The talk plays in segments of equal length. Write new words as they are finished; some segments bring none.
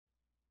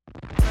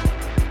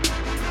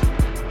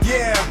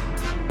Yeah,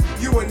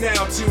 you are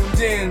now tuned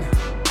in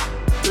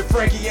to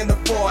Frankie and the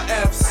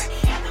 4Fs.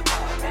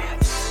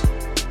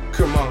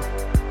 Come on.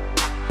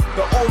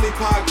 The only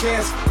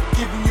podcast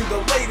giving you the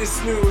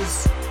latest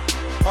news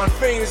on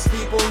famous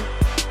people,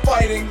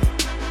 fighting,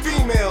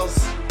 females,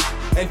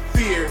 and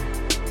fear.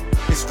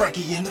 It's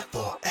Frankie and the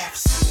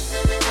 4Fs.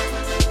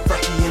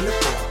 Frankie and the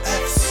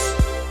 4Fs.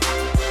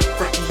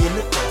 Frankie and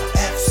the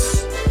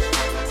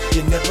 4Fs.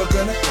 You're never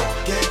gonna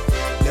forget,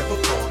 never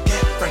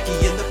forget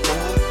Frankie and the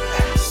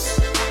 4Fs.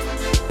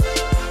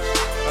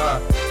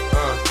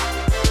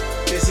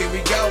 This here we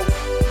go.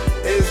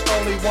 There's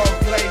only one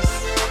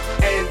place,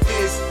 and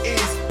this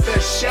is the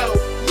show.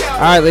 Yo. All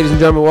right, ladies and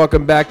gentlemen,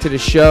 welcome back to the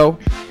show.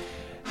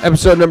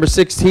 Episode number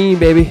 16,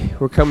 baby.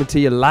 We're coming to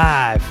you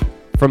live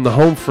from the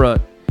home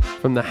front,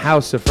 from the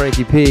house of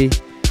Frankie P.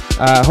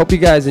 Hope you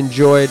guys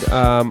enjoyed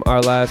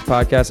our last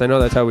podcast. I know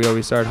that's how we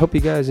always start. Hope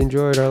you guys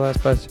enjoyed our last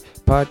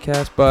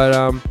podcast. But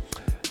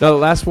no, the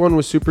last one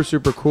was super,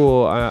 super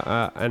cool.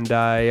 And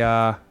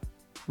I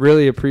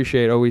really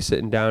appreciate always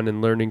sitting down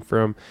and learning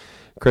from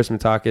Chris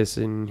Matakis.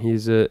 And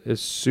he's a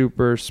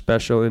super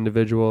special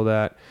individual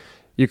that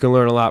you can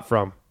learn a lot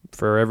from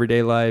for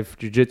everyday life,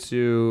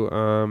 jiu-jitsu,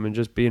 and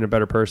just being a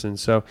better person.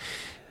 So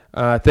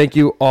thank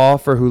you all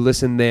for who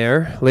listened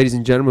there. Ladies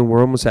and gentlemen,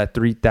 we're almost at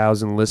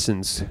 3,000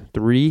 listens.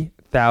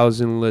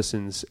 3,000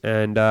 listens.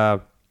 And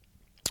we're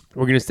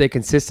going to stay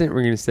consistent.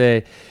 We're going to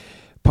stay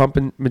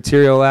pumping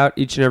material out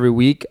each and every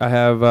week. I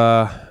have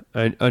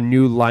a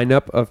new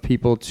lineup of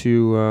people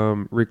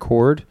to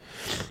record.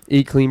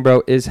 Eat Clean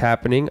Bro is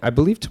happening, I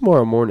believe,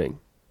 tomorrow morning.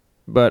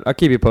 But I'll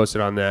keep you posted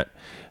on that,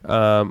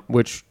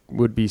 which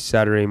would be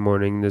Saturday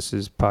morning. This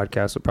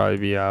podcast will probably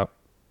be out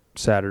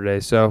Saturday.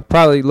 So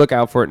probably look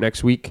out for it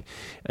next week.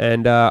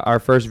 And our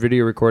first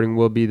video recording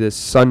will be this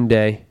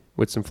Sunday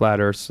with some Flat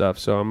Earth stuff.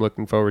 So I'm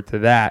looking forward to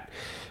that.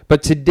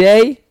 But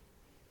today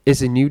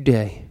is a new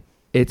day.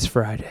 It's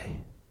Friday.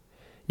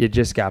 You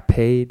just got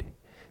paid.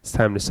 It's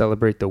time to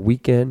celebrate the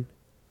weekend.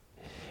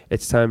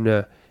 It's time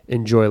to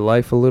enjoy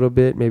life a little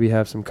bit. Maybe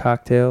have some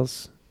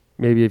cocktails.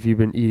 Maybe if you've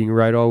been eating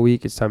right all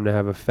week, it's time to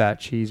have a fat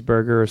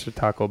cheeseburger or some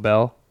Taco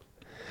Bell.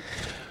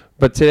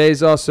 But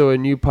today's also a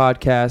new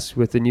podcast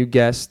with a new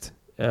guest.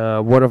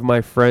 One of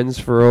my friends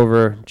for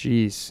over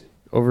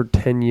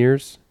 10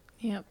 years.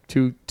 Yep.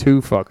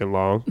 Too fucking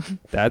long.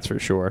 That's for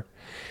sure.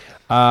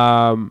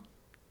 And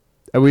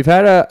we've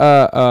had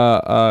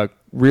a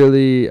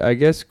really, I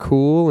guess,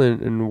 cool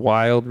and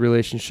wild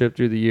relationship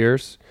through the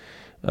years.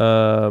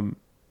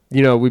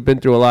 We've been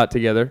through a lot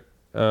together.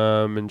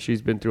 And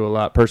she's been through a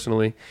lot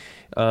personally.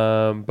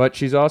 But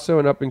she's also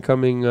an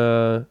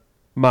up-and-coming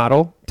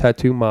model,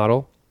 tattoo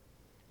model,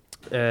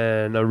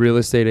 and a real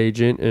estate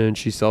agent, and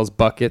she sells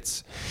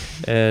buckets.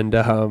 And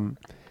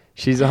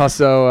she's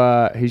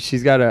also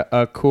she's got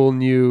a cool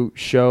new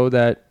show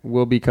that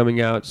will be coming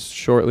out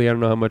shortly. I don't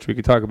know how much we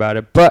could talk about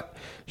it, but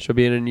she'll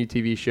be in a new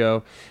TV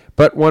show.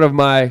 But one of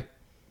my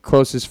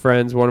closest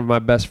friends, one of my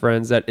best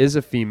friends that is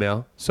a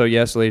female. So,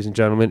 yes, ladies and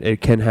gentlemen,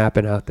 it can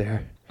happen out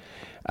there.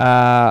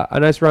 A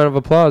nice round of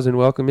applause and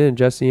welcome in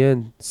Jesse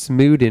Ann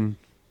Smoodin.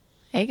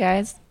 Hey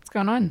guys, what's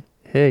going on?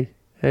 Hey,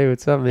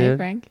 what's up, man? Hey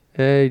Frank.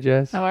 Hey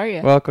Jess. How are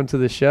you? Welcome to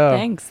the show.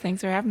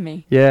 Thanks for having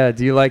me. Yeah,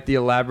 do you like the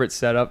elaborate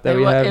setup that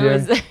we have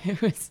here?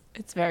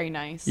 It's very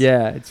nice.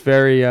 Yeah, it's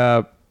very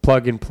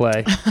plug and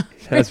play,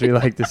 as we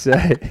like to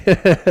say.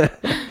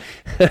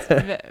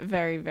 It's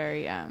very,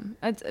 very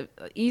it's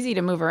easy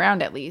to move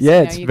around at least.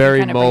 Yeah, it's very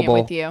can mobile. Bring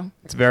it with you.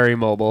 It's very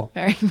mobile.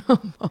 Very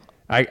mobile.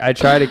 I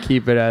try to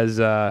keep it as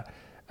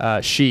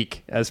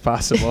chic as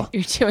possible.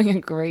 You're doing a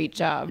great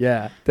job.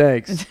 Yeah,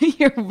 thanks.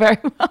 You're very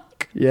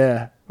welcome.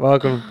 Yeah,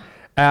 welcome.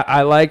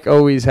 I like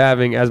always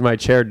having as my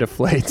chair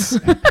deflates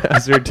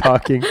as we're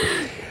talking.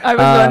 I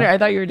was wondering. I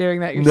thought you were doing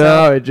that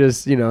yourself. No, it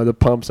just, the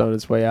pump's on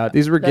its way out.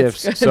 These were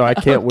That's gifts, good. so I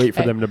can't wait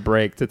for them to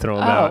break to throw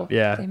them out.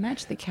 Yeah. They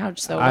match the couch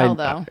so well,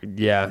 though.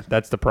 Yeah,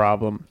 that's the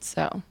problem.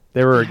 So.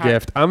 They were a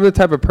gift. I'm the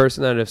type of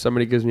person that if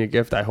somebody gives me a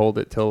gift, I hold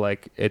it till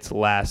like its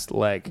last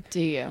leg.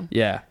 Do you?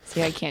 Yeah.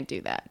 See, I can't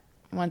do that.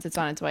 Once it's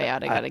on its way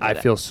out, I gotta get it.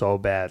 I feel so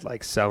bad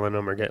like selling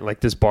them or getting like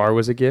this bar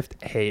was a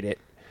gift. Hate it.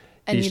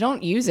 And you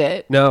don't use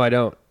it. No, I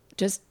don't.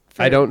 Just.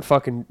 I don't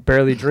fucking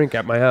barely drink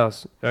at my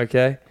house.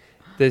 Okay.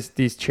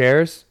 These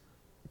chairs,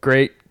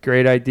 great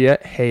idea.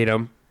 Hate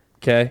them.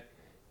 Okay.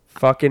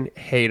 Fucking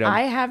hate them.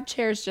 I have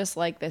chairs just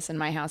like this in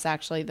my house.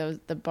 Actually,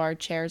 the bar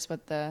chairs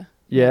with the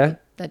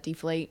that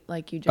deflate,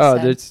 like you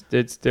just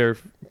said. They're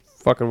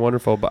fucking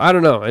wonderful. But I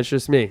don't know. It's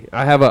just me.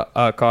 I have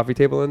a coffee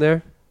table in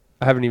there.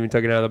 I haven't even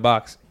taken it out of the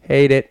box.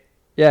 Hate it.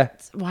 Yeah.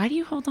 Why do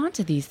you hold on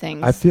to these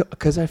things? I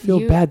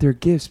feel bad. They're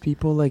gifts.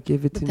 People like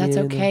give it to me. That's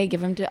okay. Give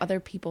them to other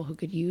people who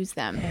could use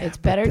them. Yeah, it's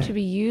better to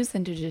be used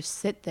than to just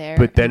sit there.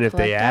 But then if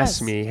they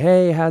ask me,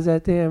 hey, how's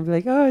that thing? I'm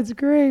like, oh, it's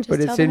great. Just but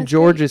it's in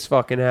George's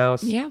fucking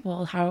house. Yeah.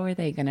 Well, how are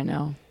they going to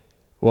know?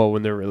 Well,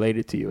 when they're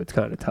related to you, it's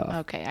kind of tough.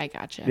 Okay. I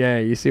gotcha. Yeah.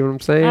 You see what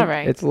I'm saying? All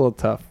right. It's a little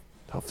tough.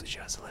 Hopefully she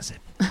doesn't listen.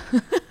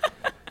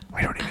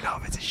 We don't even know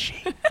if it's a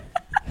she.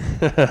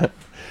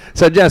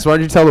 So, Jess, why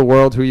don't you tell the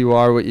world who you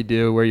are, what you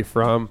do, where you're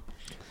from,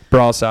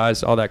 bra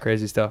size, all that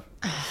crazy stuff.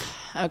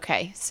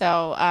 Okay,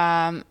 so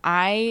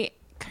I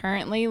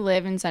currently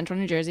live in central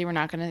New Jersey. We're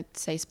not going to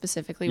say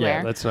specifically where.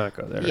 Yeah, let's not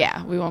go there.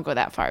 Yeah, we won't go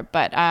that far.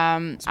 But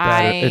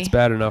it's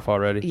bad enough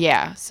already.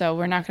 Yeah, so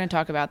we're not going to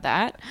talk about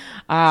that.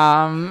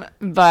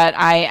 But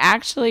I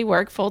actually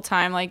work full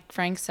time, like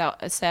Frank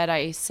said.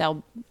 I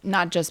sell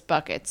not just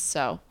buckets.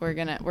 So we're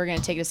gonna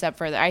take it a step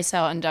further. I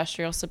sell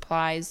industrial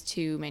supplies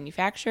to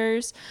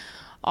manufacturers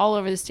all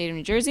over the state of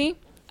New Jersey.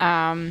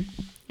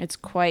 It's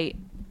quite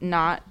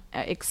not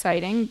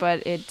exciting,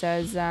 but it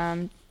does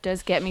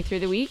get me through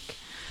the week.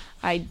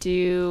 I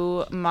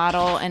do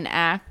model and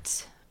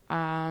act.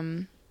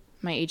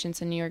 My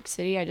agent's in New York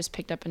City. I just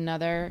picked up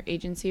another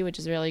agency, which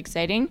is really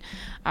exciting.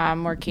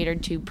 More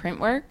catered to print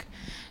work.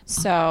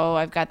 So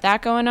I've got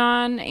that going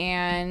on,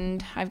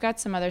 and I've got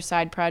some other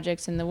side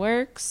projects in the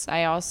works.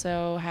 I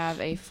also have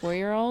a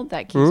 4-year-old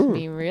that keeps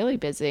me really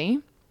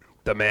busy.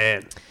 The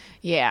man.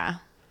 Yeah.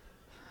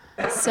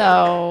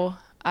 So,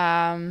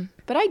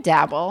 but I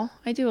dabble.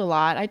 I do a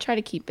lot. I try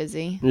to keep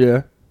busy.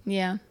 Yeah.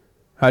 Yeah.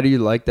 How do you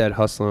like that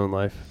hustling in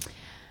life?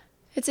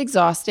 It's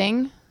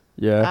exhausting.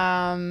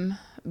 Yeah.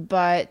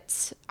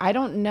 But I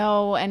don't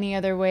know any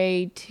other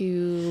way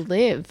to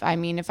live. I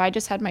mean, if I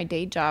just had my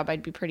day job,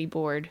 I'd be pretty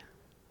bored.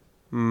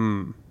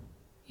 You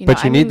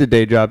need the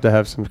day job to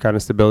have some kind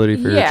of stability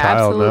for your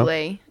child,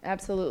 absolutely. No?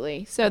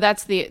 Absolutely. So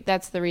that's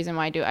the reason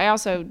why I do. I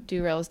also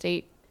do real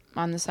estate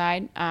on the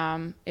side.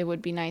 It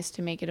would be nice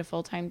to make it a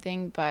full-time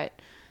thing, but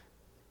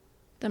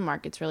the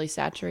market's really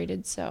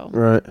saturated, so.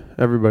 Right.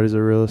 Everybody's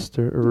a real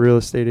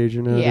estate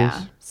agent nowadays.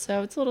 Yeah.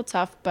 So it's a little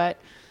tough, but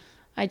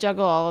I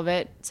juggle all of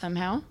it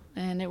somehow,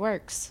 and it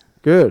works.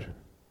 Good.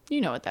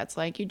 You know what that's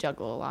like. You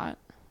juggle a lot.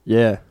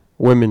 Yeah.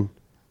 Women.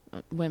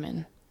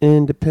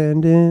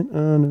 Independent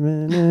on a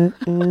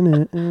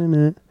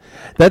minute.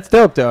 That's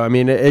dope, though. I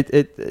mean,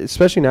 it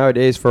especially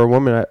nowadays for a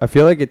woman. I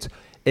feel like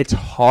it's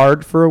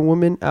hard for a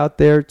woman out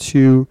there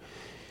to,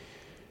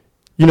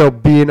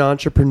 be an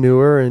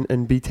entrepreneur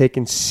and be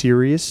taken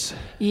serious.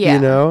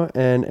 Yeah.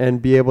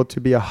 And be able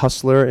to be a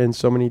hustler in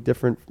so many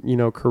different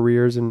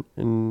careers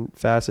and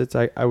facets.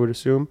 I would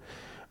assume.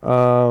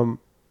 What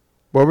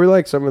were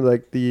like some of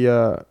like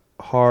the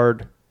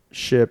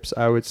hardships,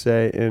 I would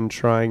say, in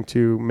trying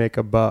to make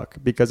a buck?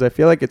 Because I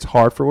feel like it's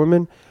hard for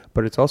women,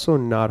 but it's also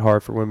not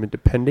hard for women,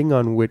 depending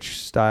on which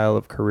style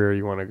of career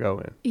you want to go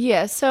in.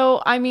 Yeah.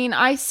 So, I mean,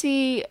 I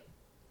see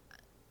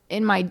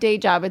in my day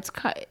job, it's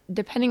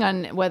depending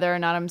on whether or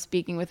not I'm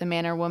speaking with a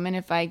man or woman.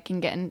 If I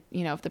can get in,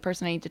 if the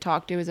person I need to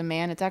talk to is a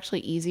man, it's actually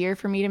easier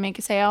for me to make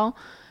a sale.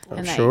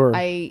 I'm sure.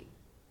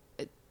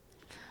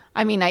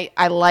 I mean,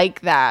 I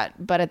like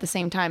that, but at the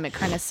same time, it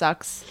kind of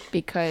sucks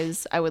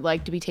because I would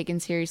like to be taken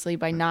seriously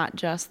by not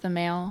just the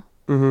male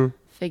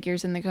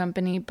figures in the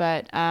company.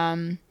 But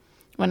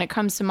when it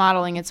comes to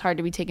modeling, it's hard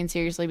to be taken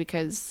seriously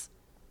because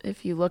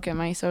if you look at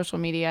my social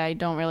media, I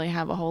don't really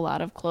have a whole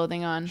lot of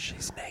clothing on.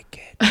 She's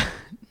naked.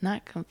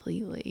 Not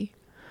completely.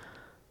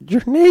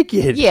 You're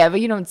naked. Yeah,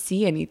 but you don't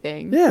see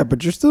anything. Yeah,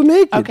 but you're still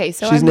naked. Okay,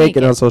 so she's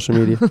naked on social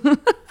media.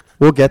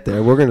 We'll get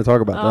there. We're going to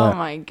talk about that. Oh,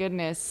 my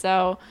goodness.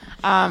 So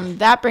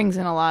that brings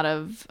in a lot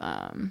of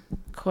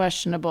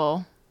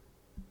questionable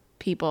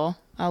people.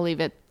 I'll leave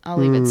it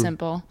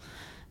simple.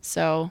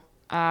 So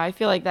I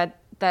feel like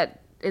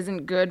that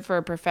isn't good for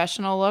a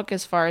professional look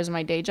as far as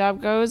my day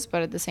job goes,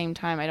 but at the same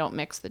time, I don't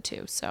mix the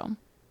two. So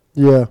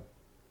yeah.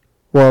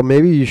 Well,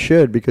 maybe you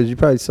should, because you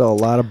probably sell a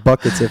lot of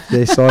buckets. If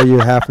they saw you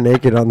half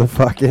naked on the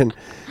fucking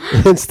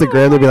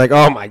Instagram, they'd be like,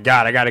 oh, my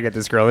God, I got to get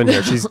this girl in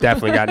here. She's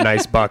definitely got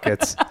nice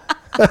buckets.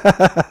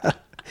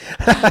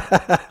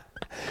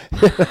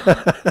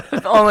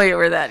 If only it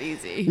were that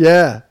easy.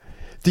 Yeah.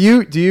 Do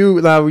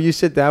you now when you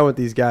sit down with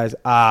these guys,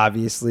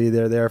 obviously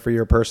they're there for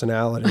your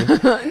personality.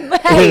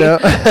 Hey.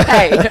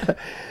 Hey.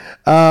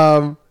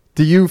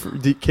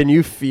 Can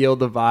you feel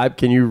the vibe?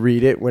 Can you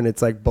read it when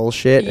it's like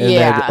bullshit?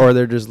 And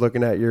they're just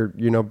looking at your,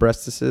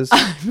 breastises?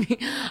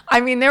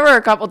 I mean, there were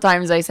a couple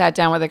times I sat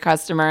down with a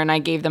customer and I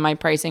gave them my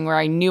pricing where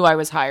I knew I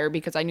was higher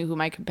because I knew who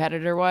my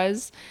competitor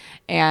was.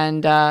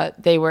 And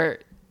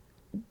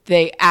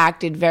they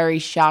acted very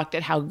shocked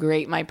at how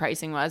great my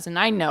pricing was. And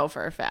I know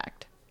for a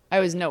fact I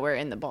was nowhere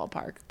in the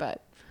ballpark,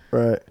 but.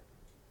 Right.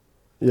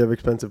 You have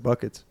expensive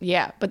buckets.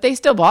 Yeah, but they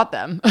still bought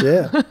them.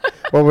 Yeah.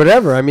 Well,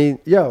 whatever. I mean,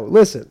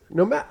 listen.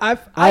 No matter.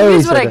 I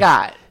use what I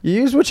got. You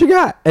use what you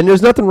got, and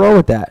there's nothing wrong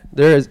with that.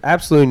 There is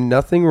absolutely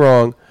nothing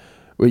wrong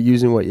with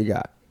using what you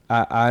got.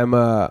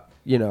 I'm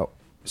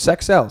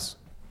sex sells,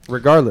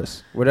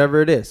 regardless,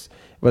 whatever it is.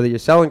 Whether you're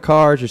selling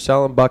cars, you're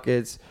selling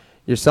buckets,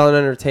 you're selling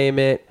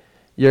entertainment.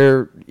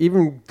 You're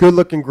even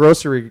good-looking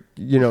grocery,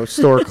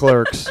 store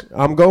clerks.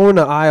 I'm going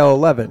to aisle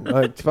 11.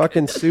 Like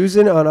fucking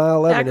Susan on aisle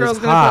 11 that girl's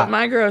is hot. gonna put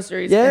my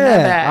groceries in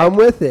that bag. I'm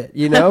with it.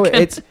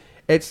 Okay.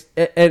 It's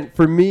and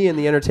for me in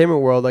the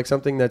entertainment world, like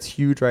something that's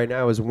huge right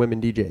now is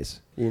women DJs.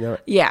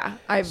 Yeah,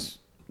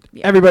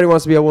 everybody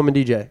wants to be a woman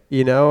DJ.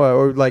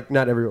 Or like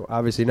not everyone,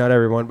 obviously not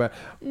everyone, but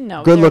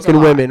no, good-looking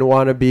women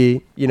want to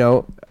be,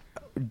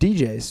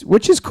 DJs,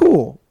 which is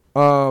cool.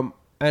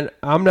 And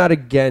I'm not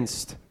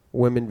against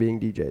women being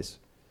DJs.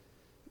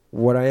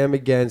 What I am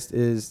against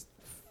is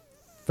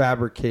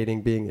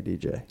fabricating being a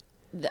DJ.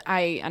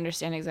 I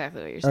understand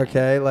exactly what you're saying.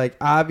 Okay, like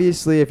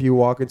obviously if you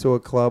walk into a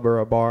club or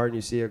a bar and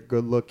you see a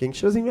good looking,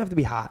 she doesn't even have to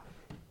be hot,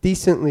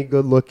 decently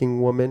good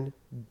looking woman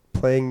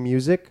playing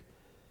music,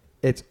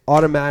 it's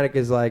automatic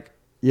as like,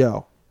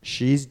 yo,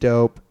 she's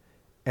dope,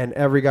 and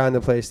every guy in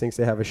the place thinks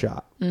they have a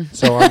shot.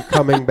 So I'm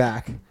coming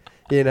back.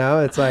 You know,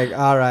 it's like,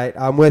 all right,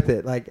 I'm with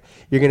it. Like,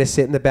 you're going to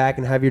sit in the back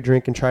and have your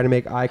drink and try to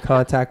make eye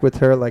contact with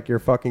her like you're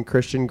fucking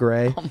Christian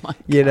Grey,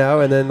 you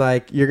know, and then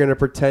like you're going to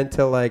pretend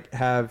to like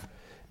have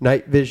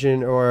night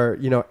vision or,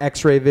 you know,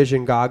 x-ray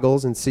vision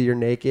goggles and see you're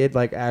naked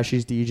like as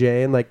she's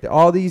DJing, like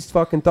all these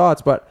fucking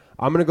thoughts. But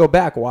I'm going to go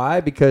back.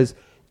 Why? Because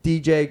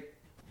DJ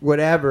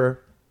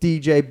whatever,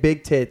 DJ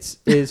Big Tits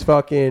is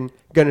fucking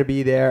going to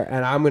be there,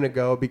 and I'm going to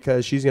go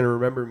because she's going to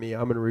remember me.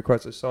 I'm going to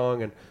request a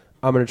song and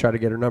I'm going to try to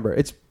get her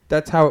number.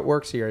 That's how it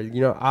works here.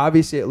 You know,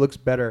 obviously it looks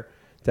better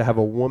to have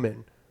a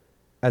woman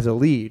as a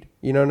lead.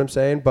 You know what I'm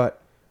saying?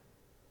 But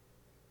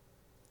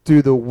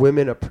do the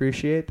women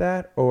appreciate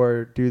that,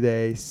 or do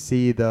they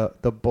see the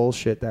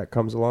bullshit that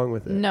comes along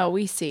with it? No,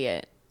 we see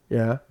it.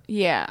 Yeah?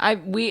 Yeah.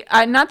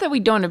 I not that we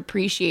don't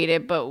appreciate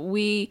it, but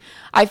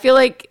I feel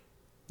like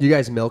You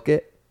guys milk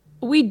it?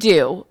 we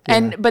do.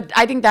 But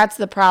I think that's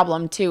the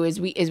problem too, is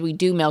we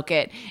do milk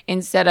it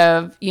instead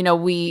of, you know,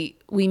 we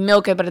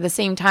milk it, but at the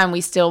same time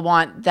we still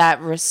want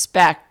that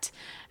respect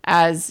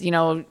as, you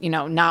know,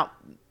 not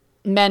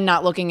men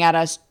not looking at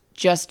us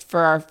just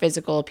for our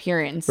physical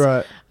appearance.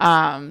 Right.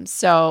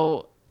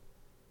 So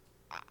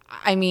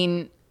I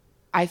mean,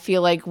 I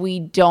feel like we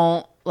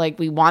don't, like,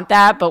 we want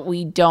that, but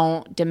we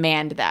don't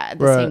demand that at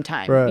the same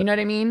time. Right. You know what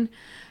I mean?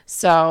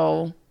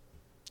 So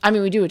I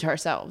mean, we do it to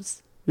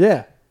ourselves.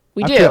 Yeah.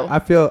 We do. I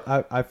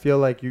feel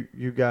like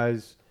you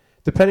guys,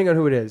 depending on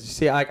who it is. You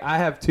see, like I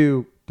have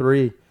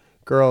 2-3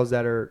 girls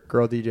that are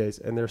girl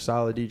DJs, and they're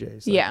solid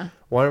DJs. Like, Yeah.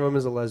 One of them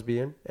is a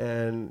lesbian,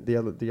 and the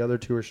other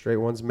 2 are straight.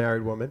 One's a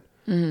married woman.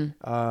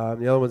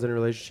 Mm-hmm. The other one's in a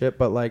relationship,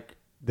 but like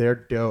they're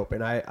dope,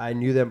 and I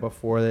knew them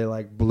before they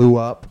like blew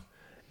up,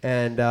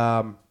 and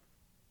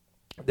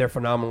they're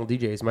phenomenal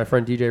DJs. My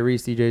friend DJ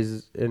Reese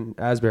DJs in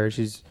Asbury.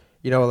 She's,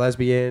 you know, a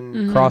lesbian,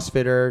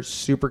 CrossFitter,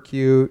 super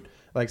cute.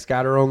 Like, she's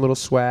got her own little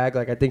swag.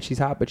 Like, I think she's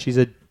hot, but she's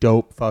a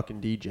dope fucking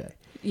DJ.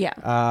 Yeah.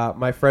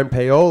 My friend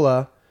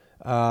Paola,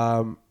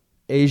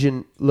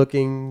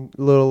 Asian-looking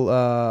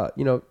little,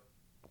 you know,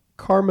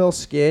 caramel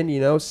skin,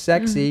 you know,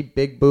 sexy,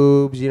 big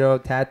boobs, you know,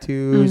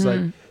 tattoos, like,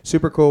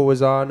 super cool.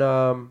 Was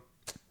on,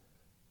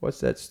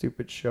 what's that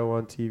stupid show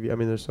on TV? I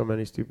mean, there's so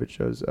many stupid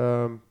shows.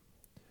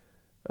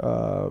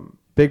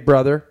 Big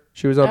Brother.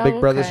 She was on Big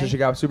Brother, so she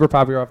got super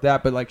popular off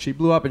that. But like, she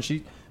blew up, and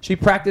she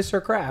practiced her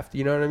craft.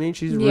 You know what I mean?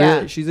 She's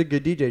she's a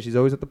good DJ. She's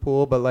always at the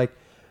pool. But like,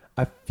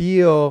 I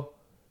feel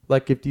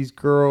like if these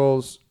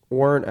girls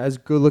weren't as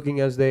good looking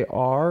as they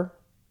are,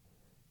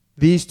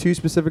 these 2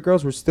 specific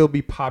girls would still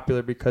be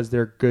popular because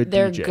they're good DJs.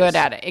 They're good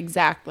at it.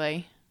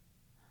 Exactly.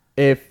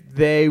 If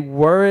they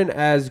weren't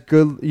as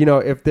good, you know,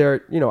 if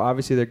they're, you know,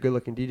 obviously they're good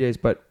looking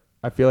DJs, but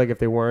I feel like if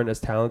they weren't as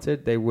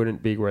talented, they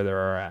wouldn't be where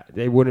they're at.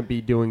 They wouldn't be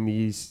doing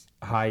these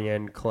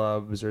high-end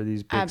clubs or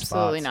these big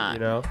Absolutely spots, not. you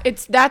know?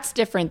 That's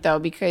different though,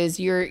 because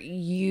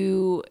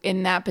you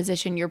in that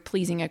position, you're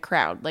pleasing a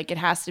crowd. Like, it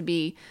has to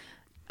be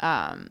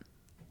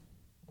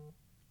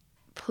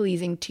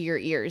pleasing to your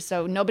ears.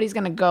 So nobody's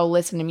going to go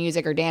listen to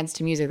music or dance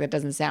to music that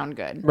doesn't sound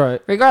good.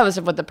 Right. Regardless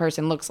of what the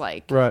person looks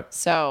like. Right.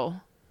 So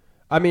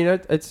I mean,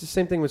 it's the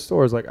same thing with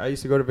stores. Like, I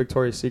used to go to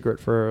Victoria's Secret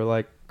for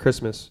like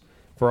Christmas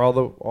for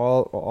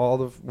all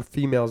the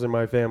females in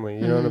my family.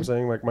 You know what I'm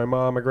saying? Like my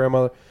mom, my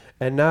grandmother.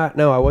 And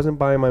I wasn't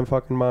buying my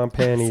fucking mom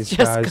panties, just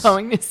guys.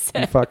 going to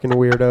say. You fucking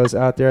weirdos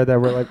out there that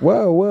were like,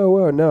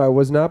 whoa. No, I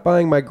was not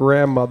buying my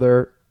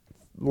grandmother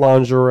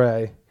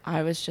lingerie.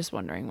 I was just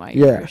wondering why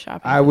you were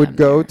shopping. I would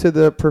go to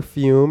the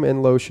perfume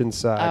and lotion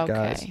side,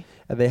 guys. Okay.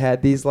 And they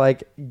had these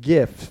like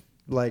gift,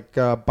 like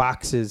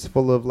boxes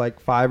full of like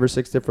 5 or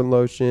 6 different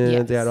lotions.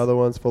 Yes. They had other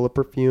ones full of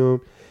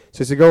perfume. So I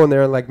used to go in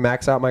there and like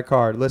max out my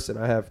card. Listen,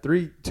 I have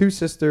 2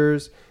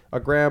 sisters, a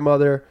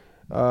grandmother,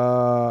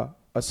 a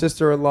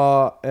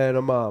sister-in-law, and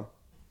a mom.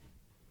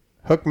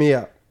 Hook me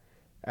up.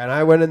 And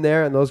I went in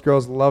there, and those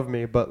girls loved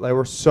me, but they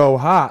were so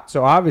hot.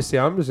 So obviously,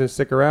 I'm just going to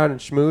stick around and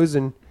schmooze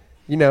and,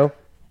 you know,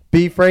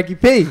 be Frankie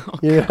P.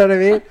 You know what I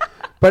mean?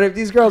 But if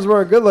these girls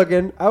weren't good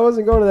looking, I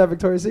wasn't going to that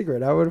Victoria's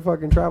Secret. I would have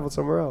fucking traveled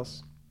somewhere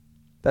else.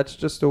 That's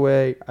just the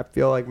way I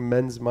feel like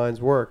men's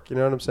minds work. You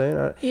know what I'm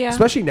saying? Yeah.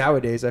 Especially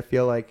nowadays, I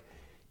feel like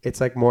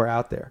it's like more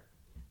out there.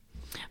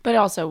 But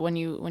also, when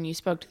you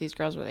spoke to these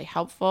girls, were they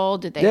helpful?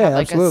 Did they Yeah, have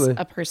like absolutely.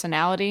 a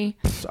personality?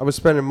 I was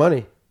spending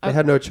money. They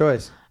had no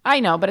choice. I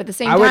know, but at the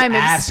same I would time,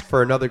 ask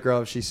for another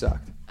girl if she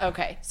sucked.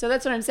 Okay, so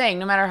that's what I'm saying.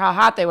 No matter how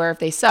hot they were, if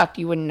they sucked,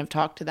 you wouldn't have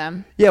talked to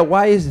them. Yeah,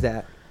 why is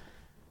that?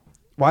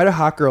 Why do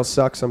hot girls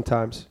suck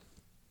sometimes?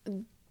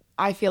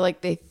 I feel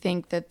like they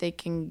think that they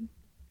can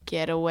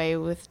get away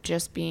with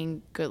just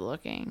being good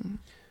looking.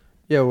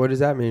 Yeah, what does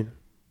that mean?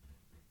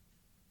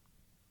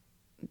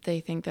 they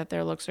think that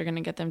their looks are going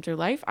to get them through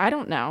life. I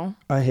don't know.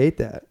 I hate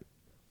that.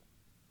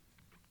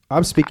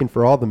 I'm speaking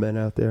for all the men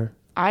out there.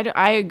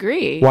 I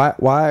agree.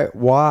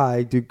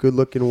 Why do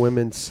good-looking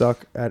women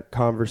suck at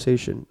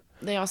conversation?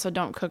 They also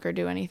don't cook or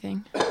do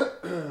anything.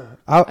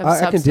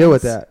 I can deal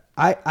with that.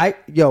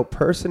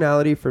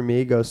 Personality for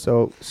me goes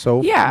so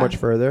much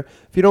further.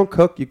 If you don't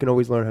cook, you can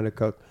always learn how to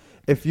cook.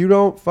 If you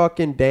don't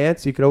fucking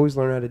dance, you can always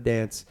learn how to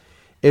dance.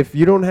 If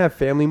you don't have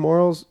family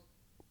morals,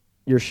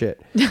 you're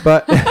shit.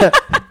 But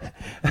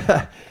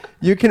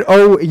you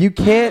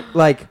can't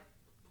like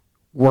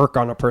work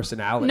on a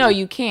personality. No,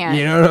 you can't.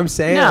 You know what I'm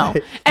saying? No.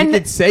 You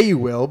could say you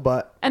will,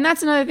 but... And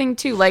that's another thing,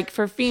 too. Like,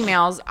 for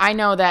females, I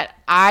know that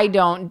I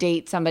don't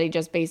date somebody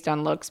just based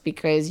on looks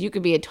because you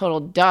could be a total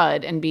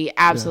dud and be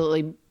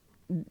absolutely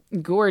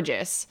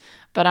gorgeous.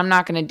 But I'm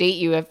not going to date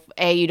you if,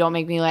 A, you don't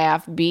make me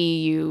laugh,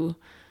 B, you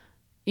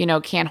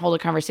can't hold a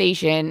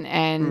conversation,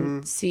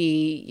 and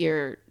C,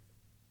 you're,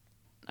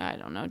 I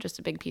don't know, just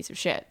a big piece of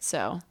shit.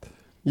 So...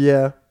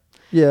 Yeah,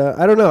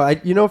 I don't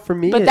know. For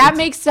me... But that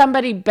makes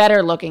somebody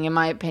better looking, in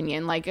my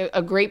opinion. Like,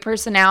 a great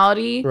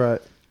personality...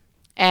 Right.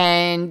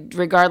 And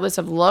regardless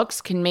of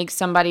looks, can make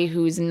somebody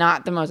who's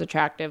not the most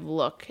attractive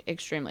look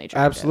extremely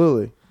attractive.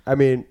 Absolutely. I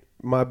mean,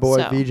 my boy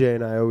VJ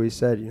and I always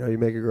said, you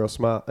make a girl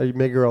smile, you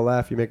make a girl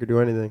laugh, you make her do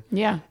anything.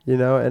 Yeah.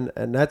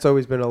 And that's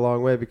always been a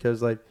long way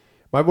because, like,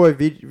 my boy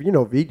VJ,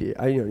 VJ,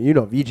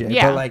 VJ,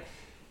 yeah. But, like,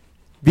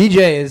 VJ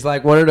is,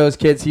 like, one of those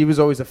kids, he was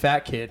always a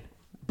fat kid,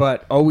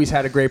 but always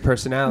had a great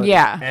personality.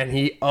 Yeah. And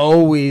he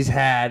always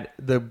had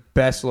the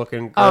best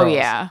looking girls. Oh,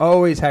 yeah.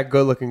 Always had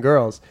good looking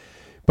girls.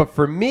 But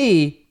for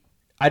me,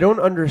 I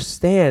don't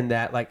understand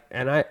that, like,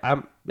 and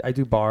I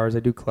do bars, I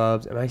do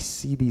clubs, and I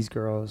see these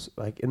girls,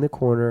 like, in the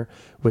corner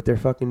with their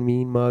fucking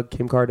mean mug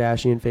Kim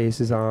Kardashian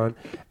faces on,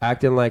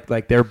 acting like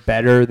they're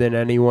better than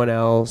anyone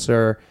else,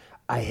 or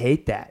I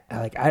hate that.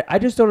 Like, I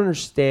just don't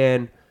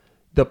understand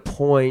the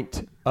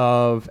point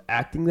of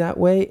acting that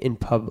way in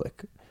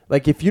public.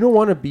 Like, if you don't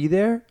want to be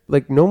there,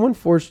 like, no one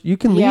forced, you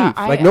can leave.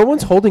 No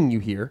one's holding you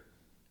here.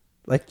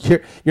 Like,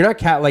 you're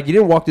not like, you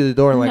didn't walk through the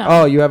door and like,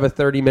 oh, you have a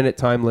 30-minute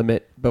time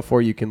limit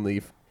before you can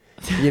leave.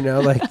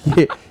 Like,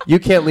 you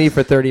can't leave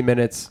for 30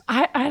 minutes.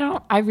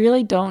 I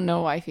really don't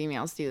know why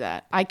females do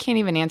that. I can't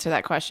even answer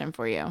that question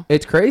for you.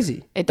 It's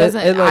crazy. It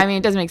doesn't, it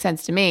doesn't make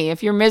sense to me.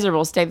 If you're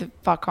miserable, stay the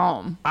fuck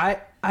home. I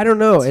don't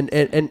know.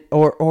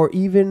 Or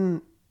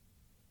even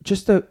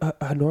just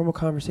a normal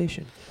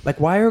conversation. Like,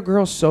 why are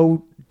girls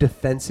so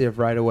defensive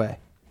right away?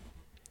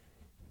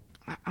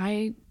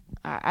 I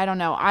don't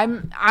know.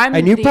 I'm.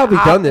 And you've probably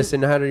done this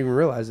and hadn't even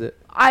realized it.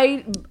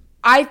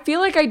 I feel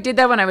like I did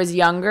that when I was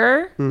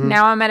younger. Mm-hmm.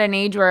 Now I'm at an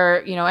age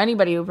where,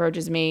 anybody who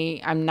approaches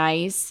me, I'm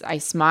nice. I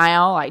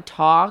smile. I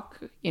talk.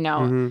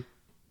 Mm-hmm.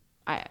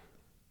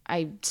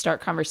 I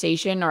start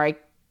conversation, or I,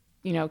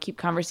 keep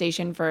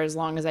conversation for as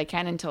long as I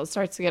can until it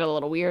starts to get a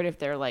little weird if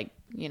they're like,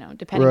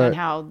 depending on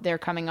how they're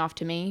coming off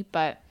to me.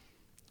 But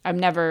I'm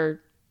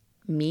never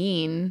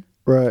mean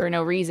for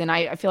no reason.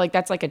 I feel like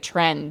that's like a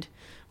trend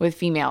with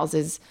females,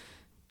 is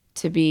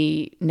to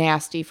be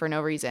nasty for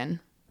no reason.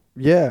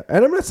 Yeah,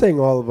 and I'm not saying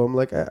all of them.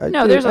 Like, I'm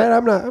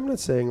not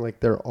saying like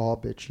they're all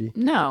bitchy.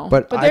 No,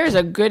 but there's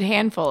a good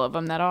handful of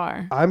them that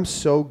are. I'm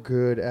so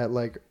good at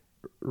like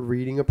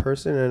reading a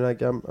person, and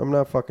like I'm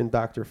not fucking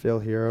Dr. Phil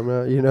here. I'm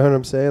not, you know what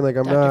I'm saying? Like,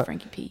 I'm Dr. not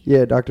Frankie P.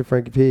 Yeah, Dr.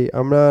 Frankie P.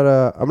 I'm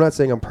not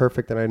saying I'm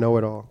perfect and I know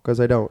it all, because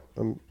I don't.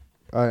 And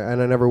I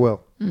never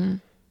will. Mm-hmm.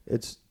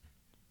 It's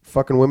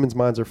fucking women's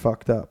minds are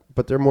fucked up,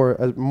 but they're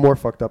more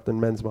fucked up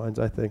than men's minds,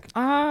 I think,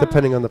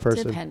 depending on the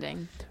person.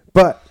 Depending.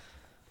 But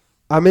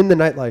I'm in the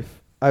nightlife.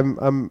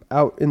 I'm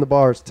out in the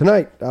bars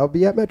tonight. I'll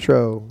be at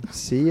Metro.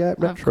 See you at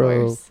Metro.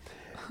 Of course.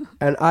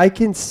 And I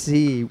can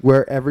see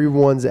where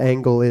everyone's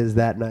angle is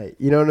that night.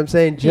 You know what I'm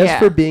saying? Just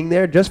for being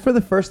there, just for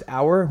the first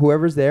hour,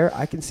 whoever's there,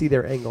 I can see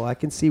their angle. I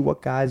can see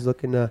what guy's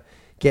looking to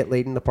get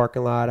laid in the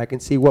parking lot. I can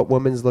see what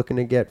woman's looking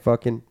to get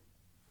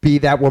be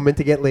that woman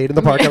to get laid in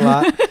the parking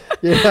lot.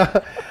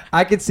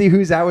 I can see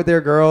who's out with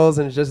their girls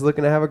and is just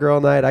looking to have a girl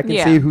night. I can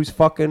see who's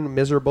fucking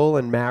miserable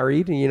and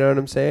married. You know what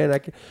I'm saying?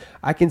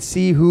 I can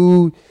see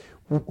who's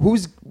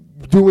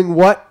doing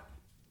what,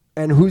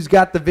 and who's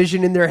got the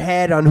vision in their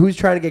head on who's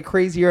trying to get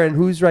crazier and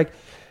who's like,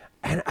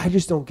 and I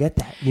just don't get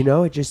that.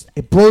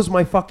 It blows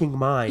my fucking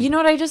mind. You know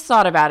what? I just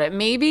thought about it.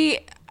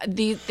 Maybe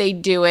they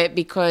do it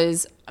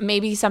because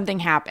maybe something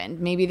happened.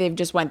 Maybe they've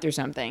just went through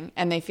something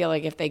and they feel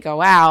like if they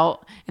go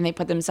out and they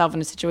put themselves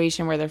in a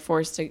situation where they're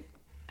forced to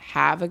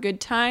have a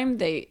good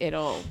time,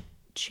 it'll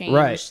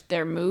change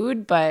their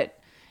mood. But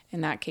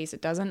in that case,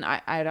 it doesn't.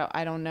 I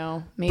don't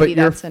know. Maybe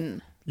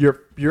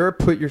You're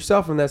put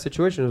yourself in that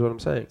situation is what I'm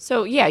saying.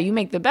 So yeah, you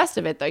make the best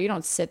of it though. You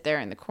don't sit there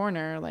in the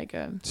corner like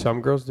a.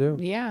 Some girls do.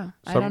 Yeah.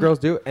 Some girls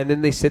do, and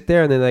then they sit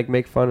there and they like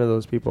make fun of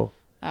those people.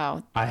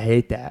 Oh. I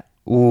hate that.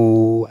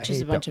 Ooh.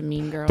 Just a bunch of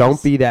mean girls.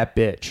 Don't be that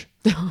bitch.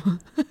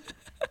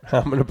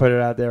 I'm gonna put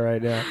it out there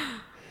right now.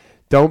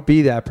 Don't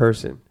be that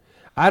person.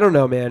 I don't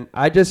know, man.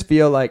 I just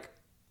feel like,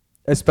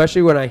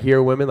 especially when I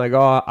hear women like,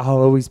 "Oh,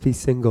 I'll always be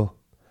single.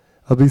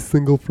 I'll be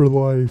single for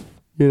life."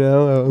 You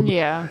know?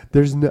 Yeah.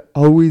 There's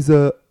always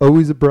a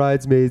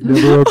bridesmaid,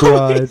 never a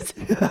bride.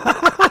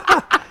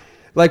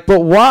 Like,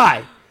 but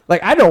why?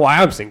 Like, I know why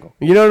I'm single.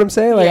 You know what I'm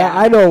saying? Like, Yeah.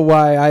 I know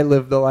why I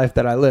live the life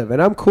that I live,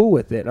 and I'm cool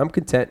with it. I'm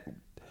content.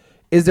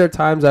 Is there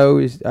times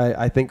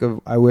I think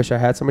of, I wish I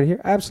had somebody here?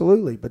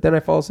 Absolutely. But then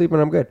I fall asleep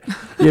and I'm good.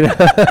 You know?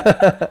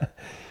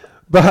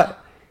 But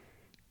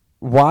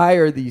why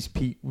are these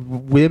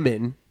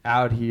women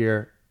out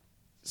here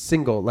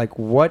single? Like,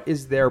 what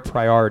is their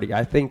priority?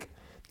 I think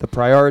the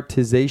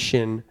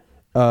prioritization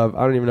of,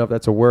 I don't even know if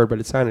that's a word, but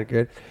it sounded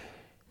good,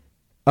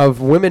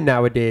 of women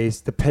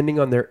nowadays,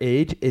 depending on their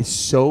age, is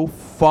so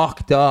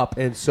fucked up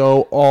and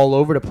so all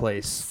over the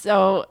place.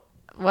 So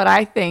what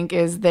I think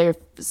is their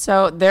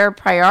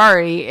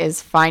priority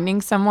is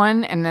finding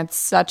someone, and it's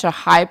such a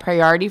high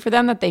priority for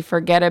them that they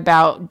forget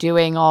about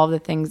doing all the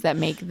things that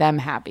make them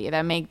happy,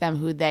 that make them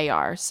who they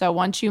are. So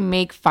once you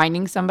make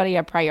finding somebody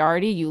a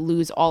priority, you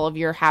lose all of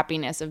your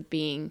happiness of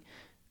being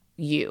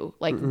you,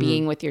 like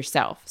being with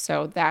yourself.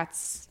 So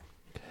that's,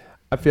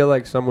 I feel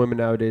like some women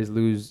nowadays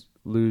lose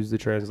the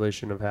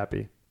translation of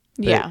happy.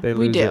 They we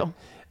lose do. it.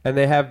 And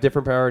they have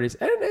different priorities.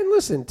 And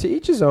listen, to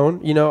each his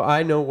own. You know,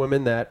 I know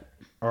women that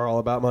are all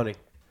about money.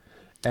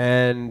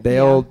 And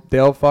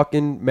they'll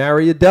fucking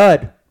marry a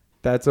dud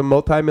that's a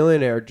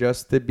multimillionaire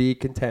just to be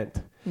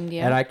content.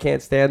 Yeah. And I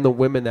can't stand the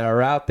women that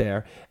are out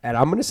there. And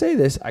I'm going to say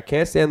this. I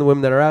can't stand the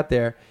women that are out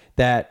there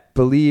that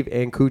believe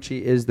in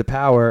coochie is the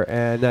power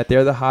and that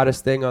they're the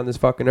hottest thing on this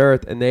fucking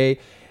earth. And they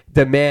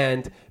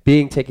demand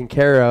being taken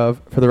care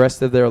of for the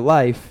rest of their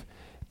life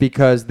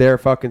because they're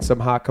fucking some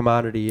hot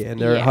commodity.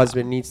 And their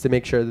husband needs to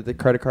make sure that the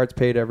credit card's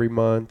paid every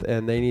month.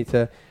 And they need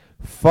to...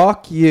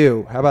 Fuck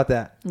you. How about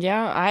that?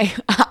 Yeah,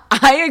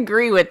 I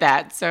agree with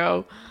that.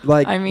 So,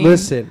 like, I mean,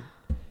 listen,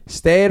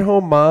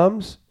 stay-at-home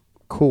moms,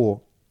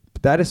 cool.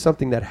 But that is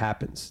something that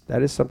happens.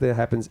 That is something that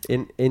happens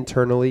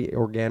internally,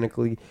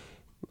 organically.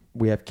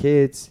 We have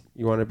kids.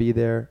 You want to be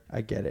there.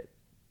 I get it.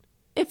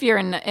 if you're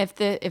in, if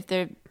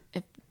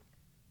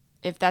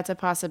that's a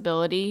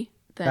possibility,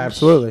 then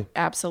Absolutely.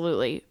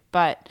 absolutely.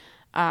 But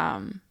I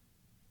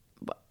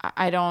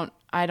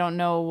don't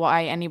know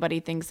why anybody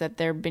thinks that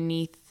they're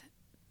beneath,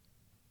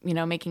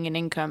 making an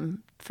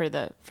income for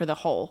the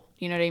whole.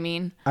 You know what I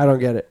mean? I don't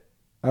get it.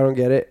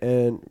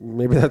 And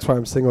maybe that's why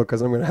I'm single,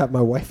 because I'm going to have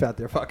my wife out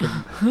there fucking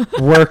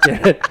working.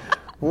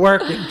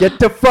 Get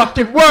to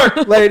fucking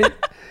work, lady.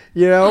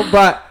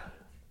 But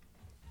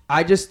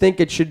I just think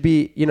it should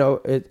be,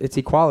 it's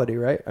equality,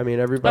 right? I mean,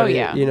 everybody,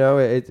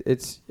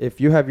 it's if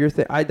you have your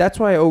thing. That's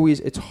why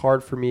it's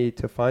hard for me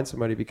to find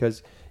somebody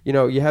because,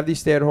 you have these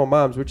stay-at-home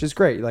moms, which is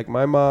great. Like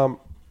my mom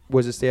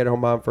was a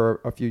stay-at-home mom for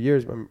a few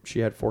years. She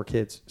had 4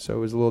 kids, so it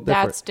was a little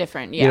different. That's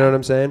different, yeah. You know what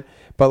I'm saying?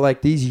 But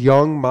like these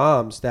young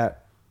moms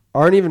that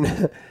aren't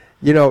even,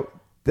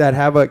 that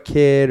have a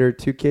kid or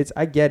 2 kids,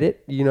 I get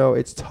it.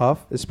 It's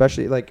tough,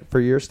 especially like for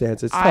your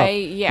stance. It's tough.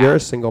 You're a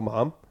single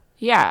mom.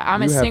 Yeah,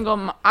 I'm a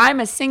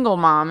single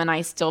mom, and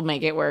I still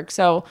make it work.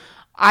 So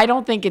I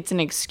don't think it's an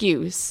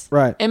excuse.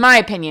 Right. In my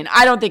opinion,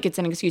 I don't think it's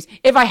an excuse.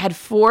 If I had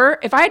 4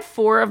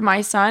 of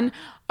my son,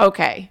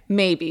 okay,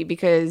 maybe,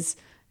 because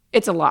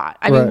it's a lot.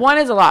 I mean, 1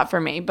 is a lot for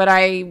me, but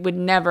I would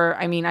never,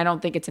 I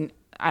don't think it's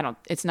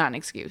not an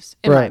excuse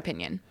in my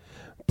opinion.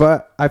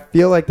 But I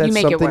feel like that's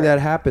something that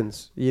work.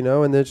 happens,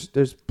 and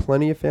there's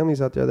plenty of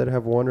families out there that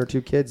have 1 or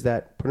 2 kids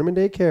that put them in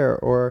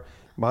daycare, or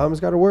mom's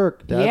got to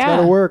work, dad's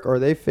got to work, or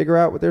they figure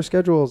out what their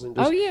schedules and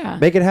just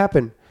make it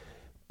happen.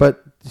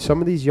 But some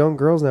of these young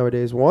girls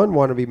nowadays,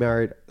 want to be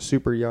married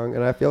super young,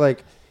 and I feel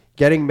like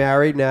getting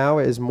married now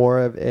is more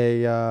of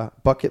a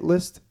bucket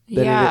list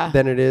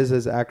than it is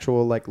as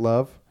actual like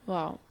love.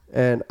 Wow.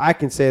 And I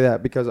can say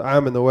that because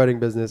I'm in the wedding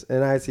business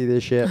and I see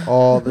this shit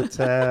all the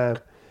time.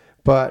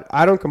 But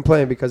I don't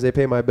complain because they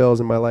pay my bills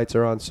and my lights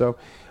are on. So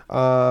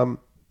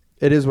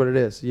it is what it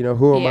is.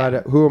 Who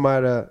am I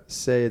to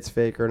say it's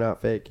fake or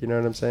not fake? You know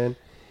what I'm saying?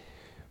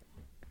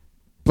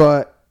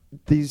 But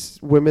these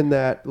women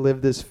that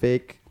live this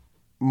fake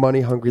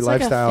money-hungry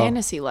lifestyle, like a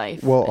fantasy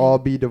life, will all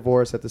be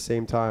divorced at the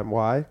same time.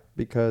 Why?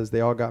 Because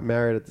they all got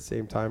married at the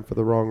same time for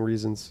the wrong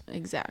reasons.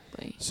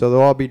 Exactly. So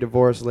they'll all be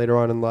divorced later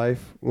on in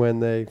life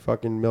when they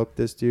fucking milk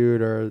this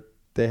dude, or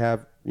they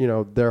have,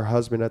 their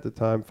husband at the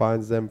time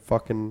finds them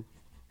fucking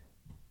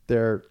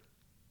their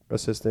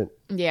assistant.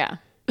 Yeah.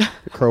 The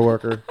crow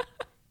worker,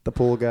 the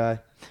pool guy,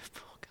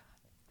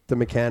 the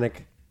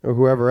mechanic, or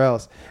whoever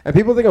else. And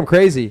people think I'm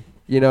crazy.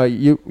 You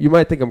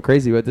might think I'm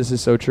crazy, but this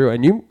is so true.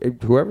 And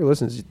whoever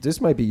listens,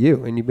 this might be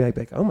you. And you might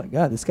be like, oh my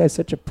God, this guy's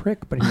such a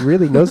prick, but he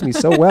really knows me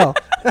so well.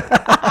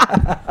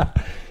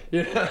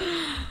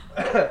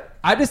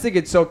 I just think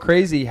it's so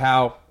crazy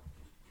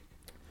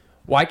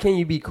why can't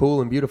you be cool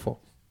and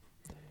beautiful?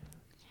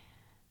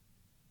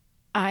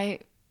 I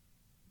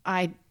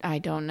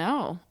don't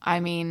know. I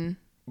mean,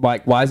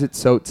 like, why is it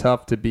so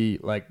tough to be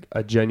like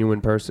a genuine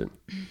person?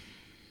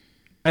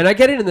 And I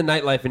get it in the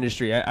nightlife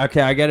industry. I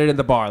get it in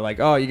the bar. Like,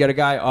 oh, you got a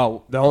guy.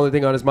 Oh, the only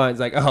thing on his mind is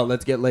like, oh,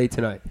 let's get laid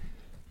tonight.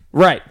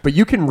 Right. But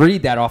you can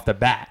read that off the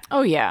bat.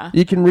 Oh, yeah.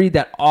 You can read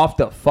that off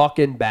the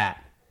fucking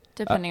bat.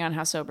 Depending on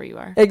how sober you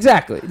are.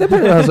 Exactly.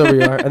 Depending on how sober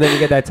you are. And then you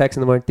get that text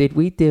in the morning. Did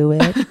we do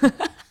it?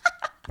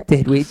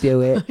 Did we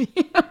do it?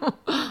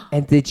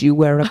 And did you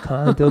wear a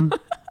condom?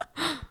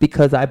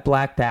 Because I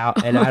blacked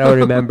out and I don't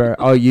remember.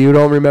 Oh, you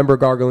don't remember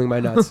gargling my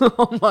nuts.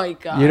 Oh my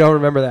God. You don't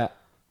remember that.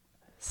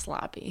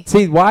 Sloppy.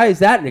 See, why is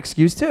that an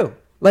excuse too?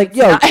 Like,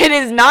 yo. It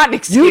is not an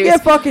excuse. You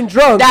get fucking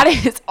drunk. That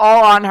is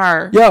all on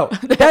her. Yo,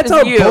 that's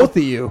on you. both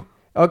of you.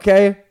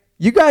 Okay?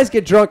 You guys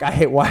get drunk. I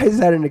hate. Why is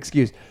that an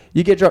excuse?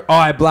 You get drunk. Oh,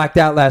 I blacked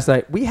out last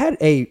night. We had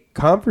a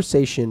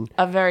conversation.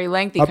 A very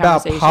lengthy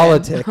about conversation.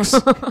 Politics.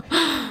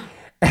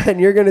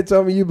 And you're going to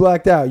tell me you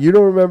blacked out. You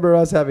don't remember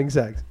us having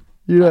sex.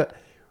 You know,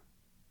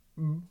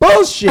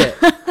 bullshit.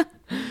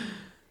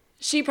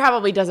 She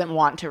probably doesn't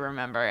want to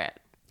remember it.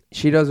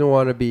 She doesn't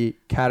want to be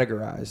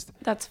categorized.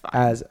 That's fine.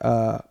 As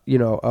a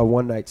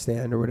one night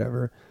stand or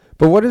whatever.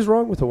 But what is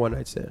wrong with a one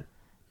night stand?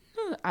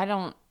 I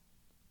don't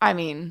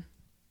think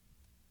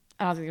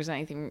there's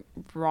anything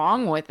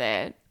wrong with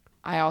it.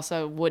 I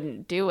also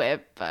wouldn't do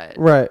it, but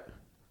Right.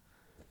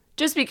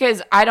 just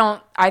because I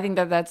think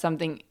that that's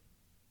something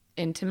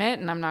intimate,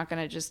 and I'm not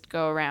going to just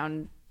go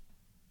around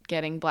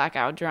getting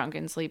blackout drunk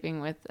and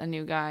sleeping with a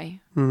new guy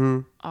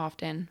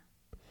often.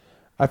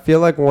 I feel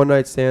like one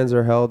night stands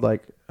are held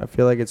like, I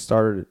feel like it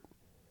started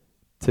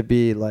to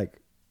be like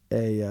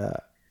a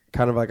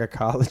kind of like a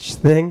college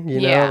thing, you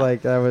know?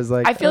 Like that was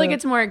like, I feel like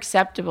it's more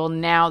acceptable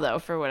now though,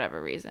 for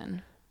whatever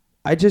reason.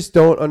 I just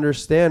don't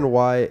understand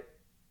why.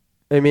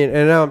 I mean,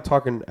 and now I'm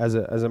talking as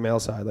a male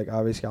side, like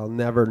obviously I'll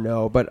never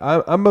know, but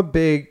I'm a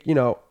big,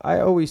 I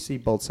always see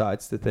both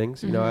sides to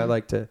things. You know, I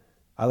like to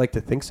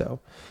think so.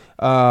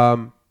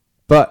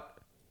 But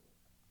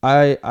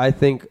I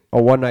think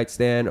a one night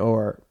stand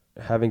or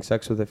having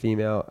sex with a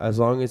female, as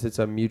long as it's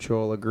a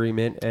mutual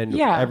agreement and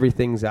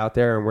everything's out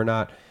there and we're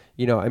not,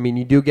 I mean,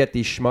 you do get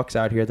these schmucks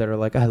out here that are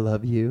like, I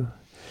love you.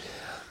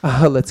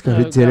 Oh, let's go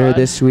to dinner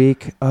this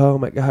week. Oh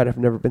my God, I've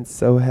never been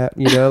so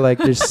happy. Like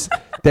just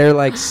they're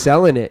like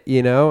selling it,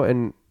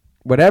 and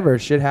whatever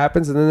shit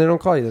happens, and then they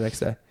don't call you the next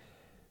day.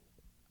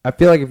 I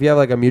feel like if you have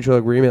like a mutual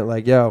agreement,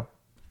 like yo,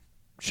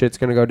 shit's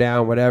gonna go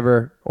down,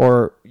 whatever,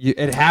 or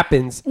it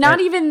happens.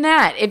 Not even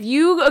that. If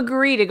you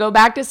agree to go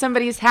back to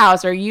somebody's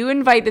house, or you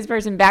invite this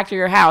person back to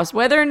your house,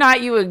 whether or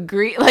not you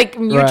agree, like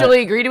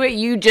mutually agree to it,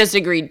 you just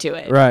agreed to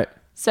it. Right.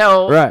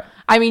 So,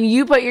 I mean,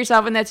 you put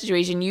yourself in that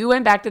situation. You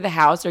went back to the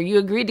house, or you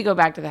agreed to go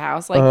back to the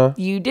house. Like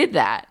you did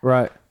that.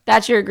 Right.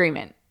 That's your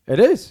agreement. It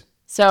is.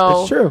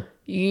 So it's true.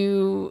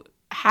 You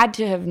had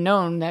to have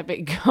known that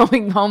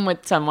going home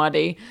with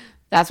somebody,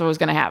 that's what was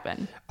going to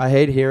happen. I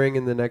hate hearing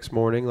in the next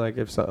morning, like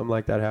if something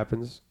like that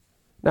happens.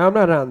 Now I'm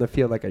not out in the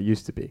field like I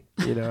used to be.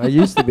 I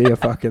used to be a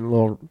fucking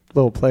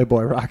little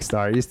playboy rock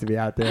star. I used to be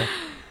out there.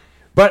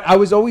 But I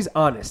was always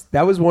honest.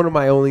 That was one of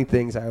my only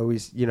things. I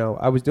always,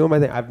 I was doing my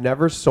thing. I've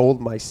never sold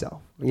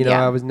myself.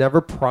 I was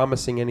never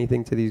promising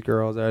anything to these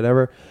girls.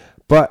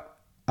 But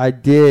I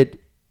did,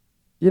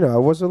 I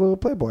was a little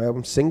playboy.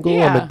 I'm single.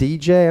 Yeah. I'm a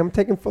DJ. I'm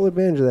taking full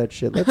advantage of that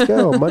shit. Let's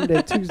go.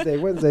 Monday, Tuesday,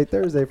 Wednesday,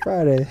 Thursday,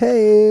 Friday.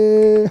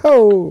 Hey,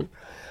 ho.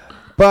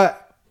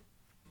 But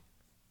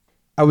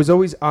I was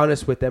always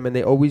honest with them, and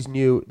they always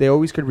knew, they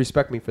always could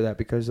respect me for that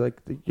because like,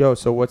 yo,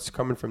 so what's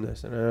coming from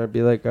this? And I'd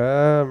be like,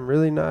 I'm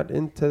really not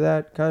into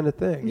that kind of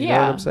thing. You know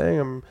what I'm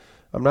saying?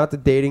 I'm not the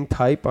dating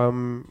type.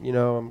 I'm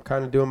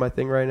kind of doing my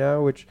thing right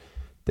now, which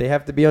they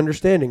have to be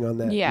understanding on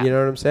that. Yeah. You know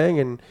what I'm saying?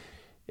 And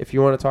if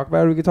you want to talk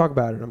about it, we can talk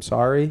about it. I'm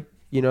sorry,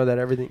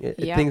 that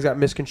things got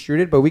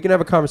misconstrued, but we can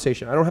have a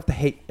conversation. I don't have to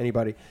hate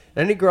anybody.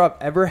 Any girl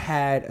I've ever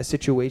had a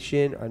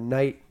situation, a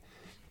night,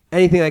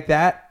 anything like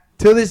that,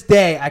 till this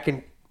day, I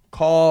can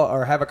call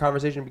or have a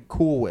conversation and be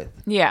cool with.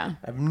 Yeah.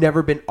 I've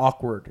never been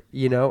awkward,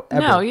 ever.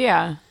 No,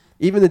 yeah.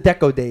 Even the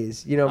Deco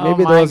days,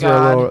 maybe those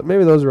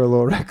are a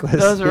little reckless.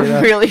 Those were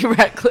really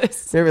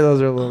reckless. Maybe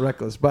those are a little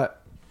reckless,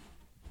 but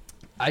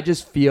I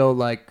just feel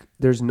like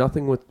there's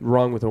nothing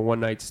wrong with a one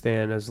night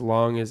stand as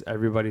long as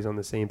everybody's on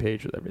the same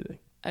page with everything.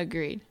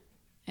 Agreed.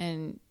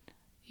 And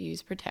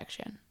use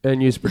protection. Yeah,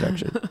 use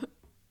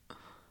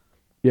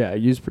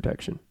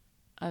protection.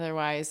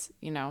 Otherwise,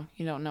 you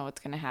don't know what's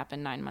going to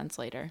happen 9 months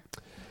later.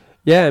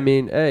 Yeah, I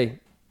mean, hey,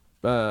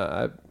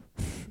 I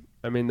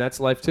mean,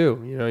 that's life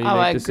too. You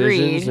make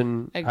decisions.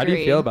 And how do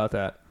you feel about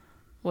that?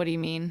 What do you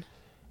mean?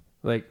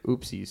 Like,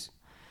 oopsies.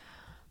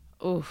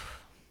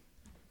 Oof.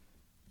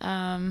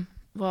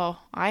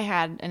 Well, I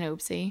had an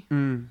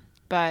oopsie,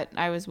 but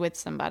I was with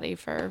somebody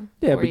for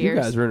 4 years.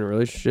 You guys were in a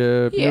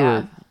relationship.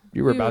 Yeah.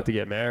 You were about to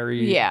get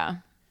married. Yeah.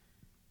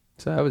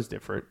 So that was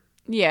different.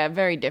 Yeah,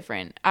 very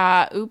different.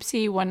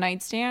 Oopsie one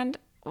night stand.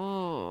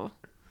 Oh.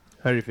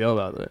 How do you feel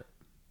about that?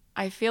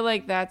 I feel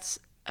like that's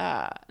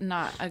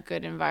not a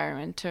good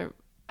environment to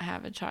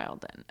have a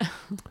child in.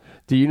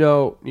 Do you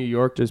know New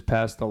York just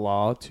passed a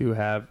law to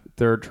have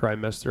third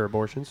trimester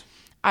abortions?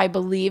 I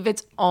believe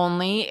it's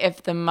only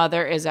if the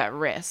mother is at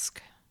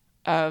risk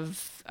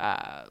of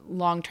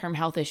long-term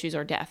health issues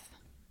or death.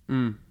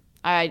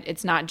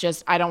 It's not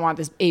just, I don't want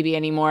this baby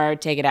anymore,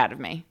 take it out of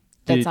me.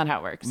 That's not how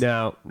it works.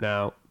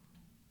 Now,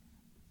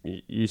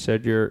 you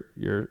said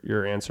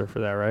your answer for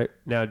that, right?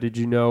 Now, did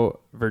you know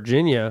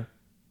Virginia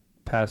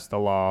passed a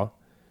law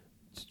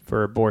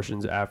for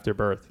abortions after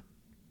birth?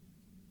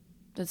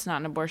 That's not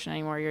an abortion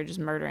anymore. You're just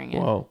murdering it.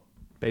 Well,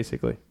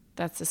 basically.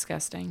 That's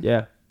disgusting.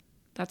 Yeah.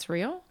 That's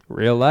real?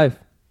 Real life.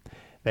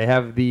 They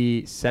have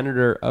the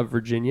senator of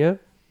Virginia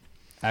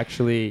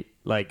actually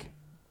like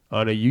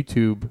on a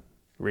YouTube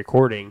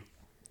recording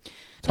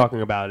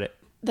talking about it.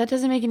 That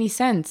doesn't make any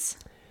sense.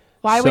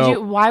 Why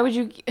would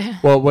you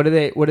Well, what do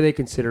they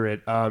consider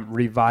it?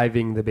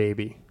 Reviving the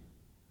baby.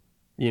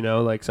 You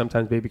know, like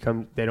sometimes baby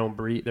comes, they don't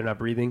breathe, they're not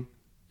breathing.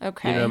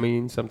 Okay. You know what I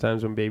mean?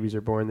 Sometimes when babies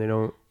are born, they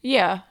don't.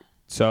 Yeah.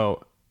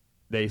 So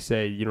they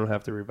say you don't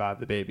have to revive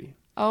the baby.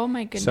 Oh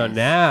my goodness. So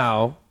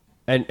now,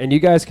 and you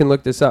guys can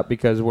look this up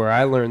because where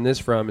I learned this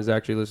from is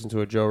actually listen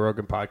to a Joe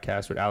Rogan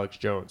podcast with Alex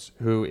Jones,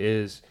 who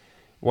is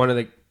one of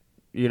the,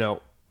 you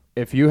know,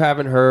 if you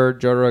haven't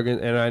heard Joe Rogan,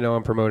 and I know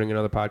I'm promoting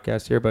another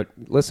podcast here, but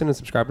listen and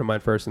subscribe to mine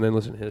first and then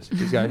listen to his.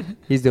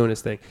 He's doing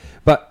his thing.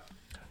 But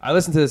I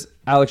listened to this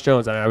Alex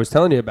Jones and I was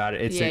telling you about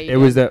it. It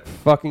was the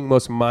fucking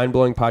most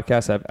mind-blowing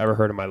podcast I've ever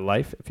heard in my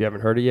life. If you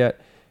haven't heard it yet,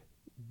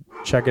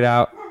 check it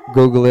out.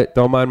 Google it.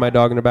 Don't mind my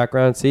dog in the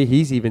background. See,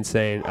 he's even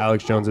saying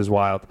Alex Jones is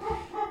wild.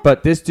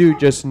 But this dude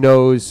just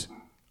knows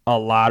a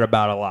lot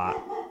about a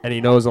lot. And he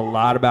knows a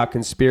lot about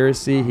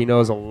conspiracy. He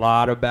knows a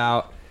lot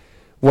about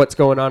what's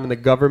going on in the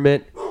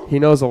government. He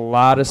knows a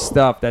lot of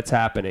stuff that's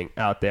happening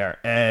out there.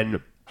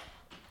 And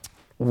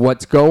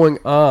what's going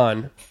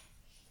on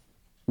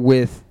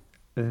with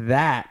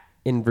that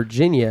in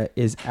Virginia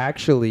is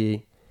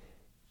actually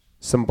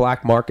some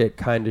black market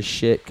kind of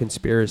shit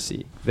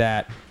conspiracy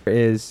that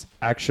is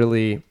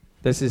actually,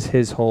 this is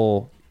his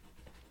whole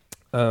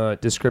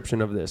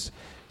description of this.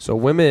 So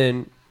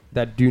women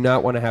that do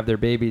not want to have their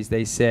babies,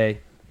 they say,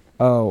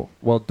 oh,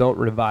 well, don't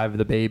revive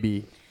the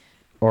baby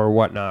or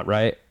whatnot,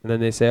 right? And then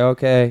they say,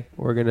 okay,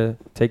 we're going to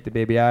take the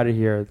baby out of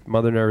here. The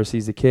mother never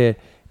sees the kid.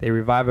 They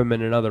revive him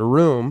in another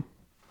room.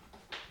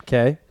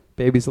 Okay,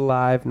 baby's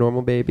alive,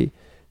 normal baby.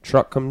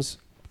 Truck comes,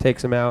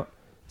 takes him out,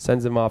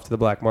 sends him off to the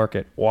black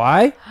market.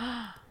 Why?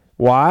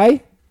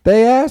 Why?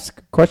 They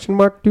ask. Question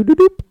mark.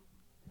 Doop.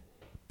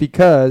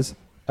 Because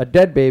a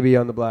dead baby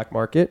on the black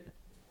market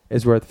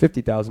is worth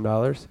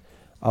 $50,000.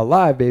 A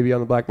live baby on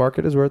the black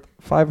market is worth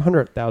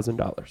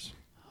 $500,000.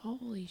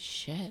 Holy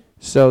shit.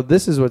 So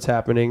this is what's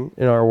happening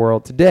in our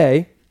world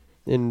today.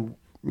 In,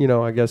 you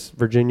know, I guess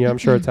Virginia. I'm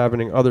sure it's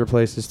happening other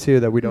places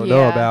too that we don't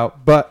know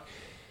about. But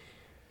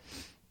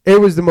it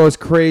was the most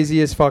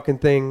craziest fucking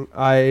thing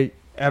I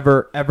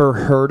ever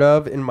heard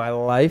of in my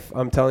life.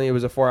 I'm telling you, it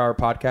was a 4-hour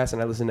podcast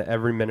and I listened to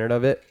every minute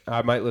of it.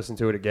 I might listen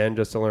to it again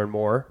just to learn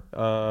more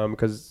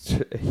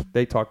because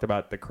they talked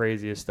about the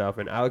craziest stuff.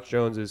 And Alex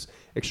Jones is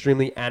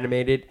extremely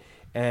animated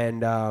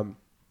and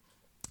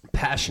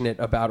passionate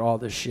about all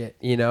this shit,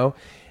 you know?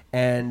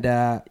 And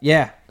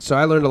yeah, so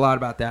I learned a lot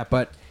about that.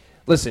 But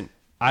listen,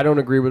 I don't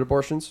agree with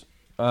abortions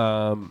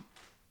to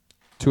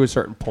a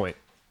certain point.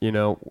 You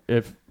know,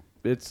 if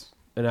it's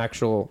an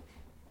actual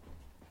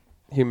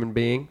human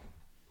being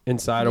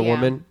inside a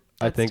woman,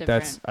 I think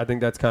that's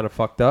kind of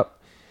fucked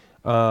up.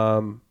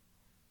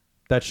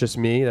 That's just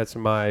me. That's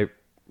my,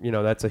 you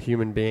know, that's a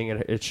human being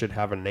and it should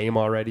have a name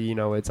already. You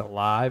know, it's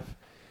alive.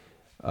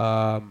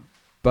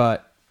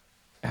 But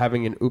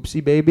having an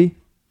oopsie baby,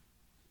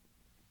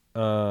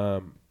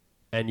 and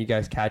you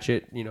guys catch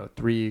it, you know,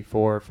 3,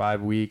 4,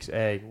 5 weeks.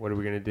 Hey, what are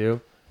we gonna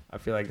do? I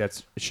feel like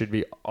it should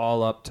be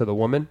all up to the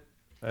woman.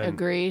 And,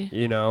 agreed.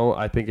 You know,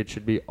 I think it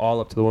should be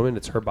all up to the woman.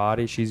 It's her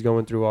body. She's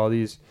going through all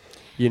these,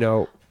 you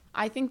know.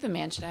 I think the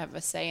man should have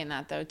a say in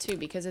that, though, too,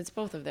 because it's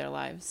both of their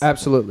lives.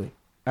 Absolutely.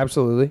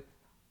 Absolutely.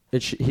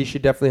 He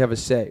should definitely have a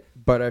say.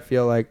 But I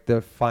feel like the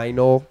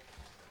final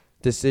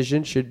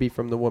decision should be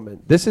from the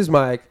woman. This is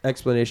my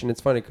explanation.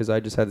 It's funny because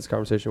I just had this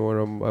conversation with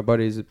one of my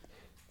buddies.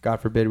 God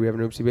forbid we have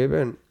an oopsie baby,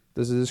 and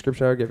this is the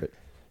description I would give it.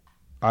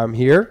 I'm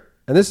here,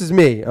 and this is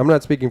me. I'm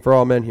not speaking for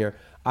all men here.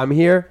 I'm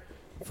here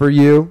for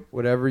you,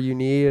 whatever you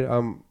need.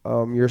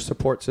 Your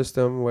support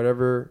system,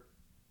 whatever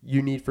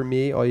you need from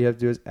me, all you have to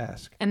do is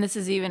ask. And this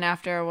is even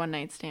after a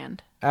one-night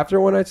stand. After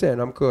a one-night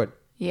stand, I'm good.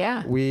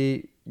 Yeah.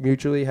 We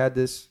mutually had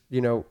this, you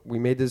know, we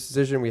made this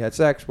decision. We had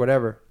sex,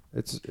 whatever.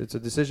 It's a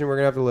decision we're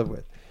going to have to live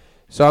with.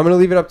 So I'm going to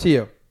leave it up to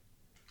you.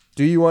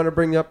 Do you want to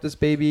bring up this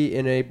baby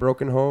in a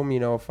broken home, you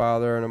know, a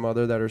father and a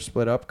mother that are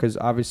split up? Because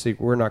obviously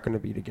we're not going to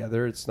be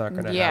together. It's not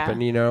going to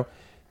happen, you know.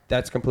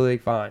 That's completely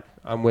fine.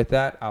 I'm with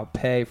that. I'll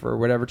pay for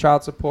whatever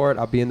child support.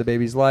 I'll be in the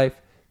baby's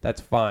life.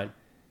 That's fine.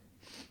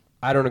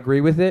 I don't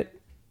agree with it,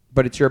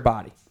 but it's your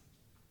body.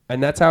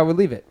 And that's how I would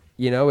leave it.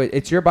 You know,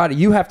 it's your body.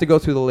 You have to go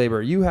through the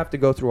labor. You have to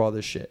go through all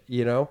this shit,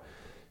 you know.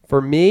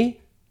 For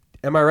me,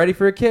 am I ready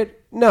for a kid?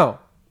 No.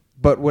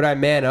 But would I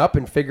man up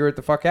and figure it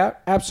the fuck out?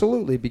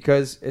 Absolutely,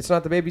 because it's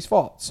not the baby's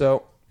fault.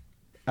 So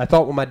I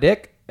thought with my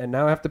dick, and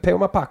now I have to pay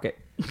with my pocket.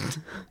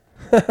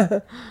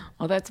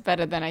 Well, that's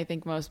better than I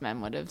think most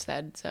men would have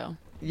said. So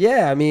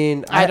yeah, I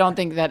mean, I don't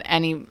think that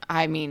any.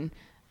 I mean,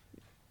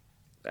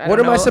 what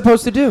am I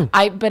supposed to do?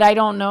 But I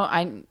don't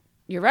know.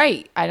 you're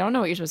right. I don't know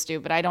what you're supposed to do,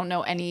 but I don't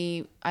know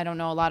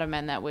a lot of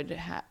men that would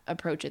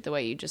approach it the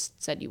way you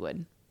just said you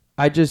would.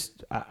 I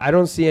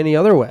don't see any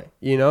other way.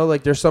 You know,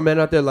 like there's some men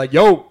out there like,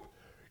 yo,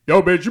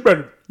 bitch,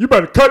 you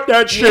better cut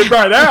that shit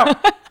right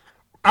out.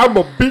 I'm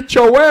gonna beat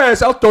your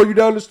ass. I'll throw you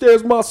down the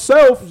stairs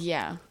myself.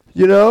 Yeah.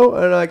 You know,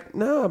 and like,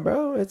 nah,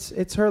 bro,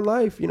 it's her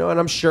life, you know. And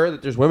I'm sure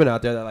that there's women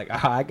out there that are like,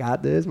 I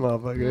got this,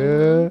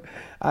 motherfucker.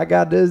 I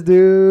got this,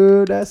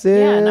 dude. That's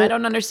it. Yeah, and I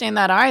don't understand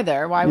that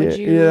either. Why would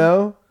you? You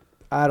know,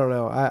 I don't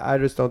know. I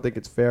just don't think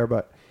it's fair,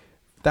 but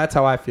that's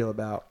how I feel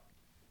about,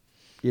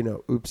 you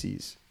know,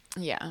 oopsies.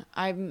 Yeah,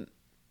 I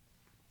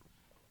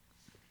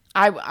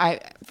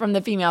from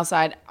the female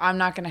side, I'm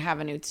not gonna have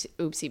an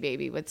oopsie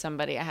baby with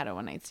somebody I had a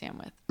one night stand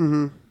with.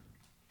 Mm-hmm.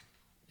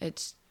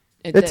 It's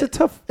a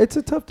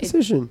tough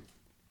decision.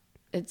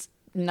 It's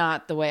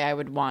not the way I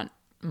would want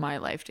my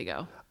life to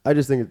go. I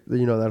just think,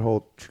 you know, that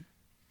whole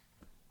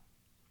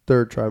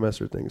third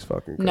trimester thing is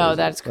fucking crazy. No,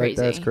 that's crazy.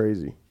 That's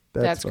crazy.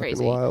 That's fucking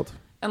crazy. Wild.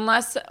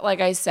 Unless,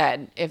 like I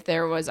said, if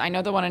there was, I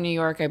know the one in New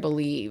York, I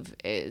believe,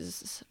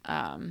 is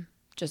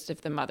just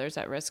if the mother's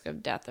at risk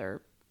of death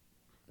or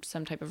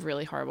some type of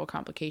really horrible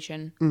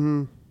complication.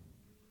 Mm-hmm.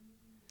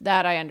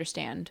 That I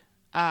understand.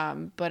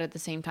 But at the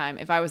same time,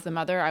 if I was the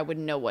mother, I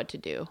wouldn't know what to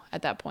do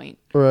at that point.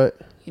 Right.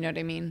 You know what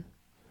I mean?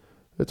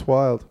 It's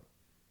wild.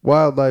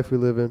 Wild life we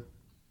live in.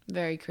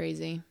 Very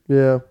crazy.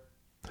 Yeah.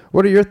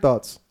 What are your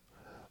thoughts?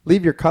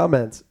 Leave your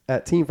comments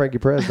at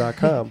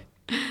teamfrankieperez.com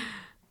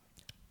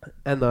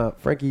and the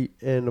Frankie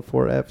and the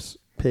 4Fs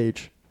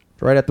page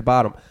right at the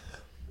bottom,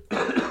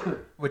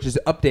 which is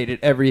updated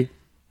every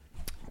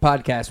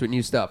podcast with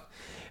new stuff.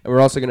 And we're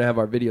also going to have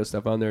our video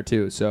stuff on there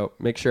too. So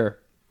make sure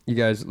you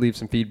guys leave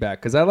some feedback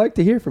because I like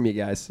to hear from you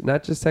guys,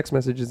 not just text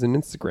messages and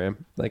Instagram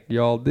like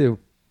y'all do.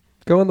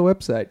 Go on the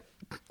website.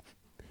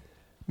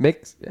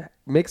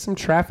 Make some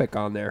traffic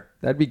on there.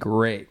 That'd be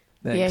great.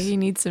 Thanks. Yeah, he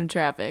needs some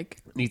traffic.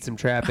 Need some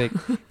traffic.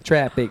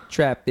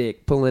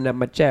 Traffic. Pulling up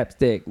my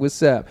chapstick.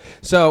 What's up?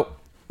 So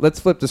let's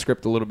flip the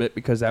script a little bit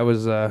because that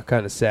was a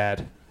kind of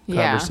sad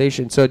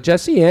conversation. So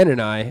Jesse Ann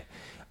and I,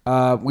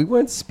 we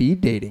went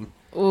speed dating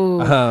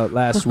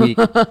last week.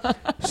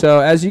 So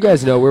as you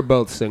guys know, we're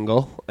both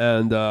single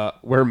and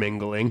we're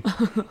mingling.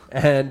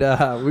 And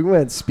we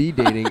went speed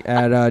dating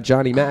at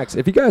Johnny Mac's.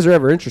 If you guys are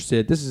ever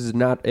interested, this is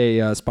not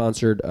a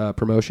sponsored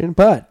promotion,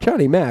 but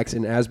Johnny Mac's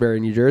in Asbury,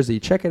 New Jersey.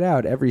 Check it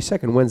out every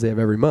second Wednesday of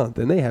every month.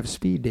 And they have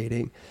speed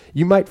dating.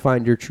 You might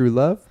find your true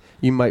love.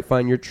 You might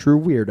find your true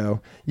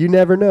weirdo. You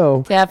never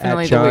know.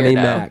 Definitely at Johnny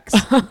the weirdo. Mac's.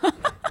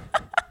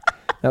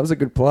 That was a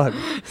good plug.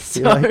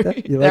 Sorry. You like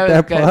that? You like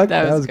that plug?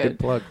 That was a good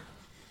plug.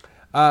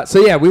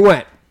 So yeah, we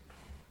went.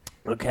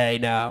 Okay,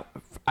 now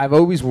I've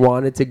always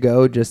wanted to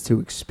go just to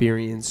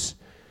experience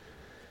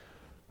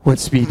what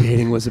speed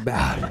dating was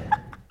about.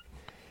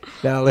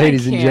 Now,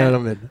 ladies and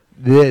gentlemen,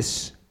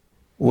 this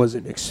was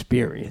an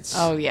experience.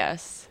 Oh,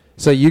 yes.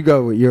 So you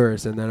go with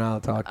yours, and then I'll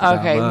talk about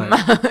okay.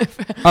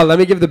 mine. Let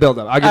me give the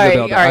build-up. I'll give the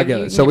build-up. All I'll right, give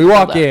it. So we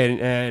walk in,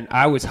 and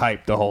I was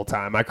hyped the whole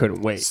time. I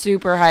couldn't wait.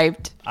 Super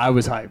hyped. I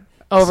was hyped.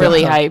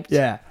 Overly hyped.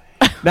 Yeah.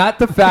 Not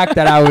the fact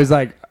that I was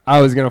like, I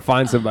was going to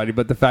find somebody,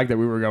 but the fact that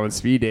we were going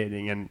speed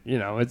dating, and, you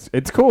know,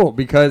 it's cool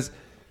because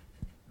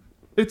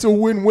it's a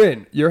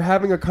win-win. You're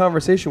having a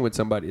conversation with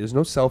somebody. There's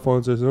no cell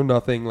phones. There's no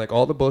nothing. Like,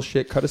 all the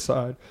bullshit cut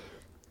aside.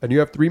 And you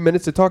have 3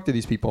 minutes to talk to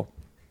these people.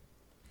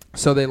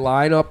 So they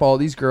line up all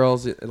these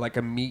girls like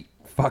a meat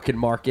fucking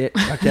market,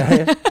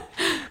 okay?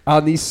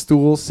 On these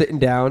stools sitting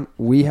down.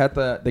 We had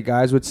the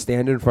guys would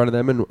stand in front of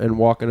them and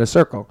walk in a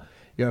circle.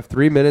 You have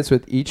 3 minutes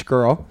with each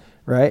girl,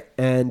 right?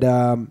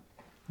 And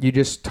you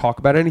just talk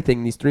about anything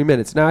in these 3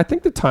 minutes. Now, I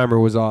think the timer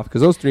was off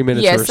because those 3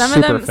 minutes were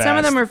super fast. Some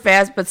of them were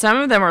fast, but some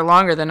of them were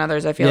longer than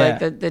others. I feel like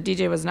the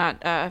DJ was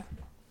not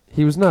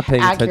he was not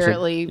paying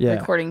accurately attention.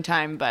 recording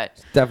time,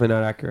 but definitely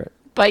not accurate.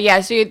 But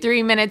yeah, so you had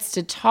 3 minutes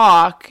to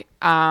talk,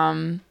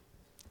 and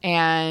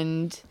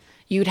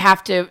you'd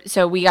have to.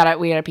 So we got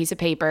a piece of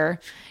paper.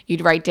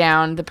 You'd write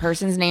down the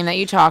person's name that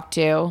you talked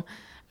to,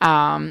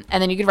 and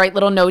then you could write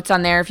little notes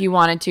on there if you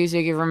wanted to, so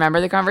you could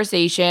remember the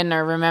conversation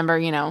or remember,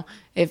 you know,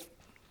 if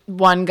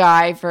one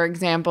guy, for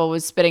example,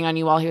 was spitting on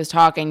you while he was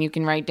talking, you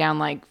can write down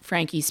like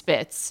Frankie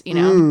spits, you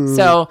know.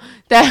 So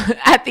that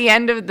at the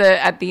end of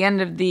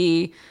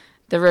the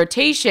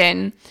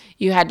rotation,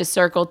 you had to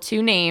circle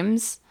 2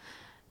 names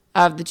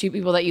of the 2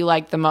 people that you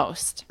liked the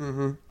most.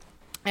 Mm-hmm.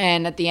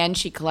 And at the end,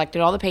 she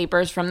collected all the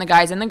papers from the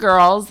guys and the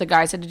girls. The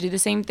guys had to do the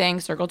same thing,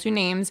 circle 2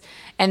 names,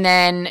 and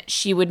then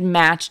she would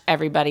match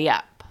everybody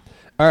up.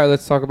 All right,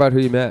 let's talk about who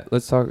you met.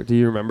 Do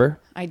you remember?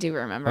 I do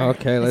remember.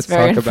 Okay, let's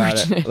talk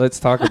about it. Let's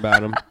talk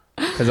about them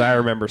because I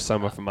remember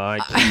some of my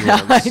key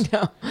ones. I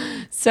know.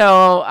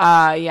 So,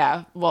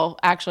 yeah. Well,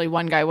 actually,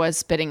 one guy was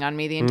spitting on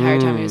me the entire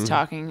time he was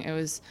talking. It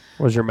was.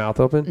 Was your mouth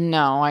open?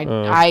 No,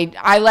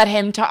 I let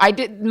him talk. I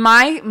did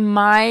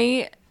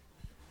my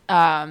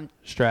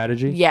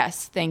strategy.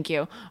 Yes, thank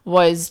you.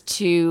 Was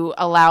to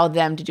allow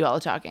them to do all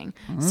the talking.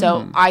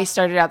 So I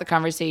started out the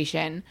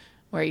conversation.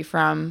 Where are you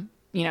from?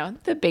 You know,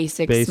 the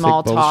basic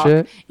small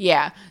bullshit. talk.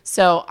 Yeah.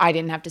 So I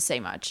didn't have to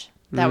say much.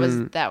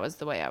 That was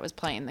the way I was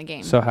playing the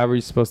game. So how were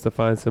you supposed to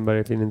find somebody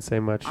if you didn't say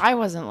much? I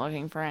wasn't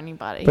looking for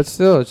anybody. But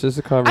still, it's just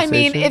a conversation. I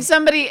mean,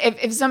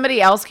 if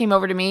somebody else came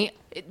over to me,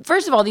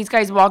 first of all, these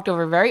guys walked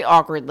over very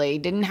awkwardly,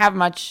 didn't have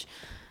much,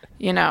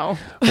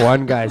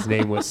 One guy's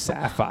name was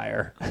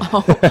Sapphire.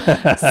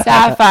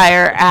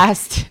 Sapphire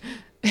asked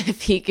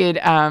if he could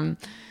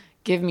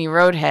give me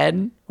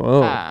Roadhead.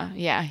 Whoa.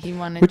 Yeah, he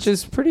wanted. Which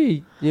is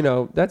pretty,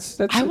 that's.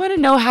 I want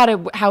to know how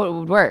it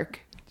would work.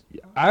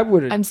 I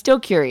would. I'm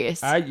still curious.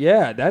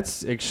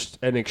 That's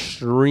an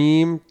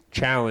extreme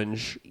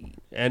challenge,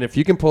 and if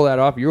you can pull that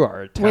off, you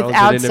are a talented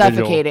without individual.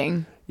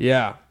 suffocating.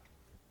 Yeah.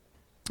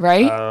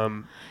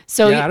 Right.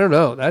 So yeah, I don't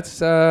know. That's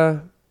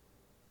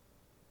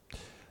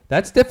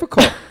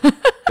difficult.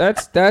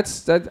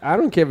 That's I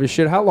don't give a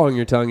shit how long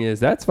your tongue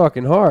is. That's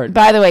fucking hard.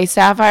 By the way,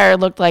 Sapphire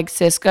looked like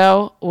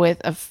Cisco with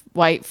a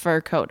white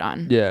fur coat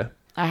on. Yeah.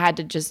 I had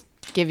to just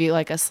give you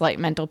like a slight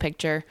mental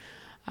picture.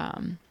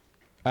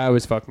 That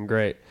was fucking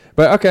great.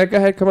 But okay, go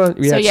ahead. Come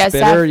on. You had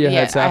Spitter. You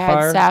had Sapphire.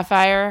 I had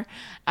Sapphire.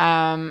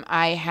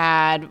 I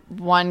had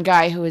one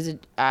guy who was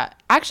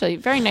actually a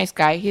very nice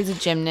guy. He's a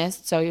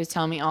gymnast, so he was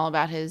telling me all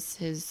about his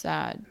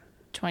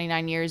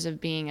 29 years of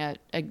being a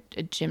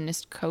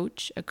gymnast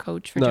coach, a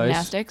coach for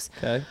gymnastics.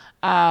 Okay.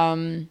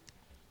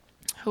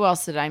 Who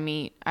else did I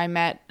meet? I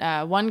met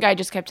one guy.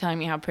 Just kept telling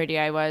me how pretty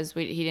I was.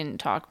 He didn't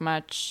talk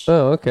much.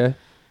 Oh, okay.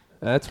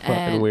 That's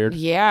fucking weird.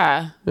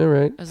 Yeah. All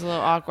right. It was a little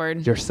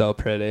awkward. You're so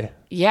pretty.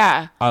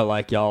 Yeah. I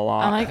like y'all a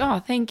lot. I'm like, oh,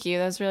 thank you.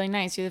 That's really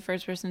nice. You're the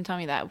first person to tell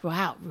me that.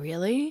 Wow,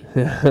 really?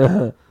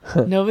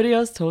 Nobody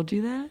else told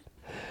you that?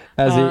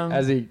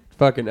 As he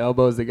fucking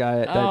elbows the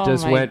guy that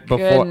just went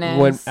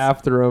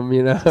after him,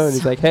 and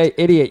he's like, "Hey,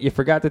 idiot! You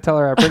forgot to tell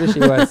her how pretty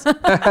she was."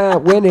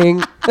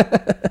 Winning.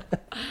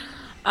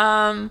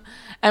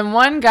 And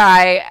one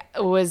guy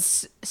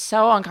was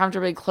so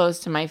uncomfortably close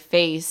to my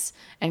face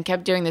and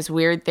kept doing this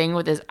weird thing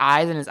with his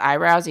eyes and his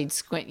eyebrows. He'd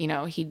squint,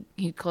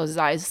 he'd close his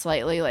eyes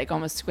slightly, like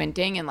almost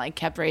squinting, and like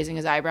kept raising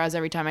his eyebrows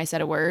every time I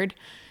said a word.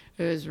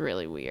 It was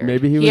really weird.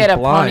 Maybe he was had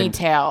blind. A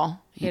ponytail.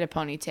 He had a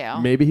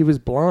ponytail. Maybe he was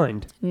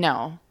blind.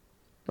 No.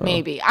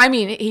 Maybe. I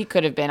mean, he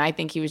could have been. I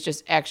think he was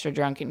just extra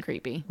drunk and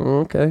creepy.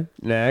 Okay.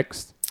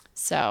 Next.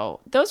 So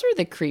those were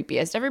the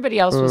creepiest. Everybody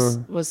else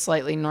was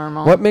slightly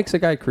normal. What makes a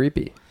guy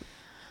creepy?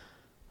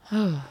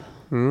 Oh,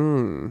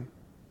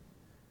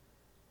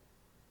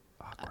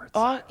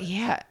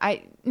 yeah.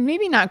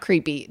 Maybe not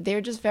creepy. They're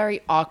just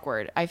very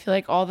awkward. I feel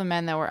like all the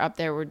men that were up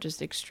there were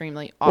just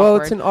extremely awkward. Well,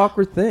 it's an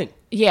awkward thing.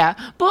 Yeah.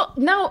 But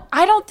no,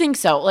 I don't think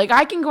so. Like,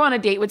 I can go on a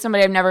date with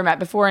somebody I've never met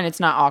before and it's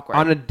not awkward.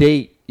 On a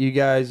date, you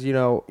guys,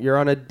 you're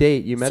on a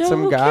date. You met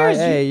some guy. Cares?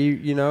 Hey,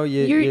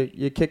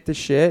 you kick the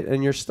shit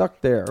and you're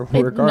stuck there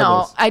regardless.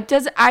 No,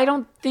 I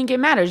don't think it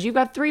matters. You've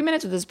got 3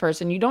 minutes with this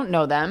person. You don't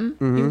know them.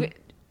 You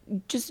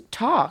just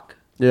talk.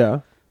 Yeah.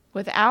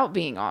 Without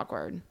being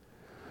awkward.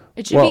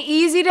 It should be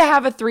easy to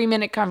have a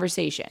 3-minute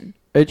conversation.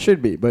 It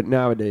should be, but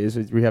nowadays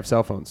we have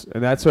cell phones,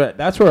 and that's where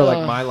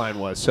like my line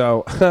was.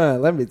 So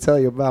let me tell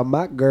you about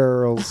my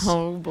girls.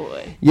 Oh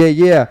boy.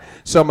 Yeah.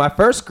 So my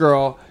first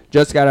girl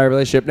just got out of a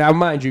relationship. Now,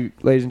 mind you,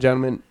 ladies and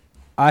gentlemen,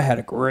 I had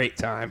a great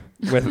time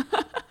with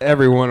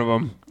every one of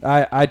them.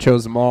 I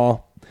chose them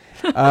all.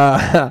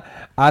 I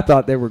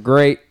thought they were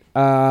great.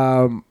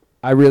 I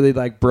really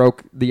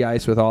broke the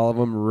ice with all of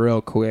them real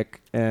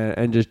quick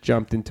and just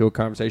jumped into a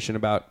conversation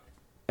about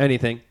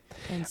anything.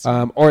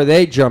 Or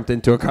they jumped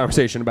into a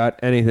conversation about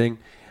anything.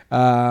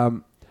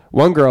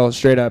 One girl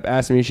straight up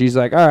asked me, she's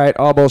like, all right,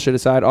 all bullshit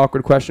aside,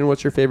 awkward question,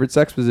 what's your favorite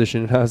sex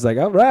position? And I was like,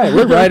 all right,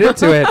 we're right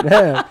into it.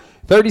 Yeah.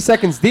 30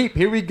 seconds deep,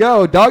 here we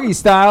go, doggy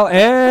style,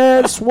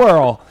 and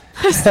swirl.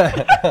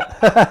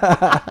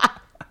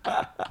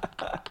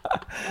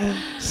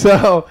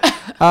 So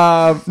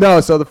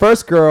the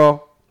first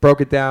girl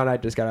broke it down. I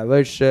just got a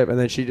relationship, and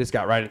then she just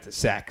got right into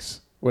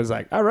sex. Was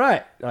like, all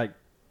right,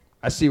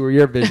 I see where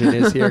your vision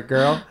is here,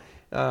 girl.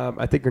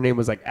 I think her name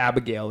was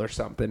Abigail or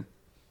something.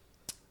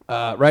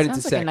 Right Sounds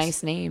into sex. Sounds like a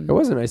nice name. It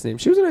was a nice name.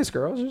 She was a nice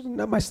girl. She was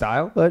not my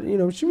style, but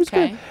she was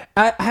good.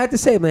 I had to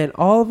say, man,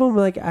 all of them,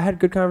 I had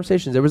good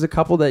conversations. There was a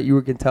couple that you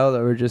can tell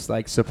that were just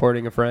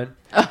supporting a friend.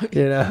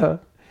 Okay.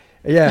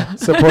 Yeah,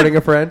 supporting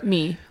a friend.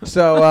 Me.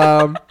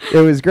 So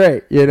it was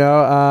great.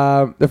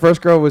 The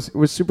first girl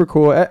was super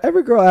cool.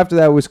 Every girl after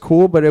that was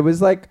cool, but it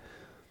was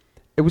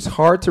it was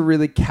hard to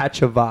really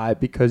catch a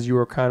vibe because you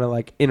were kind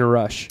of in a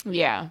rush.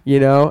 Yeah.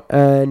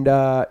 And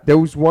there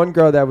was one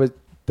girl that was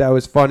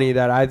funny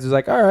that I was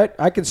like, all right,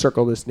 I can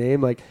circle this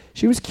name.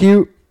 She was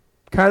cute,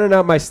 kind of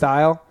not my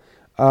style.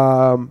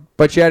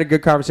 But she had a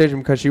good conversation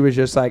because she was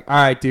just like, all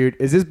right, dude,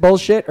 is this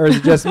bullshit or is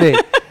it just me?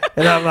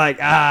 And I'm like,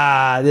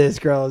 this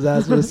girl,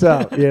 that's what's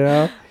up,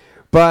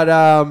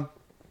 But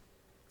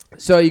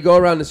so you go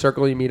around the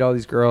circle, you meet all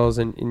these girls,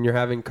 and you're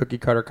having cookie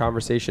cutter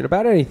conversation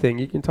about anything.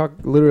 You can talk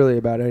literally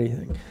about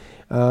anything.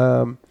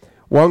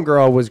 One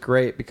girl was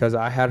great because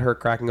I had her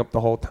cracking up the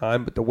whole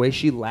time, but the way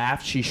she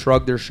laughed, she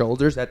shrugged her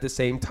shoulders at the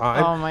same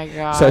time. Oh my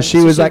god! So she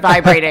was like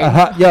vibrating.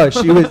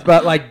 She was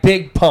but like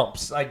big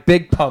pumps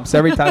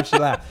every time she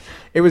laughed.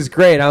 It was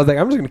great. I was like,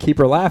 I'm just gonna keep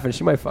her laughing.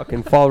 She might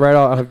fucking fall right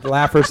off,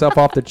 laugh herself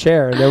off the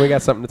chair, and then we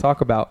got something to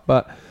talk about.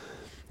 But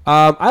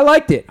I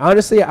liked it.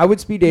 Honestly, I would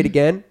speed date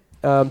again.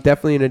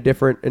 Definitely in a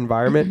different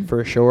environment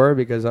for sure,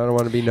 because I don't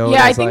want to be known.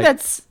 Yeah, as I think like,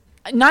 that's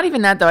not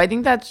even that though. I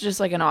think that's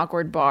just like an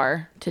awkward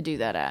bar to do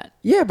that at.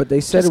 Yeah, but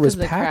they said Just it was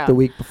 'cause of the packed crowd. the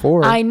week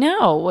before. I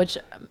know, which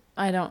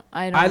I don't.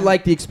 I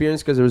liked the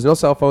experience because there was no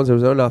cell phones, there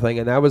was no nothing,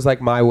 and that was like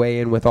my way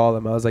in with all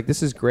of them. I was like,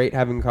 this is great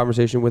having a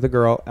conversation with a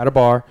girl at a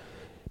bar,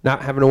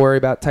 not having to worry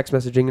about text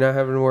messaging, not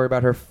having to worry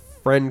about her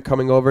friend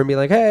coming over and be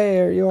like,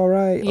 hey, are you all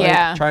right?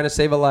 Yeah. Like, trying to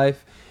save a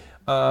life.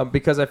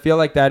 Because I feel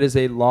like that is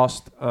a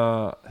lost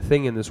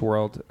thing in this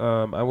world.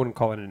 I wouldn't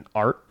call it an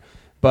art,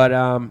 but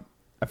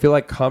I feel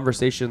like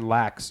conversation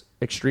lacks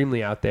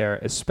extremely out there,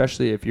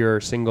 especially if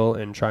you're single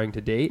and trying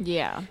to date.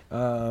 Yeah.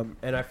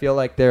 And I feel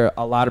like there are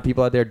a lot of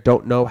people out there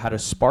don't know how to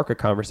spark a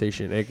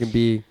conversation. It can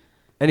be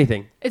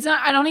anything. It's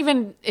not. I don't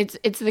even.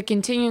 It's the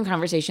continuing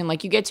conversation.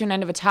 Like you get to an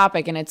end of a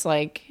topic and it's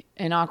like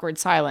an awkward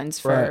silence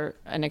for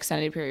an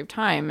extended period of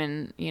time,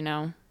 and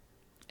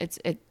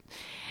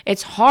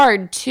it's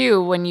hard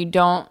too when you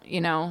don't,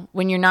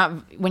 when you're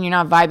not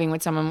vibing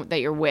with someone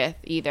that you're with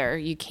either.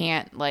 You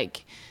can't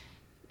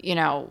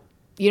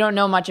you don't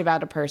know much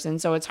about a person,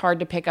 so it's hard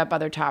to pick up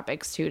other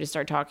topics too to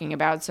start talking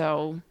about.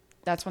 So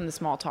that's when the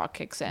small talk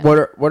kicks in.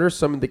 What are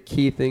some of the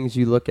key things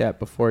you look at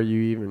before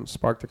you even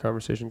spark the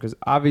conversation? Because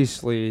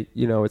obviously,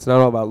 it's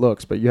not all about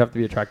looks, but you have to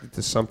be attracted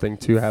to something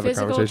to have a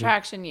Physical conversation.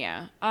 attraction,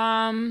 yeah.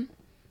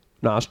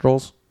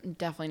 Nostrils?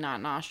 Definitely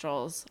not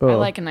nostrils. Oh. I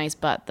like a nice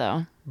butt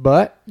though.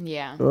 Butt?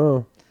 Yeah.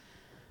 Oh.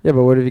 Yeah,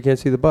 but what if you can't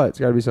see the butt? It's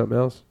got to be something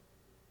else.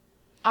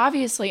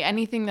 Obviously,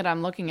 anything that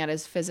I'm looking at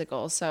is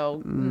physical,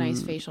 so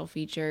nice facial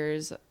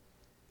features.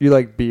 You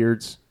like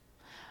beards?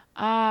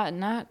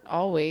 Not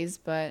always,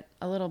 but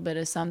a little bit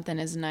of something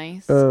is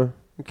nice.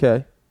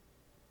 Okay.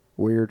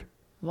 Weird.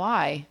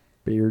 Why?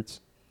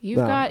 Beards.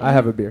 I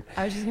have a beard.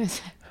 I was just gonna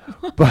say.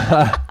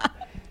 But,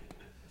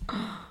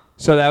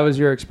 so that was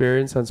your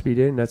experience on speed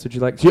dating? That's what you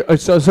like?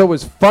 So it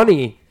was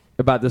funny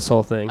about this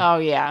whole thing. Oh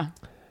yeah.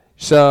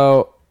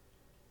 So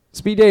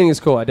speed dating is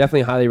cool. I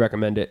definitely highly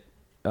recommend it.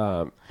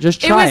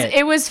 Just try it.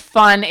 It was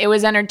fun. It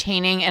was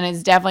entertaining, and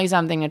it's definitely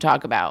something to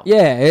talk about.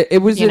 Yeah,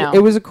 it was.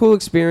 It was a cool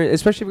experience,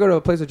 especially if you go to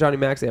a place like Johnny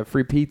Mac's. They have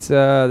free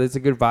pizza. There's a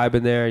good vibe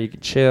in there. You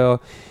can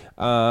chill.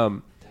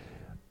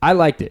 I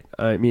liked it.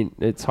 I mean,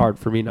 it's hard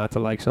for me not to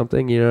like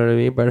something. You know what I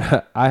mean?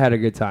 But I had a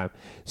good time.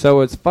 So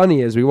what's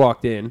funny is we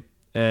walked in,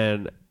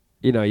 and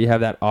you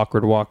have that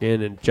awkward walk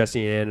in, and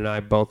Jesse and Ann and I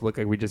both look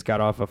like we just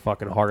got off a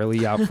fucking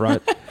Harley out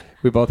front.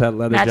 We both had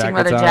Matching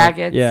leather on.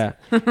 jackets. Yeah.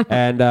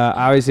 And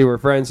obviously we're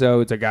friends, so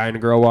it's a guy and a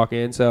girl walk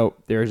in. So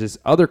there's this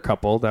other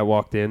couple that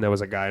walked in that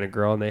was a guy and a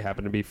girl, and they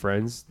happen to be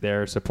friends.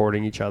 They're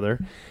supporting each other.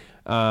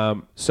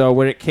 So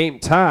when it came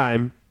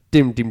time,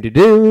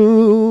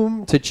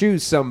 to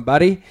choose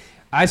somebody,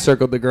 I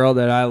circled the girl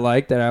that I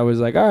liked, that I was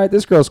like, all right,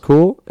 this girl's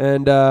cool.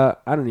 And I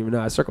don't even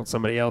know. I circled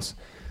somebody else.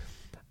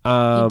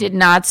 You did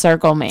not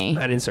circle me.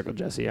 I didn't circle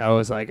Jesse. I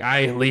was like, I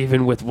ain't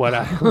leaving with what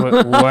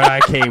I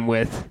came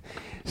with.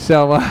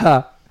 So,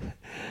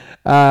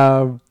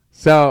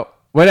 so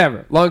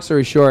whatever. Long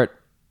story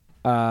short,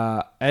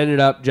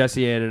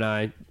 Jesse Ann and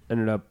I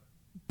ended up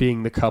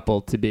being the couple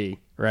to be,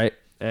 right?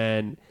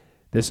 And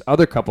this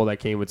other couple that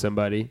came with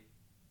somebody,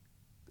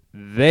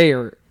 they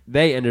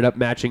ended up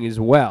matching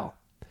as well.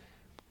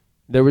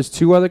 There was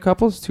two other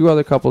couples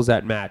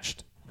that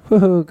matched.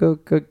 Go,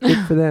 good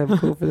for them,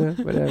 cool for them,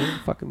 whatever,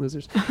 fucking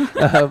losers.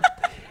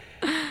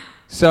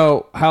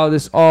 So how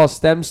this all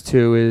stems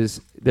to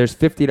is there's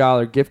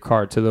 $50 gift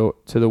card to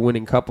the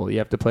winning couple. You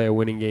have to play a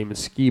winning game of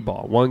skee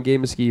ball. One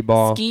game of skee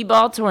ball. Skee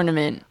ball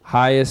tournament.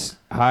 Highest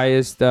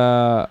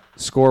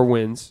score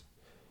wins.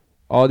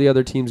 All the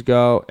other teams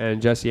go,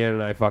 and Jesse Ann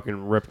and I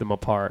fucking ripped them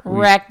apart.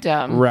 Wrecked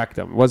them.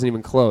 It wasn't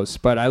even close.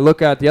 But I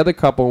look at the other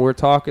couple, and we're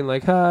talking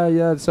like,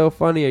 yeah, it's so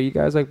funny. Are you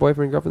guys like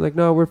boyfriend and girlfriend? Like,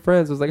 no, we're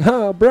friends. I was like,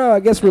 bro, I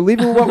guess we're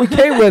leaving with what we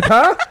came with,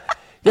 huh?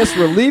 Guess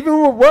we're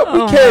leaving with what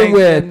we came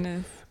with.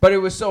 Goodness. But it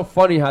was so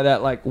funny how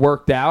that like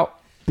worked out,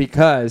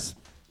 because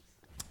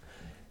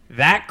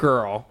that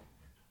girl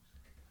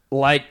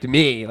liked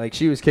me. Like,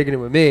 she was kicking it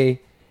with me,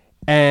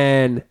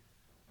 and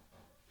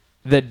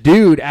the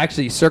dude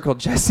actually circled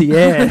Jesse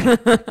Ann.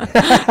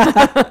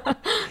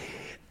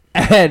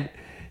 And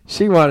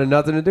she wanted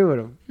nothing to do with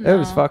him. No. It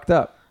was fucked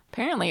up.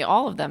 Apparently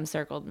all of them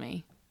circled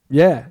me.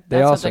 Yeah,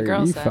 they all said,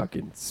 you said.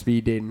 Fucking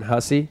speed dating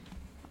hussy.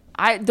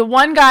 The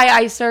one guy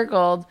I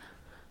circled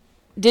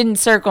didn't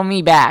circle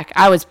me back.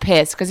 I was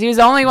pissed because he was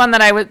the only one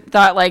that I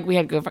thought like we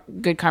had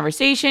good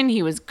conversation.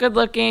 He was good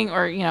looking,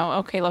 or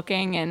okay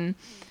looking, and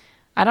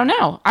I don't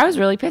know. I was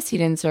really pissed he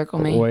didn't circle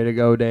me. Way to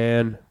go,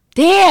 Dan.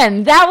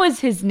 Dan, that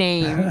was his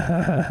name.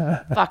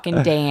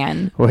 Fucking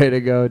Dan. Way to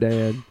go,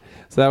 Dan.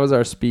 So that was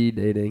our speed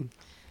dating.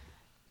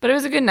 But it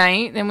was a good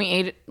night. Then we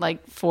ate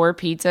like 4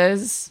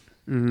 pizzas.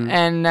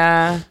 and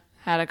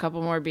had a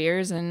couple more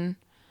beers and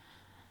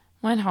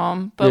went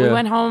home. But we Yeah.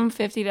 went home with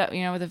a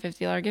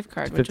 $50 gift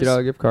card. which $50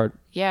 was- gift card.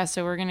 Yeah,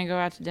 so we're gonna go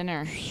out to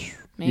dinner.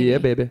 Maybe. Yeah,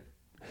 baby.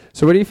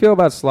 So what do you feel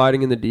about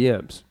sliding in the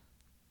DMs?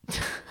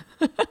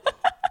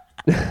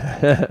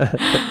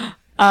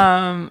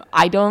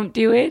 I don't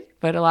do it,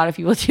 but a lot of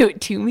people do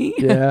it to me.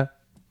 Yeah.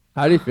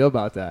 How do you feel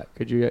about that?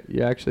 Could you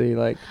actually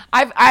like?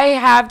 I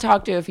have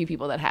talked to a few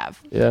people that have.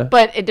 Yeah.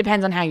 But it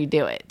depends on how you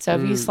do it. So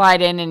if you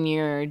slide in and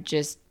you're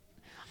just,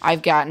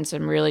 I've gotten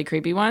some really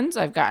creepy ones.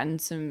 I've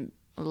gotten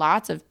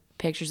lots of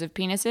pictures of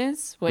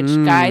penises, which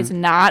guys,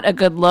 not a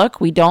good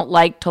look. We don't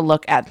like to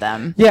look at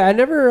them. Yeah,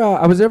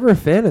 I was never a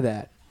fan of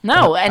that.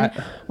 No, and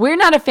we're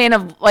not a fan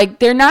of, like,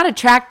 they're not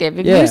attractive.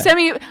 If Yeah. you send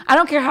me, I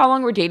don't care how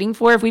long we're dating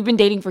for. If we've been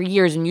dating for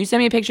years and you send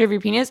me a picture of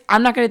your penis,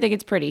 I'm not going to think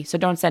it's pretty. So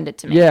don't send it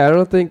to me. Yeah, I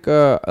don't think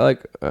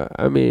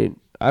I mean,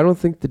 I don't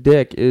think the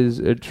dick is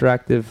an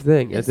attractive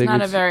thing. It's I think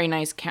not a very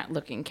nice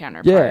looking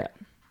counterpart. Yeah.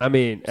 I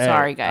mean,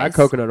 Sorry, hey, I guys.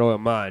 coconut oil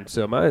mine,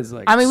 so mine's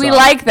like. I mean, we solid.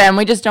 like them.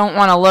 We just don't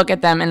want to look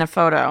at them in a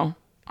photo.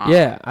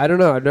 Yeah, I don't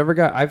know.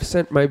 I've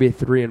sent maybe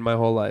 3 in my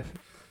whole life,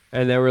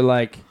 and they were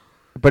like,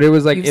 but it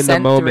was like You've in the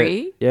sent moment.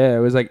 3? Yeah, it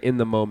was like in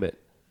the moment.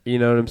 You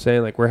know what I'm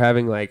saying? Like we're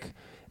having like,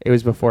 it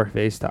was before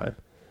FaceTime,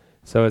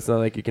 so it's not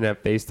like you can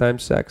have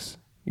FaceTime sex.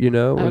 You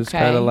know, it was Okay.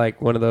 kind of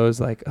like one of those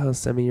like, oh,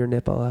 send me your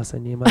nipple, I'll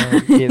send you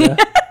mine. You know,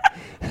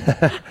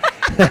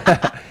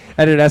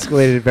 and it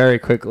escalated very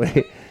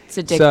quickly. It's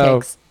a dick So,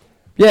 pics.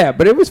 Yeah,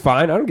 but it was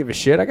fine. I don't give a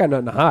shit. I got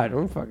nothing to hide. I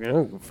don't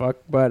give a fuck.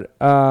 But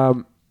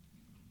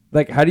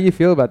like, how do you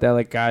feel about that?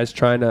 Like, guys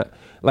trying to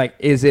like,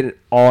 is it an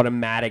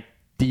automatic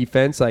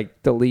defense?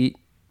 Like, delete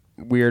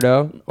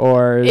weirdo,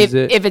 or is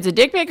it If it's a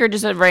dick pic or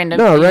just a random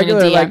no even a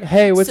regular? DM? Like,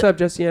 hey, what's up,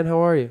 Jesse Ann?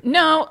 How are you?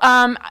 No,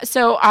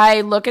 so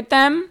I look at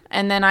them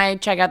and then I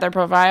check out their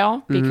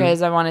profile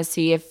because I want to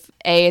see if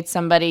A, it's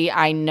somebody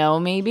I know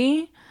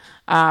maybe,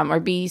 or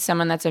B,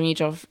 someone that's a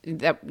mutual,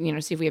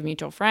 see if we have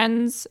mutual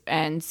friends,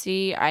 and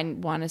C, I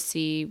want to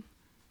see,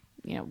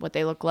 what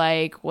they look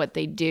like, what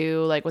they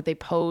do, like what they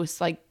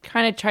post, like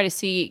kind of try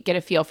to get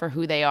a feel for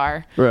who they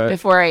are Right.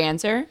 before I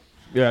answer.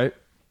 Right.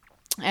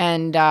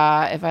 And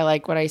if I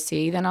like what I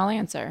see, then I'll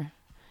answer.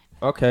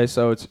 Okay,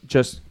 so it's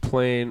just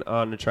plain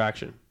on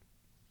attraction.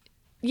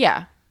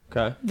 Yeah,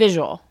 Okay.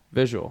 visual.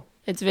 Visual.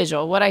 It's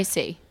visual. What I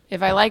see.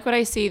 If I like what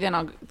I see, then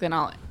I'll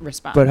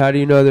respond. But how do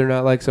you know they're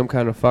not like some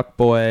kind of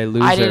fuckboy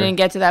loser? I didn't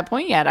get to that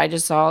point yet. I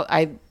just saw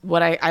I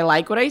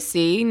like what I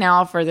see. Now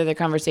I'll further the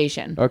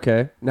conversation.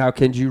 Okay. Now,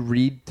 can you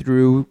read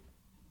through?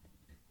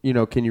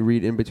 Can you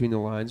read in between the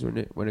lines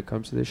when it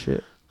comes to this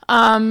shit?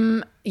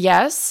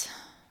 Yes,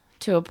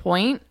 to a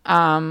point.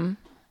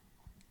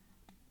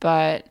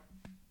 But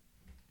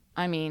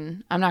I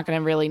mean, I'm not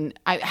gonna really.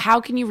 How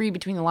can you read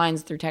between the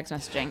lines through text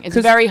messaging? It's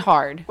very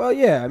hard. Well,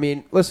 yeah. I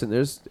mean, listen.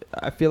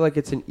 I feel like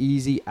it's an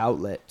easy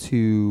outlet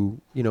to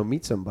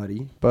meet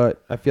somebody,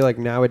 but I feel like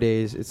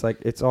nowadays it's like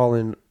it's all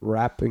in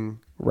rap.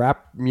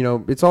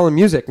 It's all in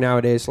music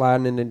nowadays.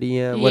 Sliding in the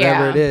DM,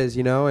 whatever Yeah. it is,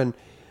 and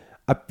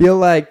I feel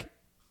like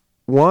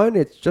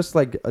it's just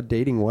like a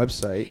dating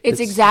website. It's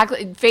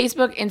exactly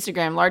Facebook,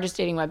 Instagram, largest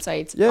dating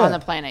websites Yeah. on the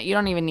planet. You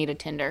don't even need a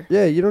Tinder.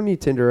 Yeah, you don't need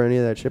Tinder or any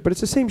of that shit, but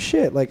it's the same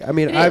shit. Like, I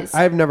mean,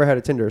 I've never had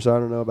a Tinder, so I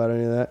don't know about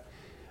any of that.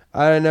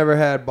 I never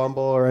had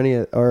Bumble or any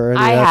of that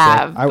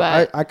have, stuff.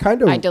 but I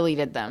kind of I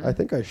deleted them. I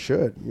think I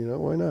should.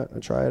 Why not? I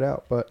try it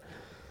out, but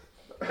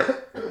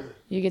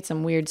You get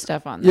some weird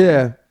stuff on there.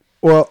 yeah.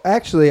 Well,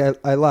 actually,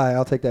 I lie.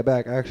 I'll take that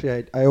back.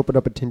 Actually, I opened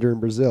up a Tinder in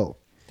Brazil,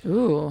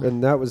 Ooh.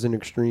 and that was an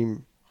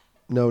extreme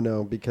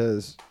no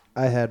because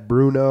I had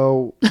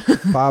Bruno,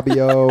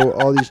 Fabio,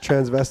 all these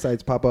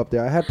transvestites pop up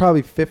there. I had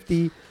probably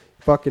 50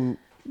 fucking.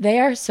 They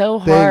are so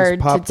Things hard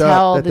to popped up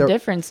tell that the they're-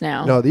 difference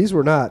now. No, these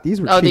were not. These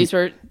were Oh, cheap.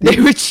 they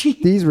were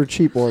cheap. These were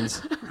cheap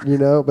ones,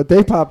 but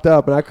they popped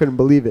up and I couldn't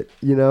believe it,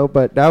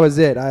 but that was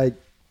it. I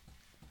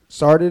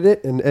started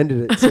it and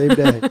ended it same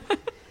day.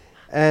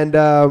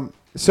 And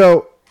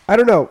so I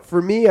don't know.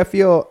 For me, I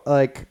feel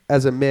like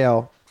as a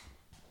male,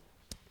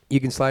 you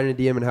can slide in a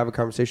DM and have a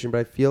conversation, but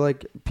I feel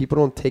like people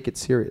don't take it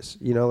serious.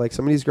 Like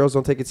some of these girls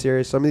don't take it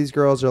serious. Some of these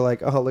girls are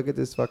like, oh, look at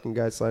this fucking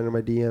guy sliding in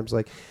my DMs.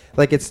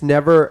 Like it's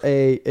never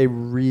a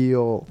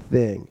real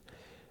thing.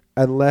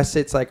 Unless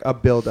it's like a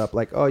build-up,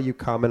 like, oh, you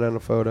comment on a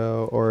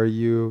photo or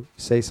you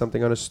say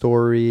something on a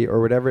story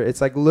or whatever. It's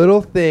like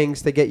little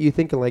things to get you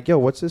thinking like, yo,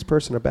 what's this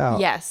person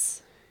about?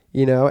 Yes.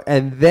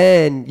 And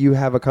then you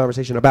have a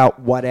conversation about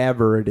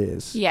whatever it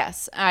is.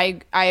 Yes,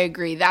 I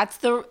agree. That's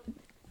the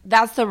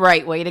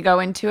right way to go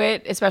into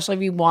it, especially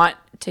if you want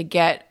to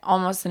get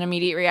almost an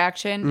immediate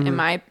reaction in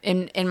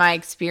my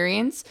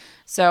experience.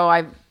 So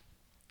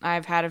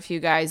I've had a few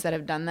guys that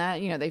have done that.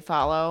 They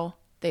follow,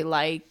 they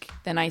like,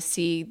 then I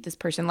see this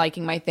person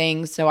liking my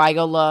things, so I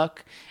go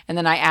look, and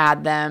then I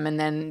add them, and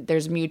then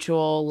there's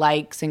mutual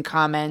likes and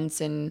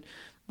comments and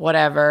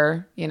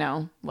whatever,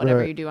 whatever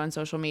Right. you do on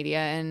social media,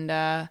 and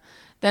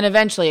then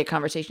eventually a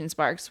conversation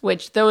sparks,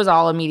 which those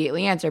all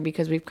immediately answer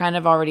because we've kind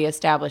of already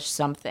established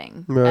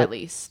something, Right. at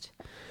least.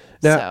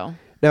 Now,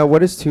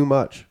 what is too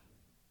much?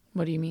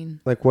 What do you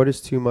mean? Like, what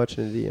is too much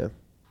in a DM?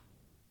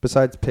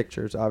 Besides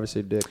pictures,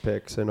 obviously dick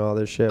pics and all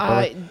this shit. But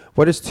like,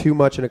 what is too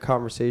much in a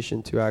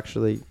conversation to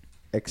actually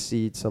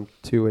exceed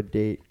to a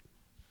date?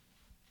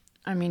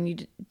 I mean, you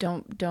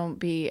don't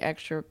be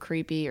extra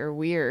creepy or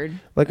weird.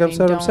 Like I'm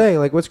saying,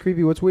 like what's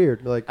creepy, what's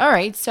weird? Like, all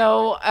right,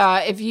 so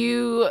if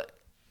you,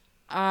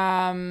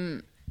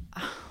 it's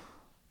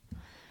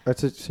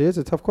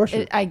a tough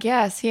question. I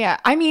guess, yeah.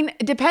 I mean,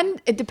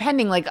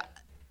 depending. Like,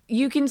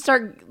 you can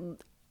start.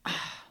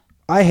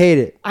 I hate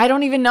it. I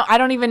don't even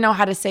know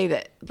how to say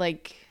that.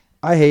 Like,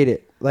 I hate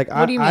it. Like,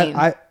 what do you mean?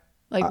 Like,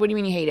 what do you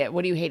mean you hate it?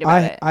 What do you hate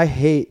about it? I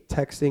hate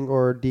texting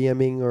or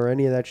DMing or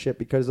any of that shit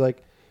because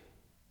like.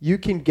 You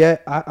can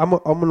get. I'm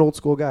an old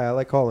school guy. I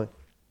like calling.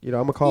 You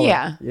know, I'm a caller.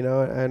 Yeah. You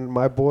know, and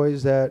my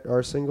boys that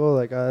are single,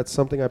 like that's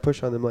something I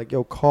push on them. Like,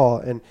 yo, call.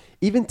 And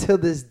even till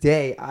this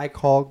day, I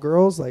call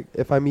girls. Like,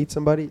 if I meet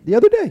somebody, the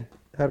other day,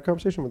 I had a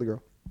conversation with a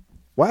girl.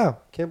 Wow,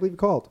 can't believe you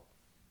called.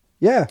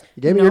 Yeah,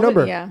 you gave me your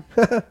number. Yeah.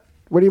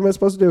 What am I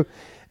supposed to do?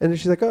 And then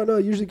she's like, oh no,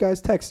 usually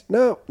guys text.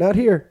 No, not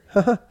here.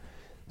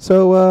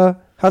 So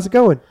how's it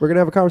going? We're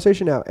gonna have a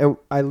conversation now. And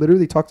I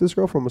literally talked to this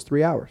girl for almost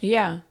 3 hours.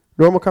 Yeah.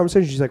 Normal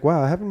conversation. She's like,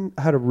 wow, I haven't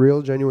had a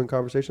real genuine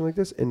conversation like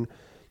this in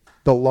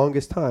the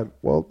longest time.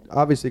 Well,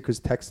 obviously because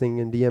texting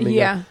and DMing.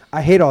 Yeah.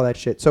 I hate all that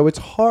shit. So it's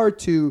hard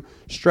to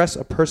stress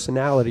a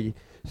personality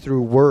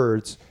through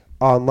words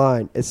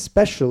online,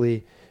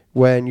 especially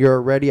when you're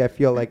already, I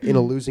feel like, in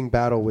a losing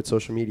battle with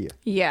social media.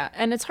 Yeah.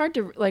 And it's hard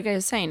to, like I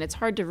was saying, it's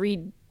hard to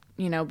read,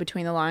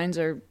 between the lines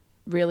or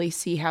really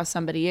see how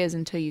somebody is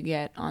until you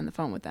get on the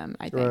phone with them,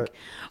 I think.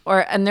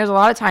 Right. And there's a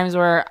lot of times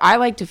where I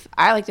like to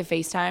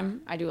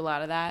FaceTime. I do a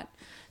lot of that.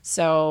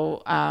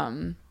 So,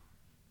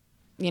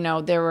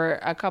 there were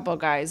a couple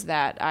guys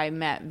that I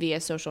met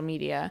via social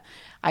media.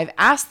 I've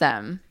asked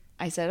them,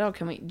 I said, oh,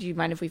 do you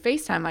mind if we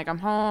FaceTime? Like, I'm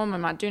home, I'm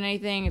not doing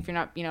anything. If you're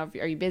not,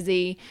 are you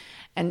busy?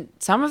 And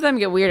some of them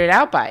get weirded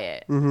out by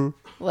it. Mm-hmm.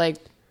 Like,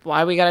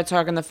 why we got to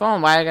talk on the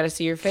phone? Why I got to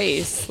see your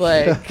face?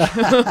 Like,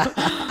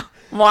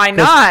 why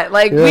not?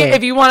 Like,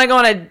 if you want to go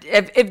on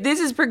if this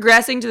is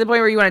progressing to the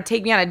point where you want to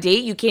take me on a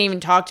date, you can't even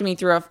talk to me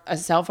through a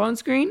cell phone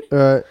screen.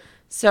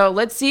 So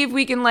let's see if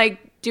we can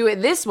do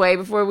it this way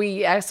before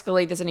we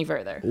escalate this any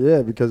further.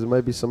 Yeah, because it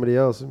might be somebody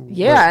else.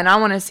 Yeah, and I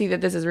want to see that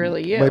this is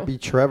really you. It might be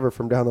Trevor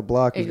from down the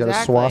block. He's got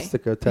a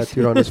swastika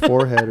tattooed on his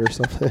forehead or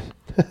something.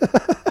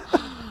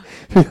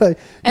 Like,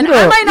 I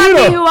might not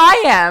be who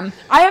I am.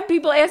 I have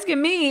people asking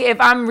me if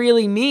I'm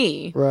really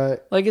me. Right.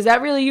 Like, is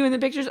that really you in the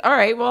pictures? All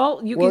right, well,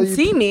 you can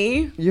see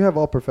me. You have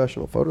all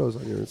professional photos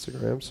on your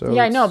Instagram, so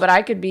yeah, I know, but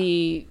I could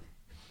be,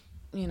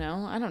 I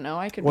don't know.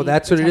 I could. Well,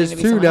 that's what it is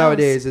too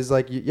nowadays. Is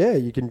like,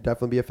 you can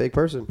definitely be a fake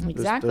person.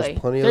 Exactly. There's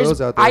plenty of those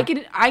out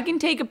there. I can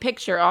take a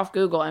picture off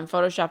Google and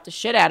Photoshop the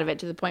shit out of it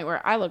to the point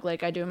where I look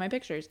like I do in my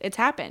pictures. It's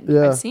happened.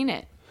 Yeah. I've seen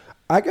it.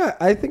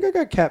 I think I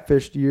got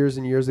catfished years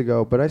and years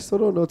ago, but I still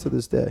don't know to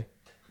this day.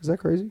 Is that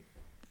crazy?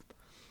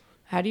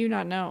 How do you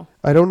not know?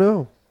 I don't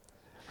know.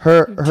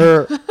 Her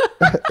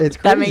it's crazy.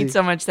 That made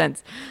so much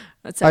sense.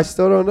 I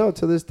still don't know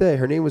to this day.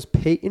 Her name was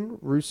Peyton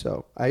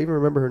Russo. I even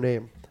remember her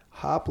name.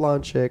 Hot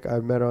blonde chick I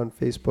met on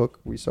Facebook.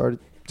 We started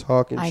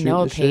talking. I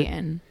know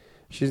Peyton.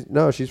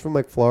 She's from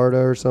like Florida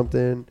or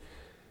something.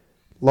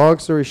 Long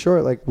story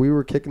short, like we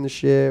were kicking the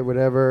shit,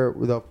 whatever.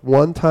 The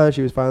one time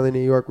she was finally in New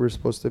York, we were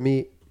supposed to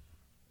meet,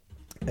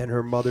 and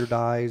her mother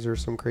dies or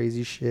some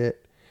crazy shit.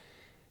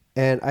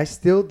 And I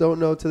still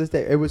don't know to this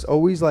day. It was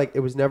always like, it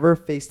was never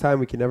FaceTime.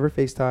 We could never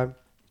FaceTime.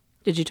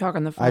 Did you talk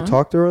on the phone? I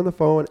talked to her on the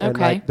phone, and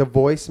like the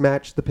voice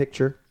matched the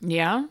picture.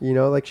 Yeah.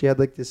 Like she had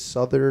like this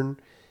southern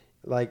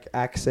like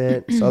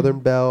accent,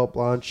 Southern Belle,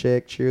 blonde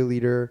chick,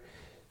 cheerleader,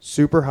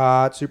 super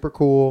hot, super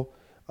cool.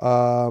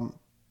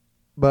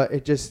 But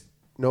it just,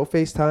 no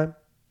FaceTime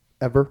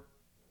ever.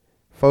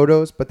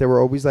 Photos, but they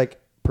were always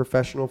like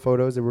professional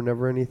photos. There were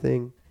never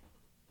anything.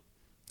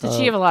 Did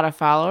she have a lot of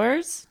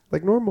followers?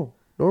 Like normal.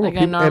 Like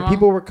people, and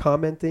people were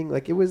commenting.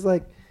 Like it was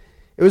right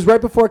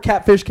before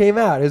Catfish came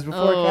out. It was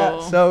before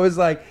Cat, so it was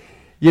like,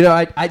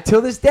 I till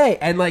this day,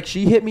 and like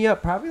she hit me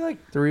up probably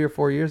like 3 or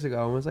 4 years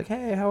ago and was like,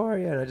 hey, how are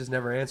you? And I just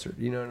never answered.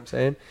 You know what I'm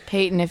saying?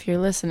 Peyton, if you're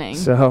listening.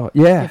 So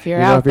yeah, if you're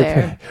out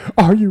there,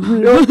 are you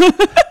real?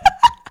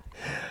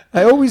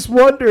 I always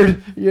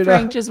wondered.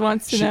 Frank just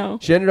wants to know.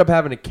 She ended up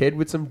having a kid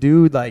with some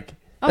dude. Like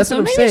that's so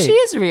what I'm maybe saying. She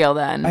is real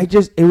then.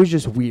 It was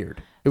just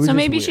weird. So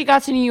maybe she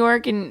got to New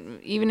York, and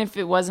even if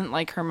it wasn't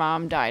like her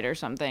mom died or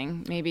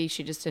something, maybe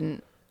she just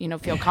didn't,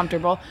 feel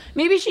comfortable.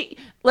 Maybe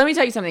let me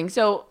tell you something.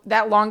 So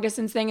that long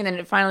distance thing, and then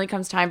it finally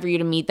comes time for you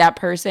to meet that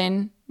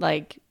person,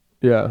 like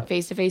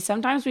face to face.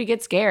 Sometimes we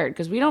get scared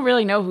because we don't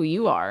really know who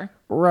you are.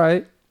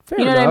 Right. Fair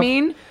you know enough. What I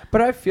mean?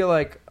 But I feel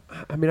like,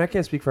 I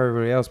can't speak for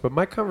everybody else, but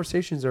my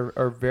conversations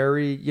are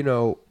very,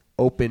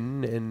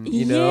 open and,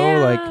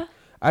 like,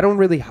 I don't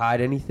really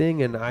hide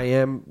anything, and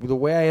the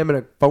way I am in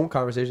a phone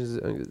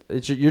conversation,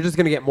 you're just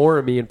going to get more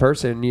of me in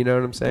person, you know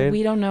what I'm saying?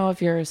 We don't know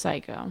if you're a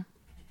psycho.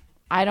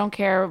 I don't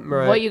care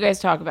what you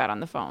guys talk about on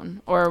the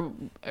phone or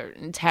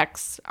in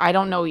text. I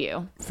don't know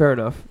you. Fair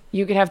enough.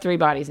 You could have 3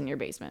 bodies in your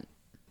basement.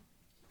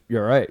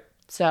 You're right.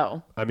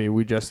 So I mean,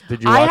 did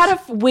you I watch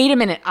had wait a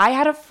minute. I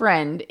had a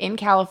friend in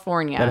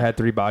California that had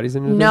 3 bodies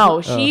in it?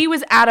 No, she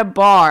was at a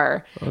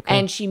bar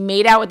and she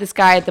made out with this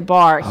guy at the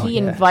bar. He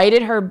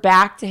invited her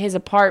back to his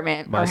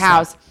apartment or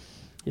house.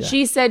 Yeah.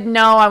 She said,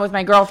 "No, I'm with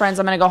my girlfriends.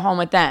 I'm going to go home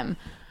with them."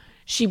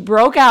 She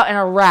broke out in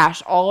a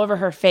rash all over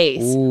her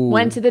face. Ooh.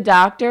 Went to the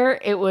doctor.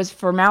 It was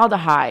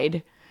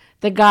formaldehyde.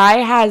 The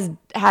guy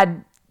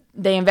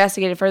they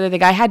investigated further. The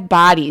guy had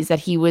bodies that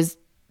he was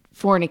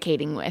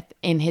fornicating with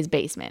in his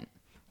basement.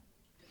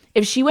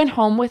 If she went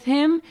home with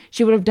him,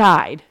 she would have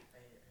died.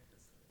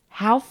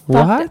 How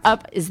fucked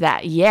up is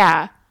that?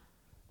 Yeah.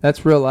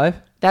 That's real life?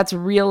 That's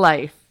real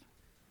life.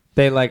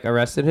 They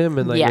arrested him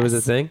and it was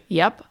a thing?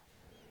 Yep.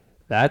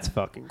 That's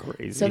fucking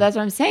crazy. So that's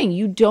what I'm saying.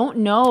 You don't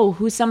know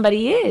who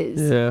somebody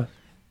is. Yeah.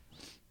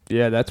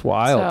 Yeah, that's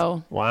wild.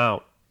 So,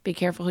 wow. Be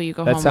careful who you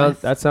go home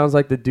with. That sounds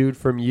like the dude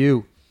from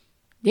You.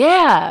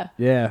 Yeah.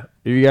 Yeah. Have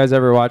you guys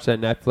ever watched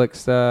that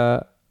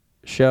Netflix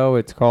show?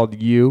 It's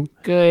called You.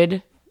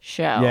 Good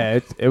show. Yeah,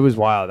 it was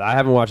wild. I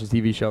haven't watched a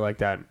TV show like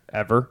that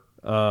ever.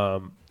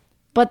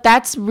 But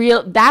that's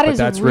real.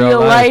 That's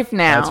real life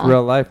now. That's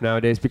real life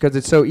nowadays because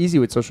it's so easy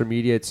with social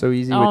media. It's so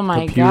easy with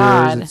computers.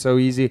 God. It's so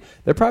easy.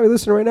 They're probably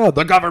listening right now.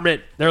 The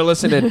government, they're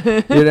listening.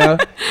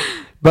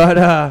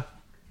 But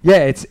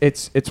yeah,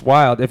 it's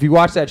wild. If you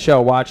watch that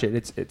show, watch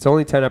it. It's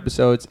only 10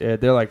 episodes. They're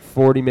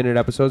 40-minute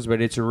episodes,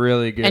 but it's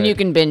really good. And you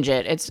can binge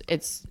it.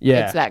 It's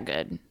that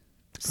good.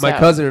 My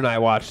cousin and I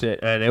watched it,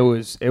 and it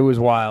was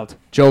wild.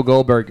 Joe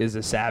Goldberg is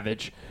a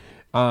savage,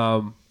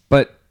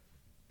 but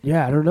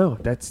yeah, I don't know.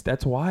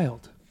 That's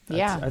wild.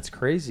 That's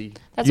crazy.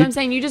 That's what I'm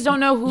saying. You just don't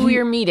know who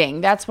you're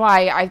meeting. That's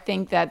why I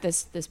think that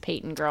this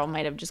Peyton girl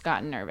might have just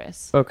gotten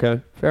nervous.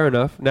 Okay, fair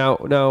enough.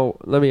 Now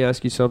let me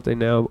ask you something.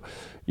 Now,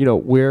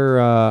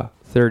 we're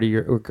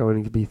 30. We're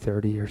going to be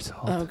 30 years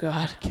old. Oh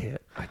God,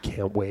 I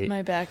can't wait.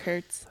 My back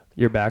hurts.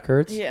 Your back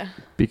hurts? Yeah.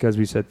 Because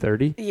we said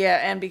 30? Yeah,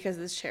 and because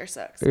this chair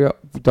sucks. Yeah.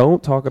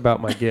 Don't talk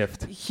about my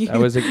gift. That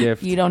was a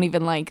gift. You don't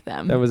even like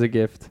them. That was a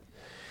gift.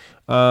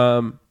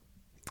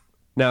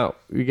 Now,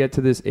 we get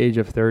to this age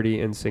of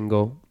 30 and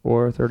single,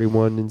 or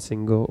 31 and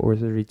single, or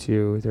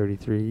 32, or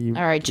 33.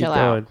 All right, chill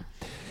out.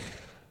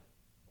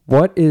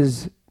 What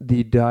is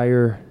the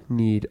dire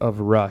need of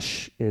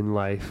rush in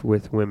life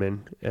with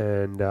women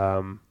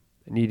and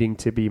needing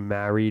to be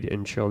married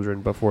and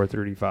children before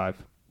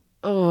 35?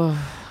 Oh,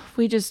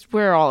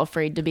 we're all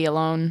afraid to be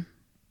alone.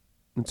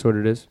 That's what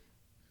it is?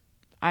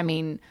 I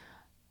mean,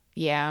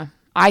 yeah,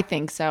 I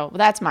think so.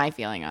 That's my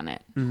feeling on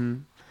it. Mm-hmm.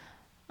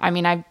 I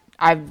mean,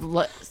 I've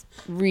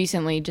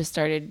recently just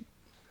started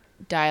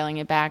dialing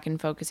it back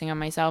and focusing on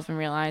myself and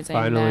realizing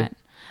that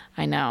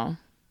I know.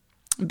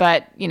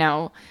 But,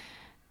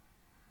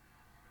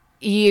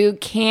 you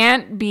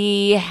can't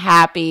be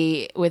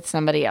happy with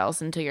somebody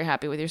else until you're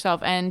happy with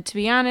yourself. And to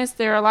be honest,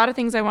 there are a lot of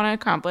things I want to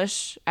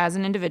accomplish as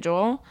an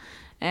individual,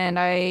 and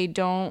I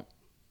don't,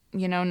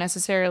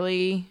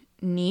 necessarily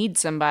need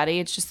somebody.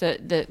 It's just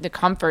the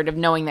comfort of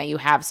knowing that you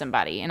have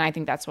somebody, and I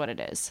think that's what it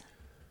is.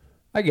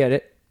 I get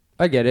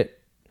it.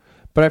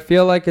 But I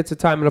feel like it's a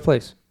time and a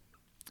place.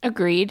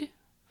 Agreed.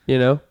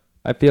 I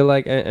feel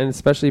like, and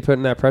especially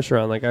putting that pressure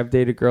on, I've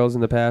dated girls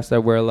in the past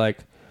that were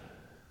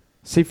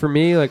see, for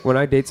me, when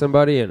I date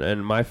somebody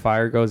and my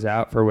fire goes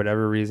out for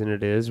whatever reason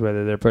it is,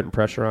 whether they're putting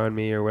pressure on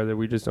me or whether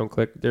we just don't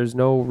click, there's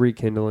no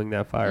rekindling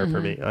that fire for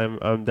me.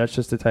 That's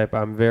just the type.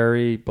 I'm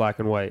very black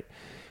and white.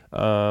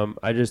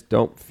 I just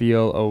don't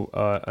feel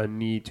a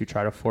need to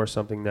try to force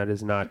something that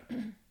is not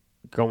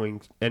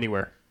going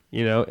anywhere.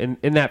 In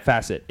that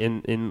facet,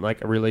 in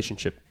a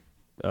relationship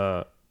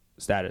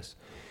status.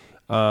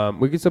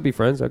 We could still be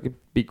friends. I could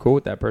be cool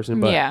with that person,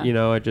 but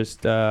I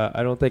just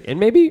I don't think. And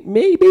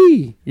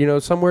maybe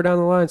somewhere down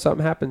the line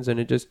something happens and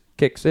it just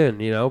kicks in.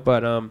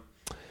 But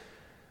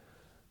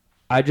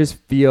I just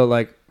feel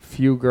like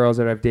few girls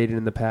that I've dated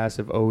in the past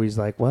have always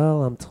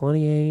well, I'm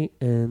 28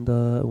 and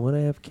I want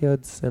to have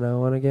kids and I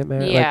want to get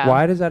married. Yeah.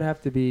 Why does that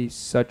have to be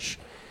such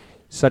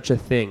a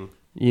thing?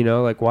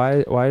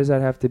 Why does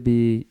that have to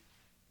be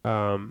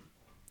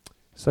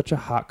such a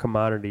hot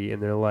commodity in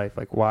their life?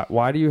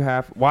 Why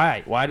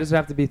does it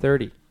have to be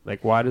 30?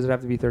 Why does it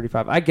have to be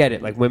 35? I get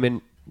it.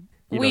 Women,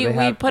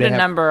 we put a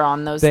number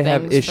on those things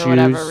have issues for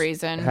whatever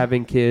reason.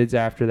 Having kids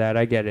after that,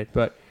 I get it.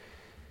 But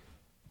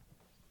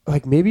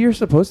maybe you're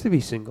supposed to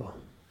be single.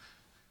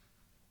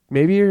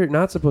 Maybe you're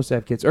not supposed to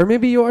have kids, or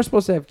maybe you are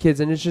supposed to have kids,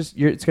 and it's just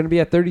it's going to be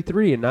at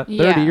 33 and not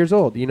 30 years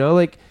old.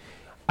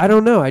 I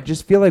don't know. I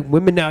just feel like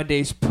women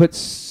nowadays put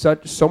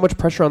so much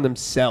pressure on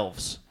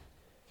themselves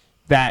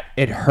that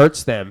it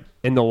hurts them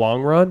in the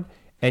long run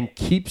and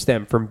keeps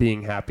them from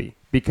being happy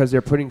because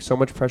they're putting so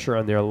much pressure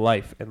on their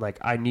life and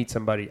I need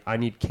somebody, I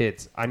need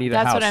kids, I need a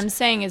house. That's what I'm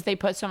saying is they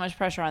put so much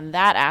pressure on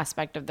that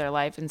aspect of their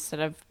life instead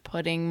of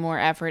putting more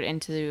effort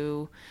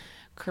into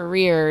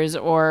careers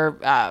or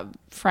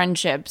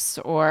friendships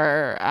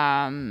or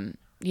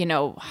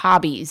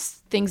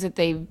hobbies, things that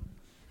they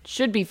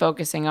should be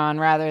focusing on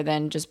rather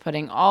than just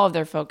putting all of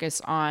their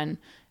focus on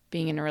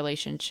being in a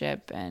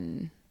relationship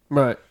and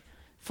right.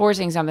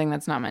 forcing something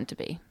that's not meant to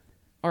be.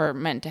 or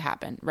meant to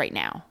happen right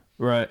now.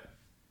 Right.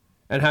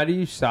 And how do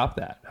you stop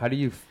that? How do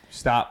you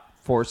stop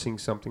forcing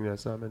something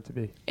that's not meant to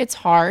be? It's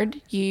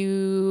hard.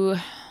 It's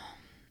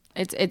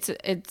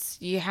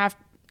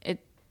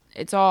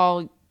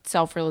all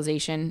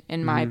self-realization,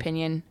 in my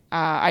opinion.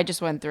 I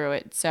just went through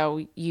it.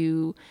 So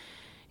you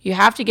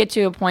have to get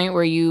to a point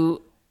where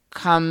you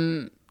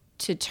come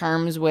to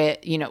terms with,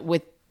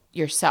 with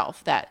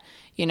yourself that,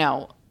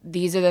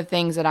 these are the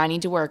things that I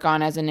need to work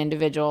on as an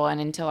individual.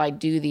 And until I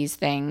do these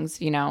things,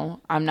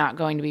 I'm not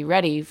going to be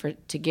ready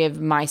to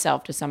give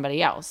myself to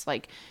somebody else.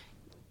 Like,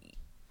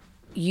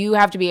 you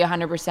have to be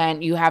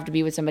 100%. You have to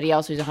be with somebody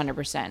else who's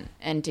 100%.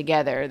 And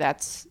together,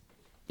 that's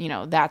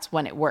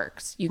when it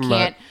works. You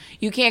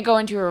can't go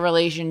into a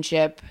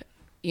relationship,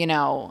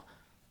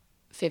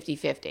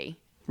 50-50.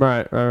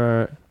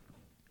 Right.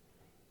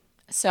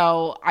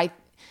 So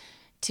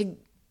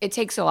it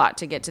takes a lot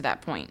to get to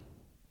that point.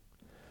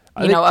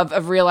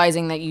 Of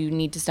realizing that you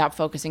need to stop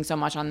focusing so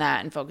much on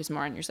that and focus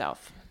more on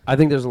yourself. I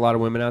think there's a lot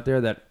of women out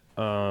there that,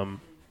 want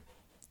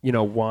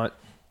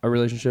a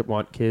relationship,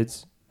 want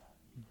kids,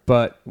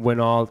 but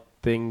when all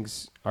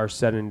things are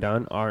said and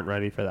done, aren't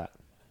ready for that.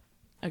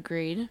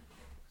 Agreed.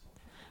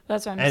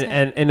 That's what I'm saying.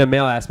 And in a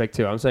male aspect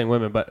too. I'm saying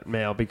women, but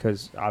male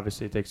because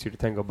obviously it takes two to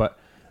tango. But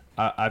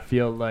I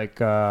feel like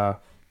there's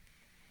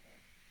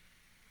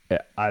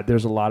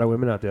a lot of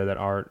women out there that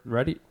aren't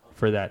ready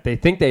for that. They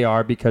think they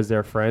are because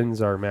their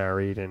friends are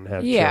married and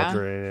have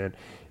children,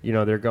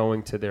 and they're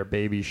going to their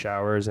baby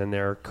showers and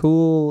their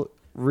cool,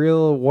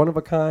 real, one of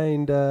a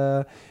kind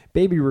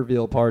baby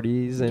reveal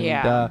parties and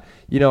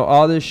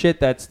all this shit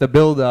that's the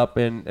build up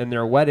and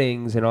their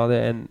weddings and all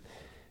that. And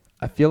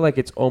I feel like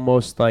it's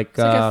almost like it's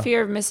like a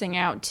fear of missing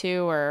out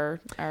too,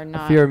 or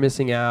not. A fear of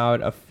missing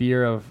out, a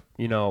fear of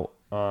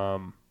I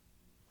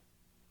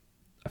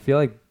feel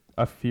like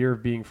a fear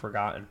of being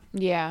forgotten.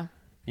 Yeah.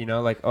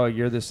 Like, oh,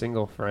 you're the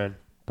single friend,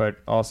 but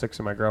all 6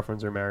 of my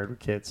girlfriends are married with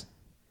kids.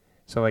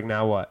 So, like,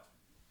 now what?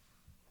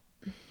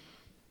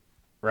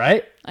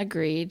 Right?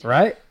 Agreed.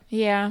 Right?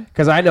 Yeah.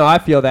 Because I know I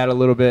feel that a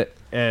little bit,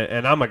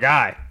 and I'm a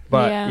guy.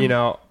 But,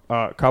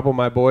 a couple of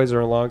my boys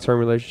are in long-term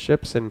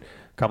relationships, and a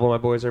couple of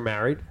my boys are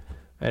married.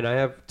 And I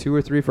have 2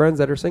 or 3 friends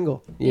that are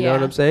single. You know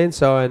what I'm saying?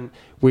 So, and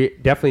we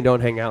definitely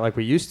don't hang out like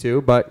we used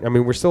to. But, I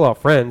mean, we're still all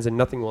friends, and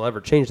nothing will ever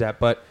change that.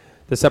 But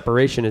the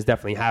separation has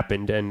definitely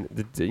happened, and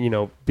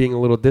being a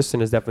little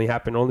distant has definitely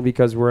happened only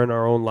because we're in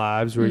our own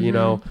lives.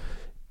 We're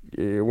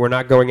we're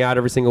not going out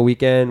every single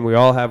weekend. We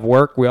all have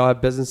work, we all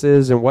have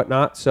businesses and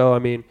whatnot. So I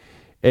mean,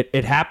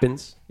 it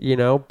happens,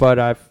 But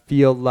I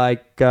feel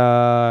like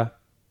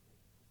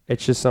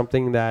it's just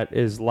something that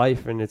is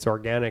life, and it's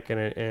organic,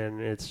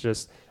 and it's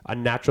just a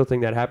natural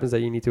thing that happens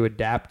that you need to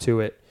adapt to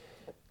it.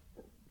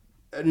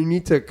 And you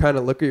need to kind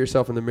of look at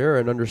yourself in the mirror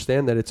and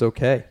understand that it's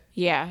okay.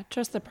 Yeah,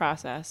 trust the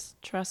process.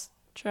 Trust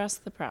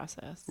the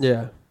process.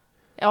 Yeah.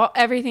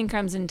 Everything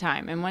comes in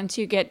time. And once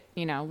you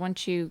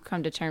once you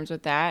come to terms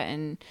with that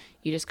and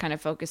you just kind of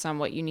focus on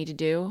what you need to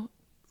do,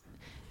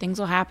 things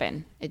will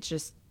happen. It's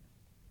just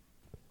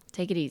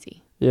take it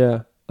easy.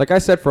 Yeah. Like I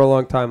said for a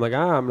long time, like,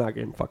 I'm not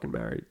getting fucking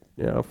married.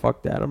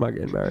 Fuck that. I'm not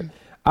getting married.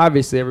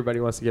 Obviously, everybody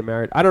wants to get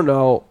married. I don't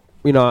know,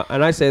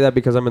 and I say that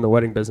because I'm in the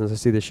wedding business. I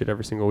see this shit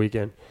every single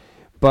weekend.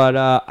 But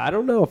I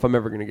don't know if I'm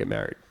ever going to get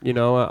married.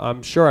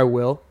 I'm sure I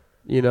will.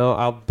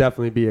 I'll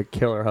definitely be a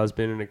killer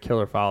husband and a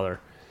killer father.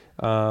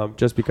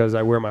 Just because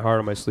I wear my heart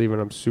on my sleeve and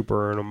I'm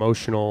super an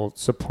emotional,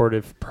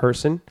 supportive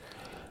person.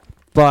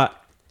 But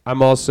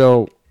I'm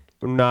also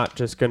not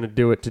just going to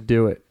do it to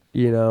do it,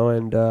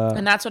 and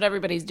that's what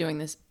everybody's doing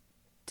this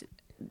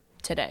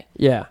today.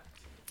 Yeah.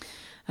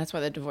 That's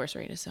why the divorce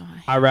rate is so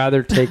high. I'd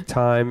rather take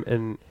time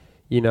and,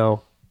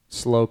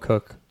 slow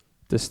cook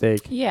the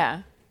steak.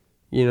 Yeah.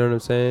 You know what I'm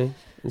saying?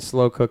 And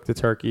slow cook the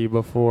turkey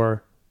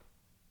before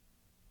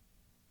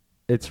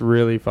it's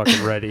really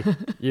fucking ready.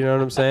 You know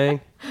what I'm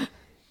saying?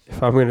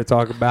 If I'm going to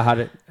talk about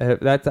it,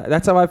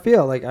 that's how I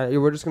feel. Like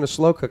we're just going to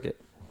slow cook it.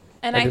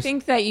 And I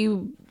think that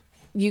you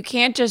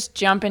can't just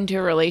jump into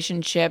a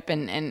relationship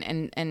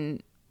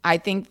and I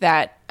think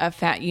that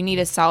you need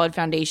a solid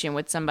foundation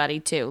with somebody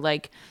too.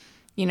 Like,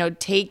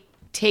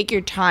 take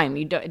your time.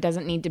 It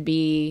doesn't need to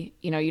be,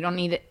 you don't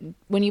need it.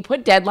 When you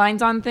put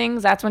deadlines on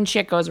things, that's when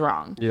shit goes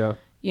wrong. Yeah.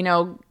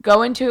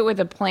 Go into it with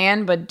a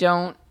plan, but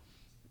don't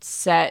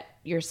set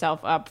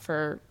yourself up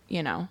for,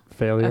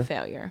 failure. A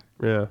failure.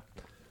 Yeah.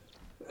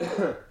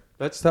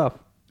 That's tough.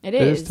 It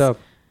is tough.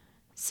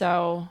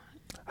 So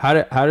how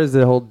does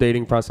the whole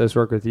dating process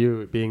work with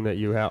you, being that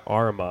you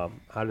are a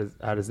mom? How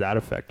does that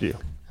affect you?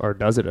 Or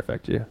does it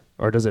affect you?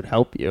 Or does it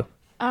help you?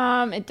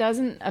 It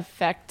doesn't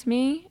affect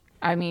me.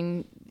 I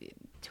mean,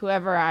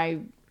 whoever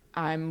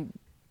I'm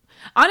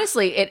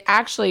honestly, it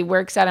actually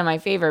works out in my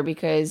favor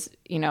because,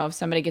 if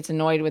somebody gets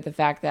annoyed with the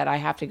fact that I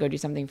have to go do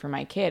something for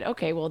my kid,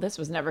 okay, well, this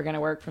was never going to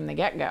work from the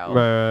get-go.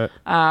 Right.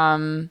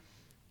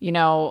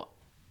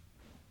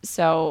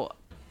 So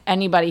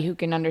anybody who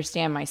can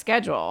understand my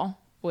schedule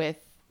with,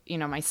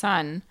 my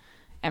son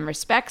and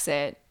respects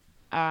it,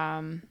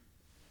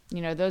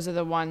 those are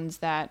the ones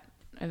that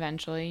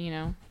eventually,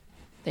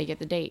 they get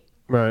the date.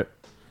 Right.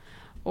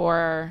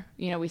 Or,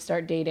 we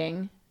start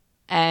dating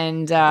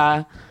and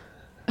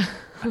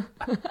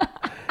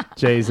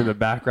Jay's in the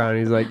background.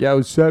 He's like,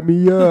 yo, set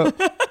me up.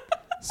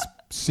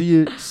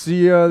 See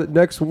you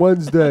next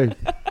Wednesday.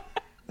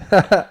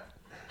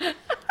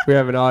 We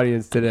have an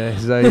audience today,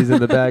 so he's in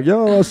the back.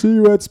 Yo, I'll see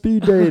you at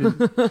speed dating.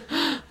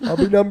 I'll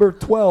be number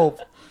 12.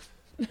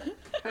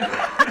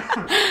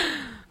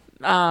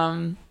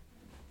 But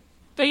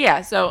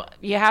yeah, so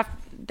they have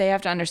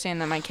to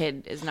understand that my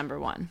kid is number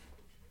one.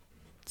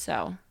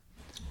 So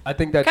I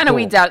think that's kind of cool.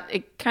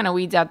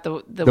 weeds out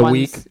the The ones,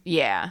 weak?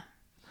 yeah.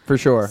 For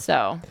sure.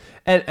 So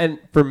And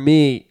for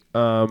me,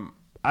 I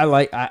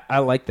like that. I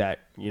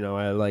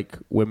like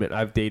women.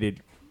 I've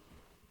dated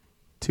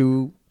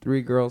 2-3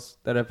 girls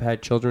that have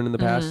had children in the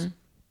past,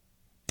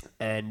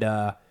 and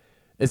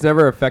it's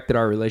never affected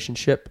our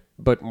relationship.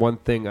 But one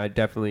thing I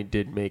definitely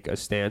did make a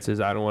stance is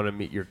I don't want to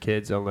meet your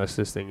kids unless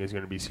this thing is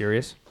going to be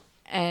serious.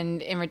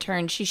 And in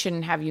return, she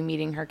shouldn't have you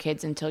meeting her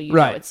kids until you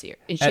Right. know it's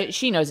serious.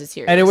 She knows it's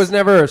serious. And it was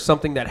never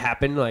something that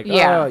happened like,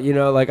 Yeah.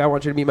 like I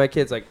want you to meet my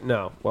kids. Like,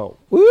 no, well,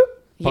 whoop,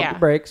 pump Yeah. the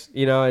brakes.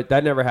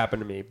 That never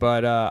happened to me.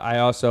 But I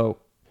also,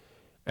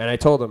 and I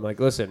told him, like,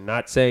 listen,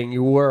 not saying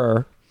you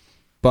were,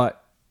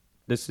 but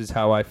this is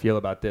how I feel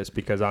about this.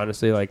 Because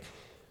honestly, like,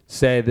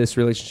 say this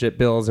relationship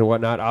builds and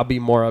whatnot, I'll be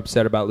more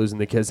upset about losing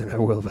the kids than I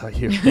will about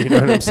you. You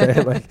know what I'm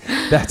saying? Like,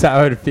 that's how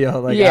I would feel.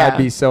 Like, Yeah. I'd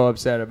be so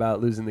upset about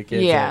losing the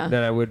kids Yeah.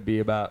 than I would be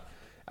about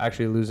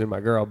actually losing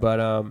my girl. But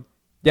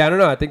yeah, I don't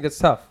know. I think that's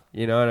tough,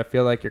 and I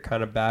feel like you're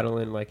kind of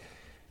battling like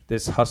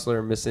this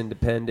hustler, Miss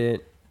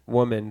Independent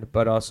woman,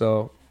 but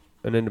also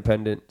an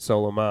independent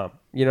solo mom.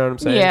 You know what I'm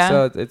saying? Yeah.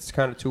 So it's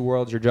kind of two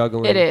worlds you're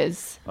juggling. It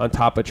is. On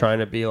top of trying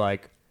to be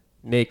like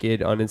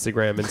naked on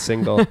Instagram and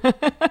single,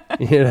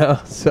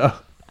 so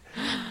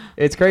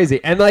it's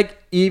crazy. And like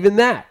even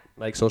that,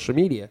 like social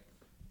media,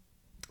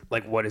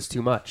 like what is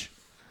too much?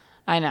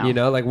 I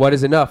know. Like what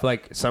is enough?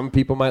 Like some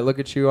people might look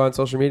at you on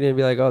social media and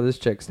be like, "Oh, this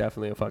chick's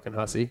definitely a fucking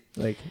hussy."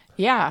 Like,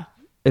 Yeah.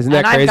 isn't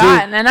that and crazy?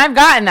 I've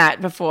gotten that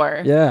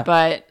before. Yeah.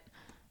 But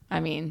I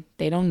mean,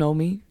 they don't know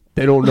me.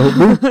 They don't know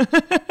me.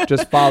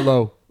 Just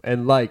follow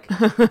and like.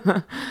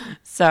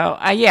 So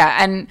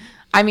yeah, and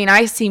I mean,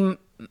 I see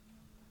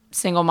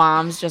single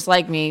moms just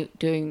like me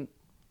doing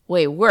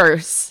way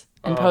worse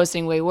and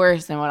posting way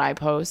worse than what I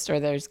post. Or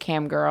there's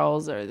cam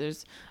girls, or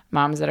there's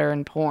moms that are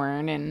in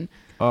porn, and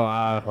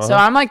so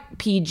I'm like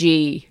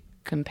PG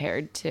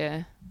compared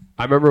to.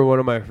 I remember one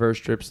of my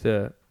first trips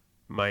to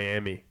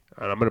Miami,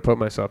 and I'm going to put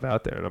myself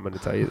out there, and I'm going to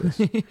tell you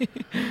this.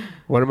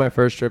 One of my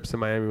first trips to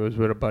Miami was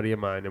with a buddy of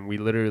mine, and we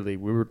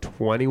were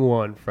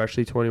 21,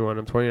 freshly 21.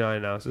 I'm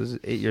 29 now, so this is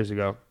 8 years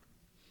ago.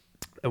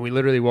 And we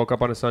literally woke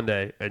up on a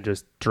Sunday and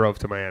just drove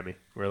to Miami.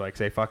 We were like,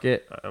 say, fuck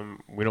it.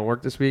 We don't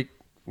work this week.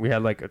 We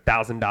had like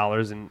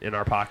 $1,000 in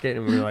our pocket,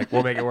 and we were like,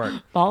 we'll make it work.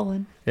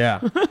 Ballin'. Yeah.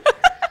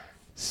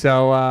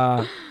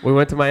 So we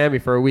went to Miami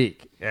for a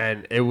week,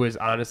 and it was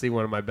honestly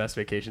one of my best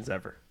vacations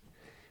ever.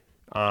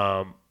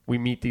 We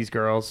meet these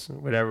girls,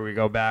 whenever we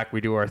go back,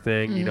 we do our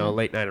thing,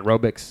 late night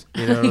aerobics,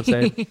 you know what I'm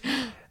saying?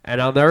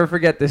 And I'll never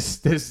forget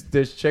this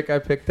chick I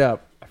picked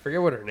up. I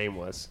forget what her name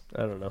was.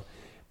 I don't know.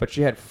 But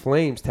she had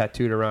flames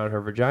tattooed around her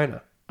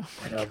vagina.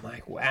 And I'm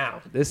like,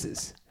 wow,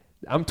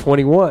 I'm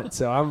 21,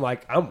 so I'm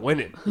like, I'm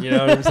winning. You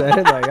know what I'm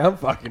saying? Like, I'm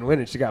fucking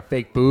winning. She got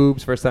fake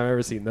boobs. First time I've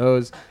ever seen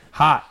those.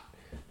 Hot.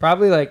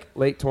 Probably like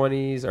late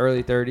 20s,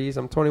 early 30s.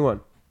 I'm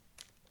 21.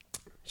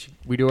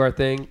 We do our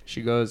thing.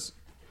 She goes,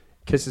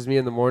 kisses me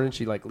in the morning.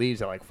 She like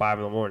leaves at like 5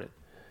 in the morning.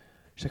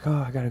 She's like,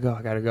 oh, I gotta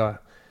go.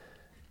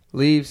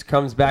 Leaves,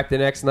 comes back the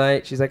next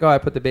night. She's like, oh, I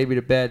put the baby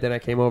to bed. Then I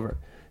came over.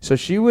 So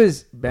she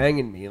was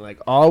banging me like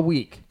all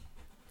week,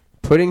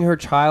 putting her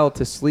child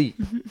to sleep,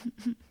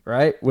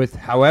 right? With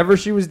however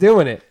she was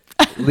doing it,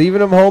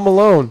 leaving him home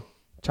alone,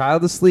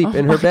 child asleep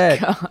in her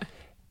bed. God.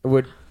 It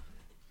would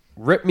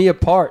rip me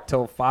apart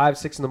till 5,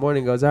 6 in the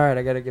morning. Goes, all right,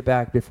 I got to get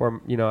back before,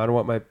 I don't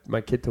want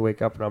my kid to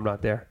wake up and I'm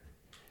not there.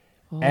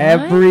 What?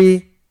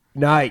 Every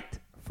night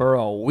for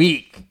a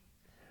week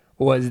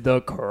was the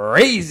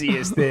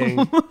craziest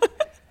thing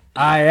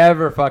I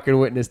ever fucking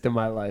witnessed in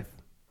my life.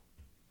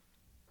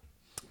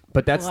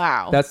 But that's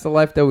the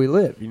life that we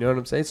live. You know what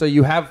I'm saying? So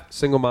you have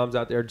single moms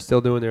out there still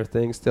doing their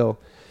thing, still,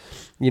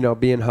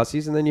 being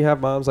hussies. And then you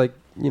have moms like,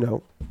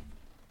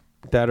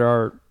 that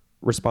are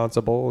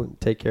responsible and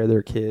take care of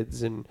their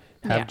kids and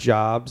have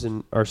jobs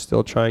and are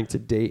still trying to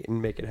date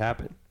and make it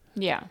happen.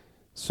 Yeah.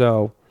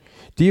 So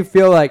do you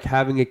feel like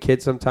having a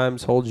kid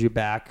sometimes holds you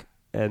back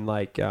and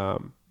like,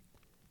 and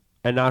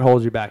not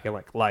hold you back in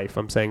like life?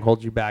 I'm saying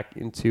hold you back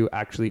into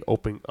actually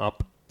opening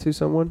up to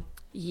someone?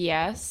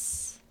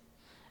 Yes.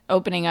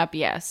 Opening up,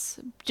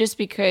 yes. Just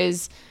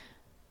because,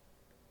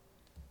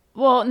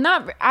 well,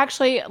 not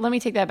actually, let me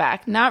take that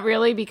back. Not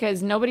really,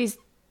 because nobody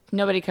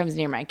comes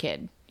near my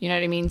kid. You know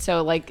what I mean?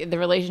 So like the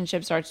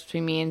relationship starts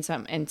between me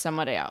and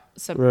somebody else.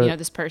 So, right.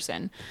 This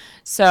person.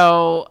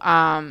 So,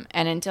 and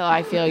until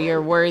I feel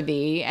you're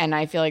worthy and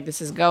I feel like this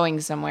is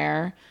going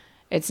somewhere,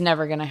 it's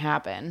never going to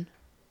happen.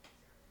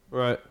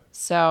 Right.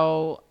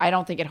 So I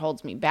don't think it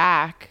holds me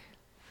back.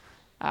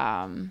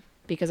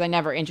 because I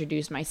never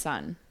introduced my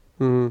son.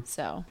 Mhm.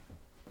 So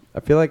I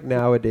feel like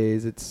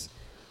nowadays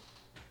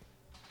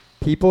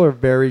people are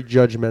very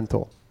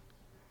judgmental.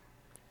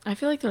 I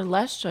feel like they're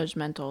less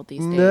judgmental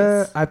these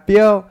Nah, days. I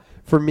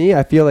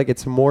feel like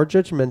it's more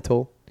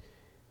judgmental,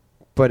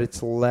 but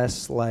it's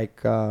less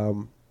like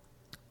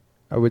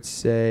I would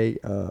say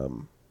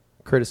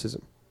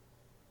criticism.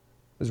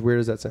 As weird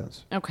as that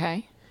sounds.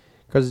 Okay.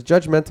 Because it's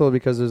judgmental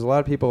because there's a lot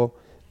of people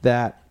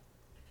that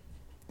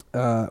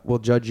will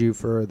judge you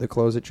for the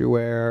clothes that you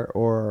wear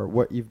or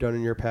what you've done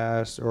in your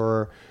past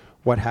or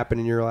what happened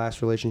in your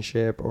last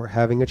relationship or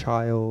having a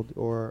child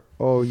or,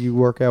 oh, you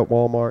work at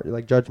Walmart.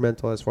 Like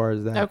judgmental as far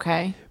as that.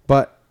 Okay.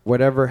 But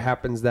whatever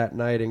happens that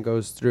night and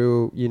goes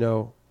through,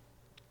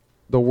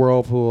 the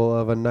whirlpool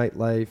of a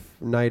nightlife,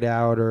 night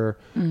out or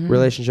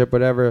relationship,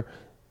 whatever,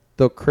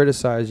 they'll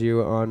criticize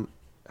you on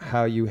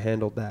how you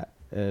handled that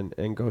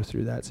and go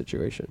through that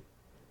situation.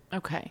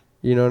 Okay.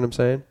 You know what I'm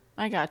saying?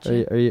 I got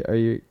you. Are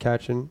you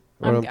catching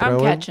what I'm I'm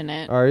throwing? catching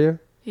it. Are you?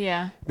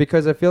 Yeah.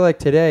 Because I feel like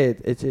today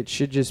it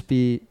should just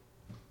be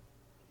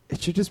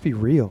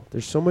real.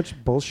 There's so much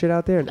bullshit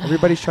out there and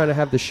everybody's trying to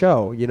have the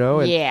show,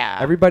 and Yeah.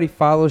 everybody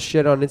follows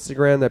shit on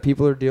Instagram that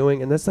people are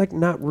doing and that's like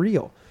not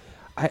real.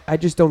 I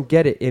just don't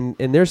get it.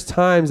 And there's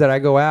times that I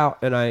go out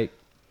and I'm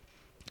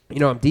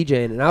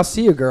DJing and I'll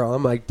see a girl.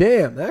 I'm like,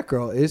 damn, that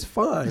girl is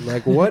fine.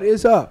 Like, what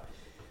is up?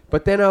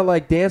 But then I'll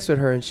like dance with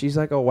her and she's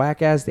like a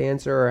whack ass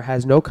dancer or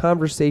has no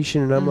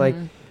conversation. And I'm like,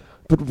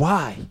 but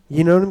why?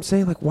 You know what I'm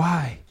saying? Like,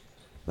 why?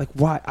 Like,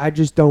 why? I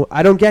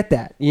don't get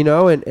that,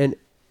 and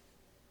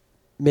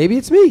maybe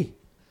it's me.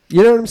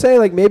 You know what I'm saying?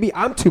 Like, maybe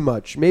I'm too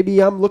much.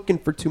 Maybe I'm looking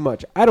for too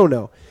much. I don't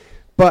know.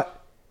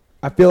 But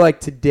I feel like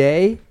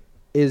today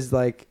is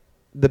like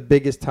the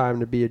biggest time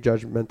to be a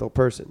judgmental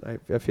person.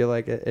 I feel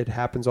like it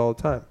happens all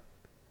the time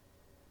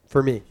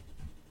for me.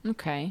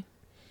 Okay.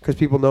 Because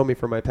people know me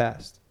from my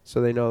past. So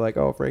they know like,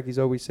 oh, Frankie's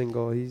always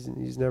single.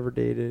 He's never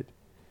dated.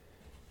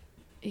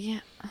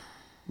 Yeah.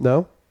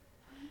 No?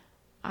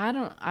 I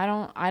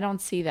don't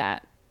see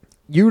that.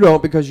 You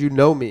don't because you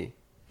know me.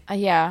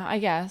 Yeah, I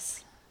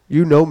guess.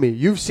 You know me.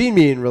 You've seen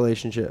me in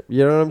relationship.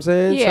 You know what I'm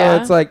saying? Yeah.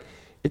 So it's like,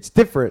 it's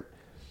different.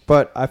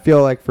 But I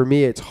feel like for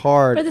me, it's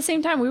hard. But at the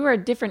same time, we were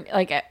different.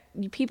 Like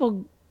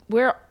people,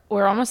 we're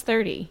almost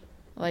 30.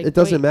 Like It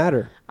doesn't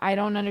matter. I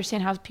don't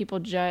understand how people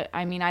judge.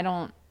 I mean, I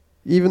don't.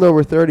 Even though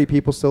we're 30,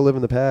 people still live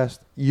in the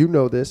past. You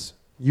know this.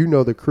 You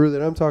know the crew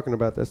that I'm talking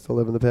about that still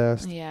live in the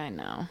past. Yeah, I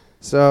know.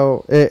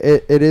 So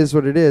it is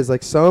what it is.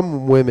 Like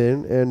some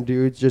women and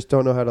dudes just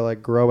don't know how to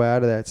like grow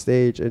out of that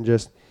stage and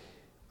just,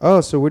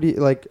 oh, so what do you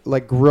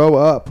like grow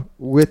up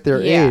with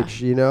their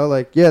age,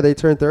 Like, yeah, they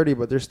turn 30,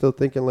 but they're still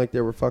thinking like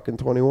they were fucking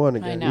 21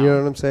 again. I know. You know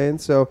what I'm saying?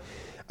 So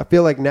I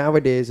feel like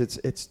nowadays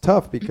it's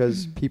tough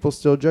because people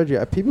still judge you.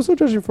 People still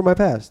judge you for my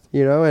past,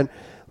 And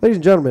ladies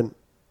and gentlemen,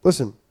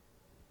 listen,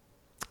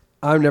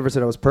 I never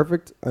said I was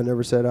perfect. I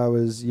never said I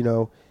was,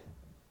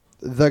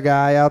 the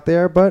guy out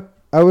there, but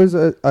I was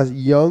a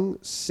young,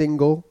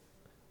 single,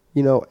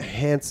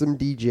 handsome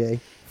DJ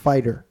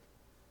fighter.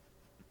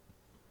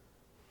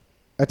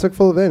 I took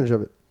full advantage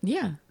of it.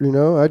 Yeah.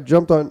 I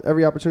jumped on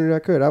every opportunity I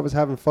could. I was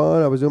having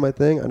fun. I was doing my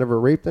thing. I never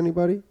raped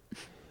anybody.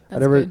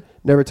 That's good.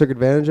 Never took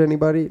advantage of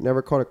anybody.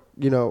 Never caught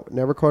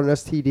never caught an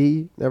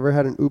STD. Never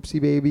had an oopsie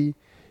baby.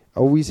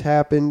 Always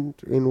happened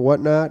and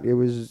whatnot. It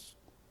was,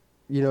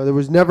 there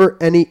was never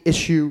any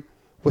issue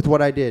with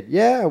what I did.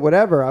 Yeah,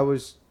 whatever. I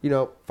was,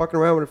 fucking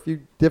around with a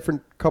few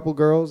different couple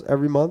girls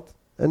every month.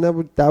 And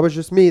that was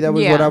just me. That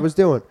was what I was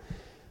doing.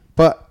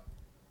 But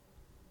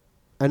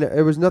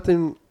it was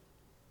nothing.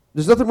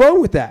 There's nothing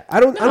wrong with that.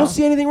 I don't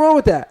see anything wrong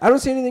with that. I don't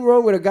see anything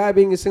wrong with a guy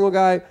being a single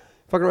guy,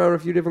 fucking around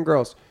with a few different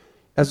girls.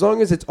 As long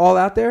as it's all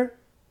out there,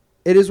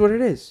 it is what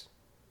it is.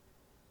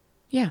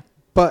 Yeah.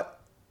 But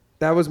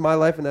that was my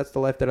life and that's the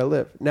life that I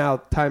live. Now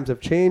times have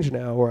changed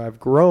now where I've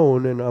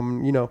grown and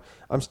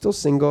I'm still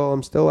single.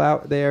 I'm still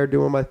out there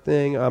doing my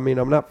thing. I mean,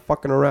 I'm not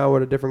fucking around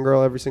with a different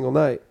girl every single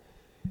night.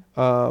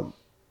 And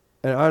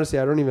honestly,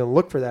 I don't even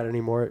look for that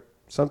anymore.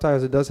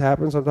 Sometimes it does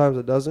happen. Sometimes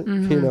it doesn't,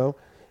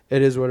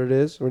 It is what it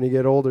is. When you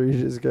get older, you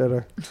just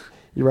gotta,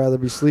 you'd rather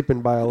be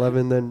sleeping by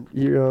 11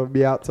 than,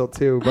 be out till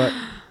 2.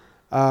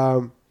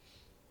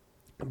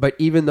 But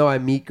even though I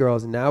meet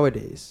girls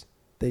nowadays,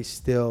 they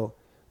still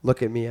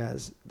look at me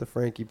as the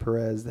Frankie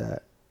Perez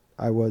that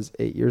I was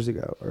 8 years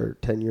ago or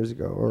 10 years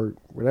ago or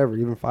whatever,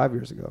 even 5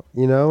 years ago.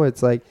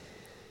 It's like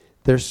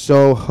they're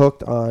so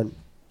hooked on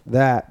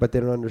that, but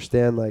they don't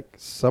understand like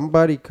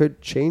somebody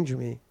could change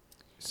me.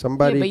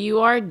 Somebody. Yeah, but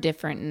you are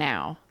different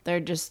now. They're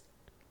just.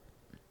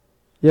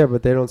 Yeah,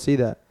 but they don't see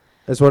that.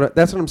 That's what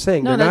I'm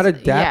saying. No, they're not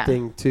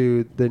adapting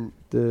to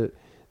the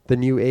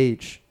new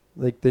age,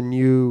 like the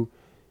new.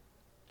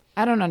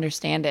 I don't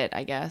understand it.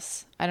 I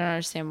guess I don't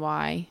understand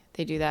why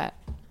they do that.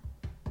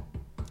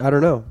 I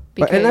don't know.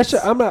 Because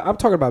I'm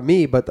talking about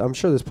me, but I'm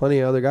sure there's plenty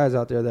of other guys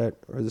out there that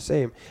are the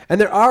same.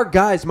 And there are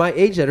guys my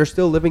age that are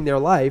still living their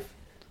life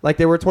like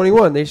they were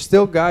 21. There's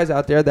still guys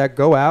out there that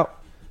go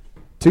out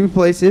to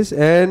places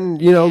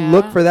and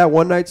look for that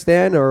one night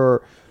stand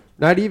or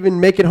not even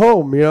make it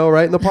home, you know,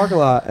 right in the parking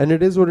lot. And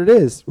it is what it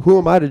is. Who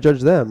am I to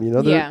judge them? You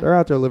know, they're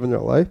out there living their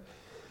life.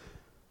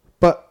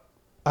 But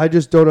I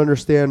just don't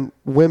understand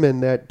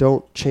women that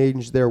don't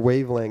change their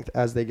wavelength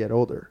as they get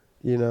older,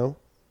 you know?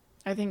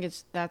 I think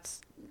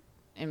that's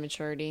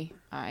immaturity.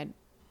 I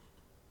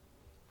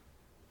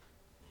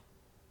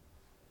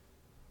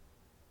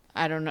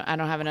don't know. I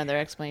don't have another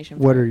explanation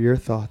for What are your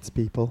thoughts,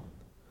 people?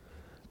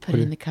 Put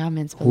it in the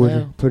comments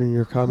below. Put in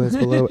your comments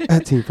below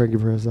at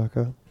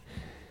teamfrankieperez.com.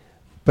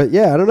 But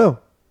yeah, I don't know.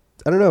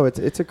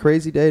 It's a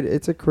crazy day.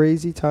 It's a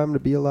crazy time to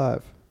be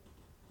alive.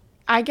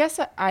 I guess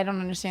I don't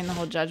understand the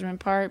whole judgment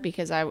part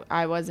because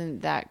I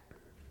wasn't that.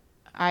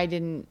 I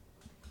didn't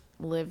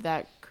live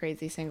that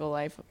crazy single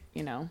life,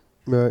 you know,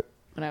 Right.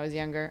 when I was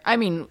younger. I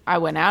mean, I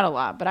went out a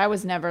lot, but I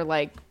was never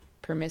like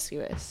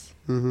promiscuous.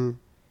 Mm-hmm.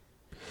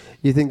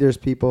 You think there's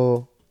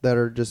people that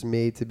are just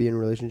made to be in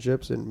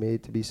relationships and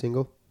made to be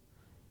single?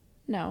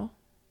 No.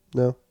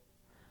 No.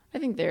 I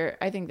think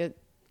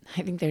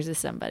there's a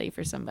somebody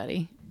for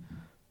somebody.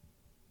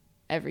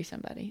 Every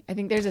somebody. I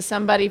think there's a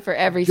somebody for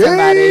every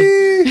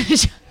somebody.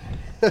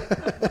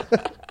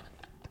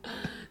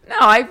 No,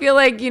 I feel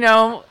like, you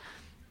know,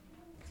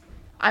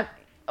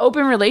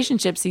 open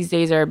relationships these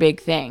days are a big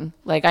thing.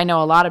 Like, I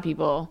know a lot of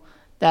people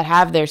that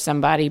have their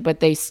somebody, but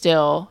they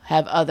still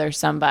have other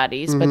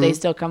somebodies, but they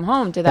still come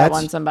home to that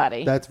one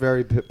somebody. That's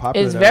very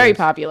popular. It's very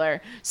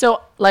popular.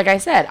 So, like I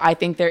said, I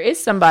think there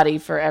is somebody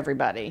for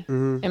everybody,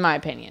 in my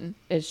opinion.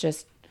 It's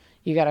just,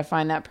 you got to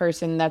find that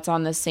person that's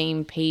on the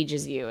same page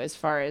as you as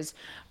far as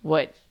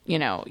what, you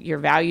know, your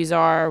values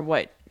are,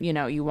 what, you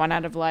know, you want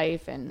out of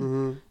life,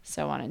 and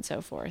so on and so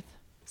forth.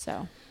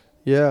 So.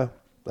 Yeah,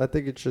 I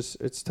think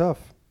it's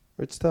tough.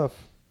 It's tough.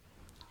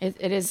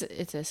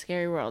 It's a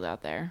scary world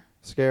out there.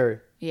 Scary.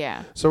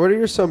 Yeah. So what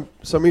are some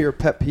of your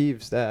pet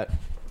peeves that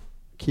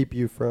keep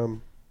you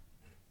from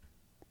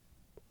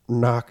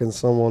knocking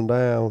someone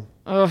down?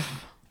 Ugh.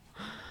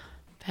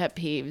 Pet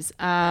peeves.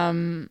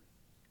 I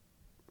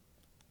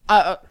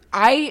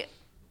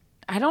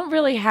don't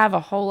really have a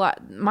whole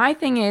lot. My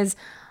thing is,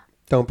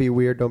 don't be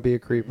weird, don't be a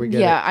creep. We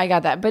get it. I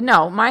got that. But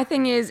no, my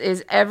thing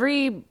is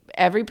every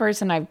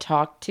person I've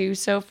talked to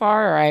so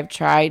far, or I've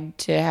tried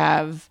to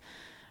have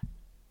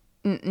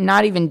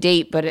not even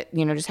date, but,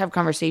 you know, just have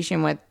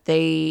conversation with,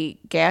 they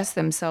gas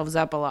themselves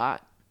up a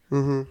lot.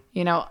 Mm-hmm.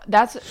 You know,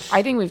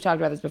 I think we've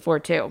talked about this before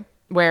too,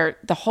 where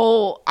the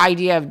whole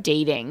idea of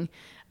dating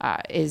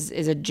is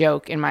a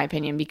joke, in my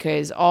opinion,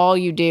 because all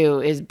you do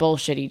is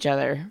bullshit each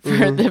other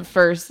for the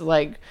first,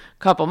 like,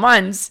 couple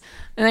months.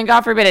 And then,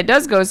 God forbid, it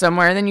does go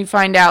somewhere. And then you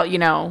find out, you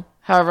know,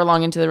 however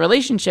long into the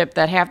relationship,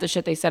 that half the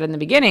shit they said in the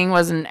beginning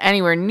wasn't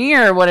anywhere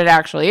near what it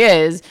actually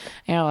is.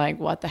 And you're like,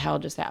 what the hell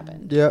just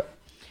happened? Yeah.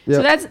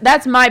 Yep. So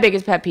that's my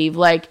biggest pet peeve.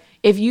 Like,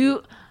 if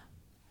you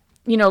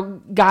know,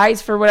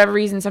 guys, for whatever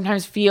reason,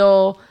 sometimes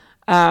feel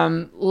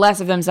less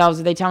of themselves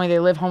if they tell me they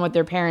live home with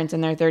their parents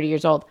and they're 30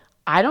 years old.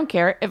 I don't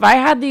care. If I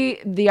had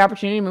the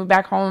opportunity to move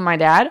back home with my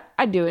dad,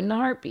 I'd do it in a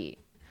heartbeat,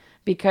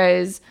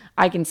 because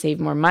I can save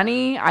more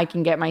money. I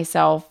can get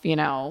myself, you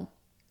know,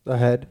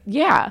 ahead.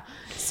 Yeah.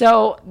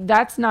 So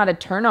that's not a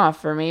turnoff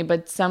for me,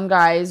 but some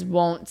guys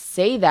won't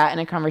say that in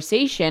a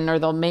conversation, or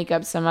they'll make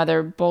up some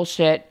other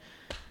bullshit,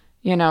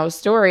 you know,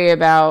 story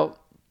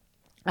about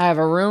I have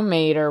a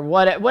roommate or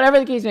whatever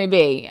the case may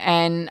be.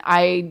 And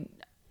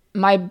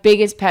my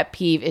biggest pet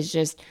peeve is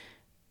just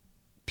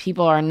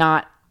people are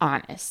not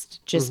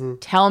honest. Just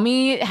tell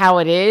me how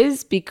it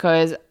is,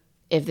 because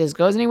if this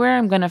goes anywhere,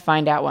 I'm going to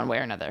find out one way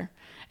or another.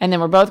 And then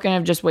we're both going to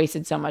have just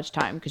wasted so much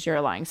time because you're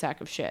a lying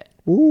sack of shit.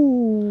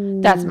 Ooh.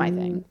 That's my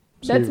thing.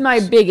 That's my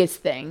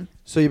biggest thing.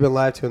 So you've been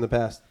lied to in the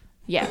past?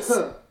 Yes.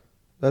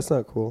 That's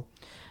not cool.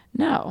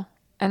 No.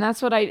 And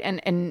that's what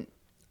and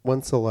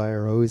once a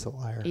liar, always a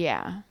liar.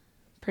 Yeah,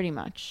 pretty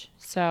much.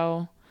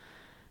 So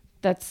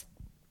that's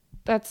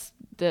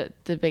the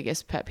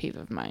biggest pet peeve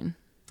of mine.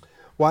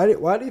 Why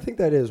do you think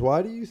that is?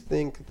 Why do you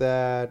think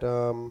that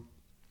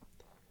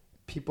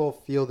people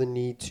feel the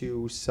need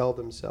to sell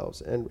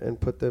themselves and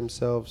put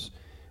themselves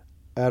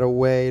at a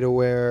way to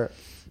where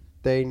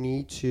they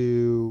need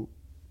to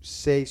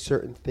say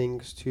certain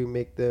things to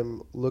make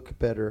them look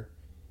better,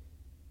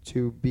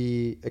 to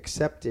be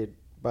accepted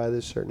by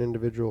this certain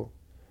individual?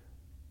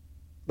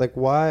 Like,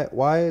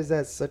 why is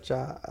that such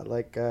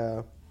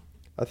a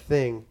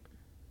thing?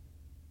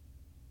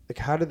 Like,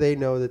 how do they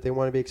know that they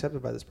want to be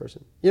accepted by this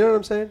person? You know what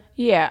I'm saying?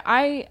 Yeah,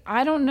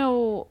 I don't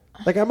know.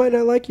 Like, I might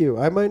not like you.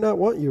 I might not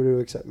want you to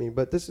accept me,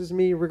 but this is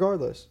me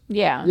regardless.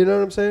 Yeah. You know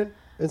what I'm saying?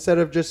 Instead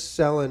of just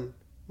selling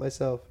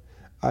myself.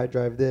 I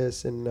drive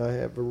this, and I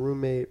have a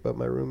roommate, but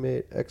my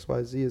roommate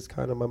XYZ is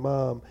kind of my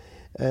mom.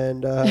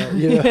 And,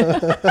 you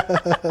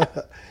know.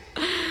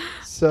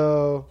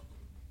 So,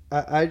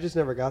 I just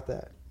never got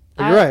that.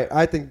 But you're right.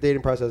 I think the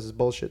dating process is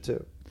bullshit,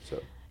 too. So.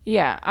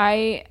 Yeah,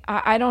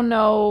 I don't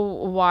know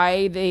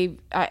why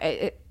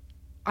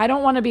I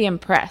don't want to be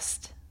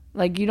impressed.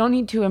 Like, you don't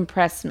need to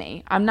impress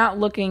me. I'm not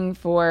looking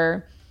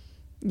for,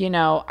 you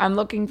know, I'm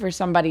looking for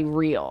somebody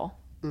real.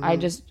 I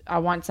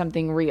want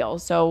something real.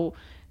 So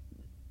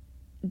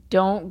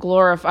don't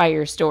glorify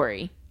your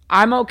story.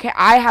 I'm okay.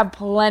 I have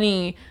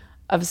plenty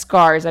of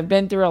scars. I've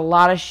been through a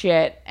lot of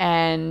shit,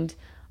 and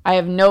I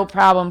have no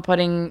problem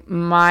putting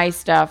my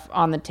stuff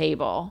on the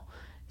table.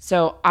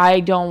 So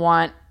I don't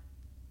want,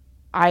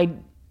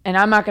 and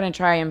I'm not going to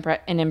try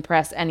and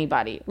impress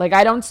anybody. Like,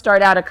 I don't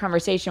start out a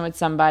conversation with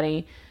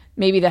somebody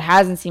maybe that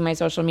hasn't seen my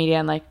social media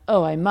and like,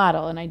 oh, I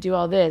model and I do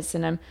all this,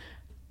 and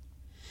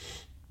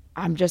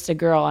I'm just a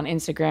girl on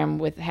Instagram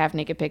with half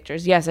naked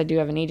pictures. Yes, I do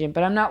have an agent,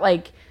 but I'm not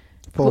like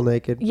full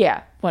naked.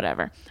 Yeah,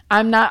 whatever.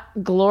 I'm not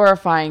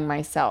glorifying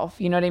myself.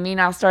 You know what I mean?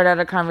 I'll start out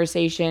a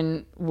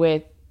conversation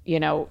with,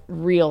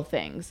 real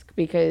things,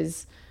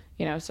 because,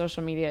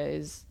 social media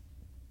is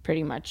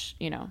pretty much,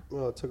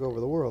 Well, it took over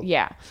the world.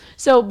 Yeah.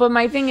 So, but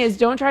my thing is,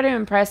 don't try to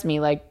impress me.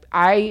 Like,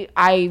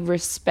 I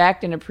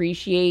respect and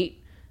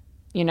appreciate,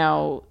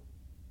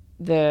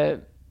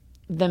 the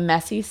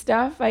messy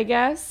stuff, I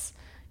guess.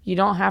 You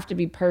don't have to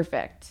be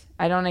perfect.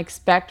 I don't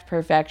expect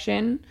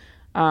perfection.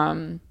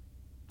 I'm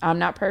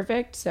not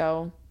perfect,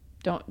 so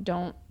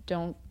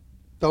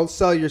don't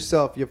sell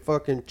yourself, you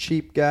fucking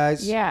cheap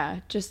guys.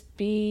 Yeah, just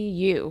be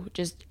you.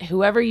 Just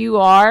whoever you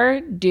are,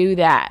 do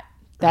that.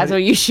 That's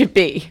what you should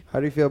be. How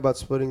do you feel about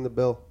splitting the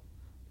bill?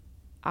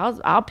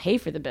 I'll pay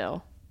for the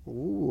bill.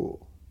 Ooh.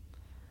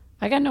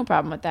 I got no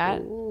problem with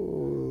that.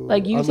 Ooh.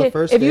 Like, you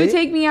if you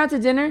take me out to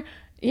dinner,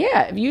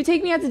 if you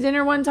take me out to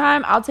dinner one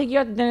time, I'll take you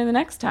out to dinner the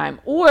next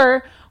time.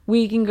 Or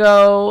we can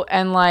go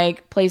and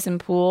like play some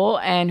pool,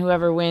 and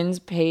whoever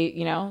wins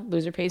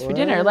loser pays for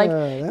dinner. Like,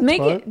 make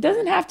fun. It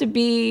doesn't have to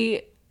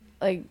be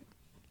like,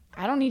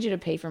 I don't need you to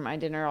pay for my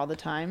dinner all the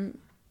time.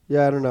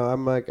 Yeah, I don't know.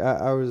 I'm like,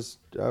 I was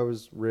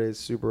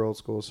raised super old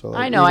school, so like,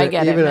 I know, I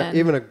get it, man.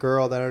 Even a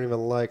girl that I don't even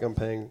like, I'm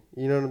paying.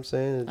 You know what I'm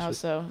saying?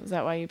 So is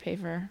that why you pay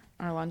for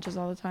our lunches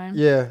all the time?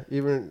 Yeah,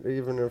 even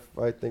if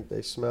I think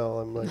they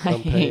smell, I'm like,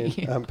 I'm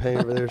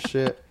paying for their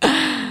shit.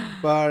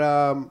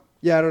 But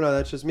yeah, I don't know.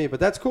 That's just me. But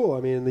that's cool. I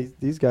mean,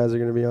 these guys are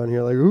gonna be on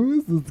here like, who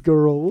is this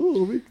girl?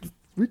 Ooh,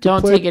 we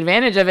don't take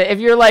advantage of it. If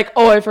you're like,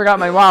 oh, I forgot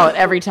my wallet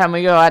every time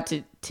we go out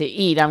to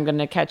eat, I'm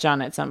gonna catch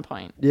on at some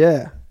point.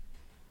 Yeah.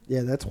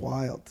 Yeah, that's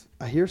wild.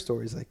 I hear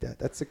stories like that.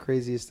 That's the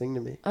craziest thing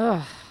to me.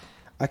 Ugh.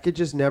 I could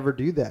just never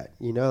do that.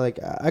 Like,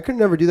 I could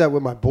never do that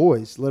with my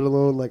boys, let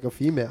alone like a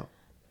female.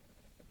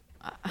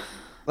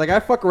 Like,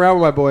 I fuck around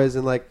with my boys,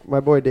 and like my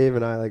boy Dave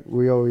and I, like,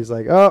 we always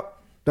like, oh,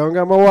 don't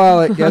got my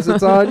wallet. Guess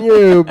it's on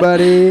you,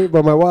 buddy.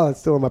 But my wallet's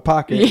still in my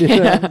pocket.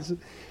 Yeah.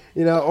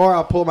 Or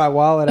I'll pull my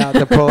wallet out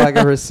to pull like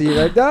a receipt.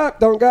 Like,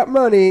 don't got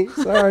money.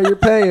 Sorry, you're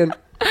paying.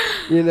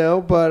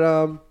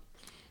 But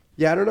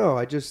yeah, I don't know.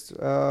 I just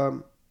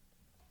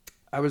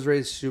I was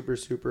raised super,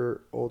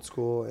 super old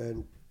school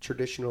and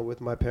traditional with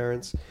my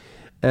parents,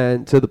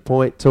 and to the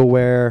point to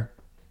where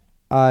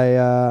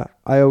I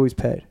always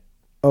paid,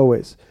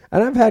 always.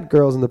 And I've had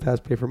girls in the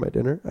past pay for my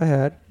dinner. I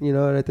had, and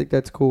I think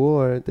that's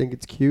cool, and I think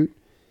it's cute.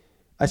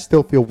 I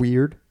still feel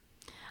weird.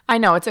 I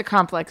know, it's a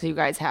complex you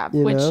guys have,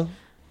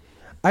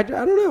 I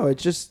don't know.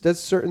 It's just, that's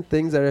certain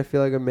things that I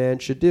feel like a man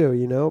should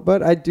do,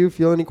 But I do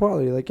feel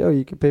inequality. Like,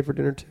 you can pay for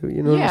dinner too.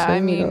 You know what I'm saying? I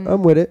mean,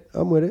 I'm with it.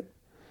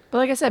 But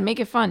like I said, make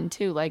it fun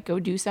too. Like, go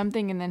do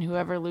something, and then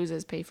whoever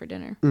loses pay for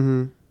dinner.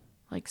 Mm-hmm.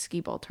 Like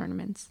skee ball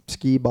tournaments.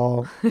 Skee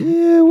ball.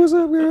 Yeah, what's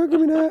up, girl? Give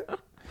me that.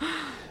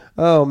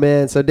 Oh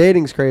man, so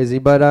dating's crazy.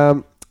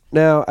 But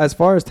now as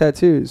far as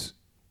tattoos,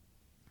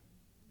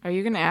 are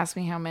you gonna ask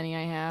me how many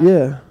I have?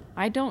 Yeah.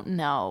 I don't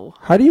know.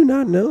 How do you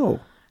not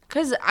know?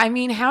 Because I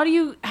mean, how do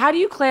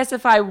you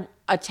classify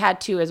a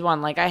tattoo as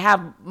one? Like, I have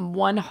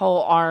one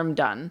whole arm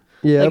done.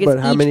 Yeah, like, but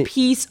is how each many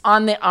piece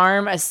on the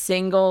arm a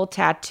single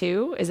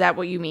tattoo? Is that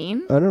what you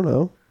mean? I don't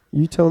know.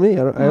 You tell me.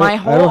 My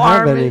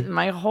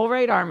whole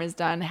right arm is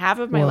done. Half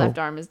of my left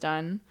arm is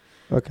done.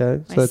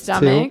 Okay, so my that's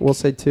stomach. 2. We'll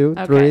say 2,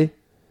 Okay.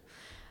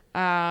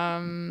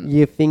 3.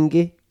 Your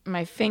finger.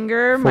 My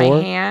finger, 4, my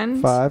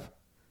hand, 5,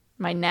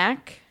 my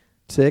neck,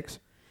 6,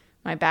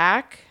 my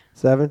back,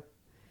 7.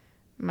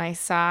 My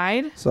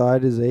side.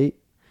 Side is 8.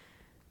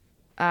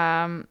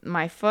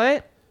 My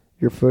foot.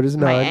 Your foot is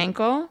 9. My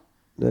ankle.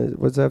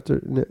 What's after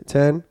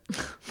 10?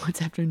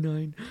 What's after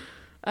 9?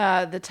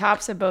 The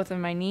tops of both of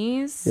my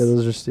knees. Yeah,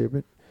 those are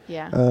stupid.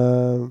 Yeah.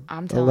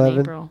 I'm telling 11,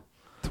 April.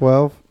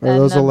 12. Are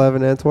those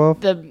 11 and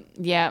 12? And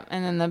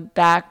then the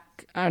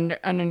back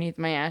underneath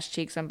my ass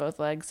cheeks on both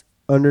legs.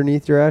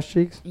 Underneath your ass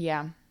cheeks?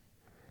 Yeah.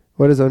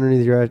 What is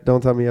underneath your ass?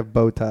 Don't tell me you have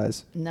bow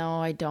ties.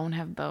 No, I don't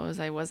have bows.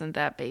 I wasn't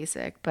that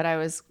basic, but I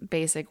was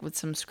basic with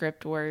some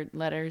script word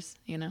letters,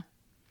 You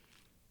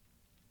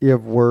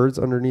have words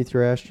underneath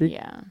your ass cheek?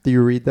 Yeah. Do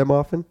you read them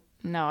often?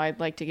 No, I'd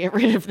like to get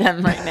rid of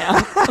them right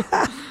now.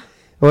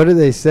 What do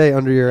they say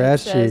under your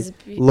ass cheek?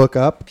 Look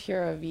up?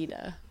 Pura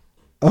Vida.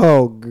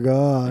 Oh,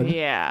 God.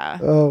 Yeah.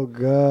 Oh,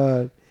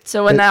 God.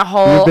 So when that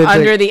whole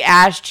under the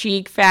ass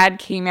cheek fad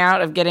came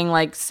out of getting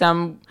like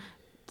some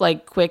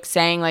like quick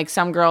saying, like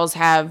some girls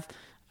have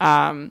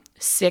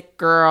sick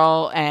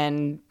girl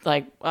and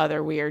like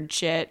other weird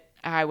shit.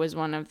 I was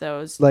one of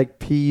those. Like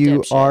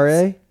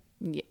P-U-R-A?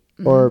 Yeah.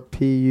 Or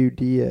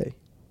P-U-D-A?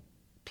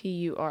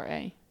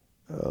 P-U-R-A.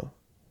 Oh.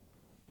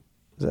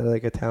 Is that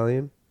like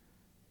Italian?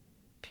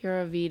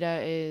 Pura Vida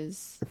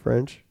is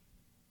French?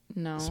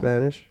 no.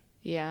 Spanish?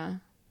 Yeah.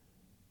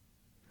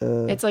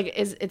 Uh, It's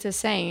a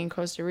saying in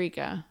Costa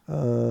Rica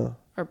or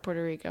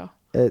Puerto Rico.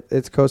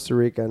 It's Costa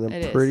Rica, and It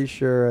I'm is. pretty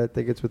sure I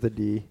think it's with a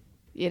D.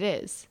 It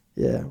is.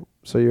 Yeah.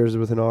 So yours is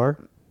with an R?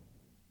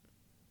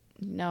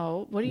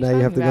 No. What are you Now talking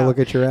you have to about? go look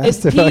at your ass. It's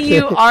to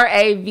fucking-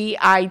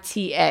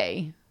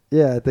 Puravita.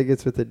 Yeah, I think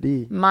it's with a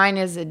D. Mine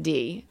is a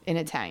D in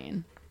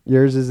Italian.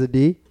 Yours is a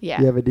D? Yeah.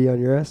 You have a D on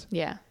your ass?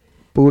 Yeah.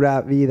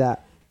 Pura vida.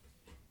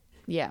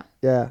 Yeah.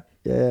 Yeah.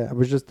 Yeah. I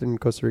was just in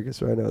Costa Rica,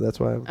 so I know. That's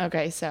why I'm.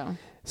 Okay, so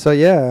So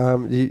yeah,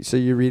 so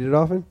you read it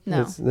often?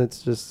 No.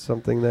 That's just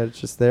something that's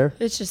just there.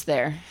 it's just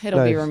there.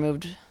 It'll be Nice.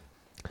 removed.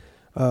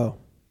 Oh,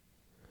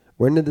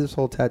 when did this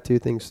whole tattoo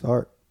thing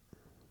start?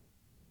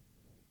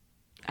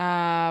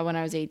 When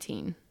I was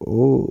 18.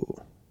 Oh,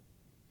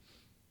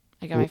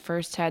 I got my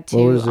first What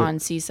tattoo was it? on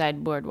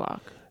Seaside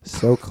Boardwalk.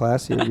 so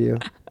classy of you.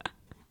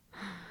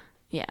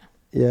 Yeah.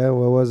 Yeah,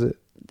 what was it?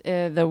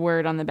 The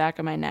word on the back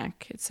of my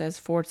neck. It says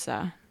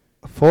Forza.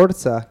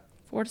 Forza.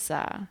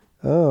 Forza.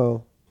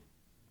 Oh,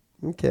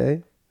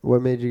 okay.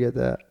 What made you get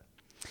that?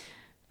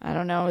 I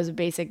don't know. It was a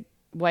basic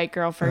white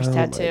girl first Oh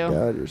tattoo. my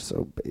God, you're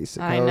so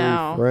basic. I How are we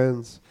know.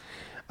 friends.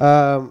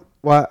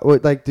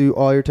 What, like, do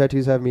all your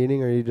tattoos have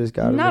meaning, or you just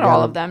got them? Not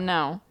all of them,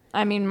 no.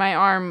 I mean, my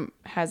arm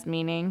has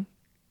meaning.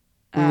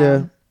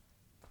 Yeah.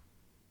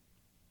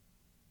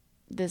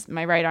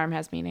 My right arm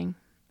has meaning.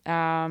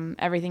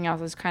 Everything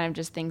else is kind of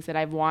just things that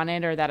I've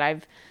wanted or that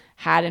I've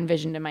had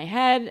envisioned in my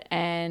head,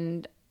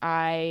 and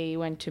I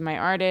went to my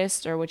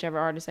artist or whichever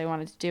artist I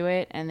wanted to do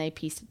it, and they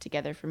pieced it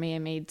together for me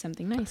and made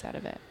something nice out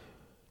of it.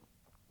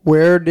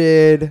 Where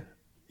did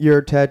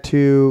your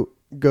tattoo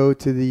go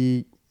to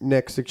the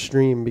next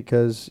extreme?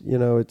 Because,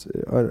 it's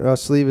a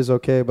sleeve is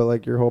okay, but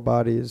like your whole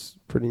body is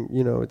pretty,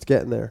 it's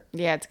getting there.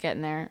 Yeah, it's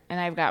getting there, and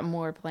I've got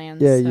more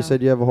plans. Yeah, you so-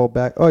 said you have a whole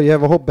back. Oh, you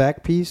have a whole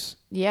back piece?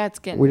 Yeah, it's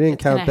getting. We didn't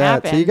it's count gonna that.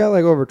 Happen. So you got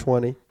like over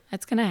 20.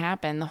 That's gonna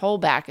happen. The whole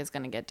back is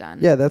gonna get done.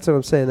 Yeah, that's what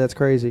I'm saying. That's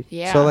crazy.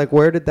 Yeah. So like,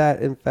 where did that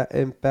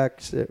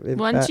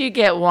Once you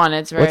get one,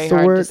 it's very what's the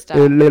hard word? to stop.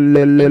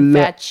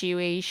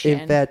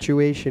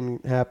 Infatuation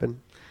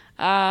happen.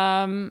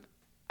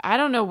 I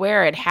don't know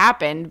where it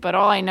happened, but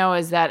all I know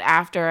is that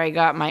after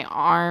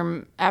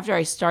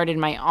I started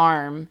my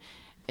arm,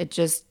 it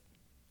just,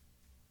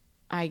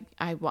 I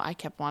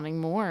kept wanting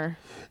more.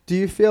 Do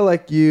you feel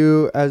like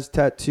you, as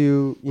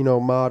tattoo,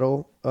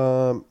 model,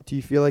 do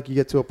you feel like you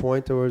get to a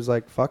point where it's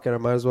like, fuck it, I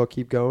might as well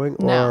keep going?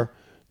 No. Or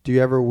do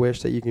you ever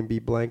wish that you can be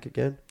blank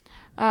again?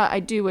 I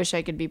do wish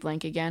I could be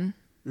blank again.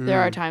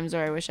 There are times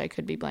where I wish I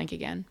could be blank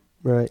again.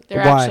 Right.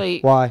 They're Why? actually-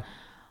 Why?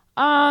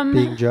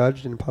 Being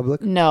judged in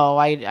public? No,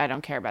 I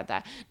don't care about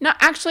that. No,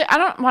 actually, I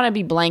don't want to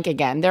be blank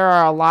again. There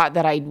are a lot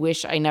that I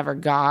wish I never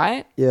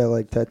got. Yeah,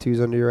 like tattoos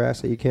under your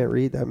ass that you can't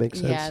read. That makes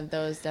sense. Yeah,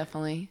 those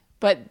definitely.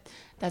 But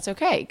that's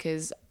okay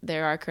because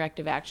there are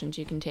corrective actions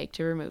you can take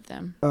to remove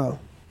them. Oh.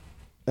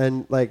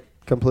 And like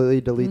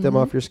completely delete them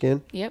off your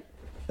skin Yep,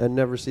 and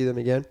never see them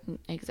again?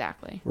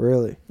 exactly.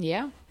 Really?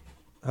 Yeah.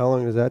 How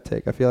long does that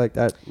take? I feel like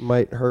that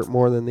might hurt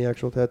more than the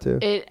actual tattoo.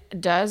 It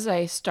does.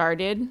 I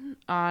started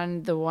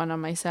on the one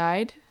on my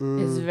side.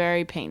 It's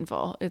very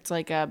painful. It's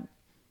like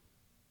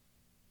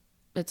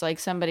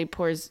somebody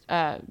pours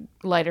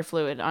lighter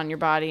fluid on your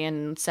body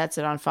and sets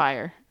it on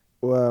fire.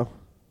 Wow.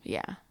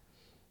 Yeah.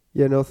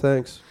 Yeah, no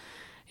thanks.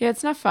 Yeah,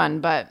 it's not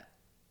fun, but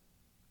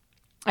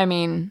I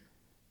mean,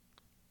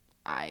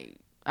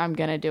 I'm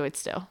gonna do it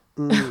still.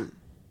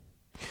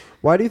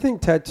 Why do you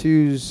think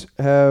tattoos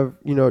have,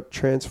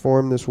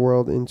 transformed this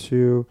world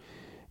into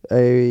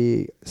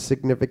a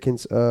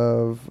significance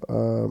of,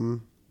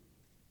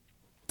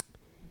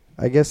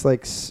 I guess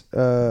like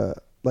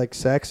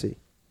sexy?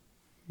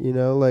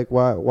 Like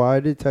why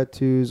did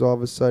tattoos all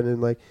of a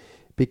sudden like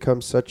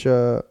become such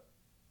a,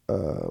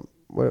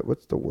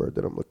 what's the word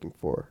that I'm looking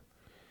for?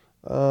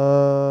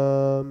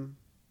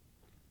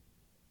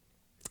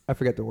 I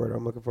forget the word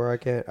I'm looking for. I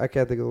can't think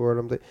of the word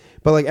I'm thinking.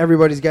 But like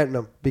everybody's getting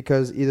them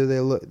because either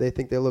they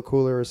think they look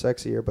cooler or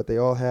sexier, but they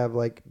all have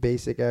like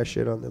basic ass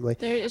shit on them.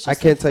 Like It's I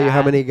just can't a tell you how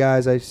fad. many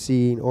guys I've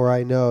seen or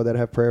I know that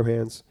have prayer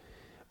hands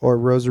or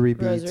rosary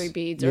beads. Rosary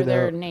beads you or know?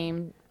 their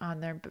name on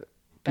their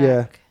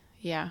Yeah. back.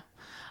 Yeah.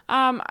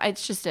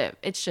 It's just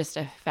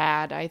a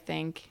fad, I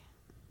think.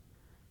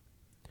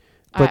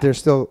 But they're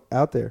still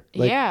out there.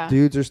 Like Yeah.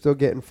 dudes are still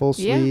getting full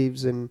Yeah.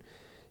 sleeves and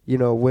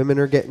women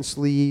are getting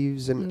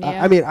sleeves and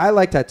Yeah. I mean I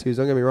like tattoos,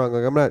 don't get me wrong.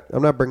 Like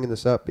I'm not bringing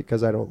this up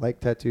because I don't like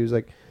tattoos.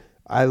 Like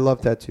I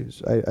love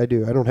tattoos. I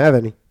do. I don't have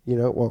any,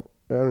 well,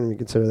 I don't even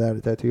consider that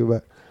a tattoo,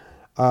 but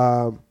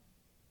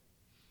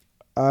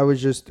I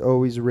was just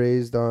always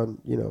raised on,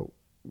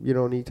 you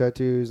don't need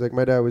tattoos. Like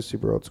my dad was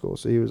super old school,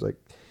 so he was like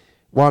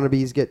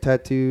wannabes get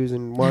tattoos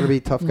and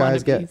wannabe tough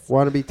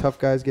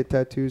guys get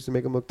tattoos to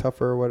make them look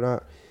tougher or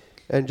whatnot.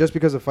 And just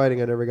because of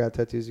fighting, I never got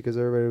tattoos because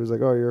everybody was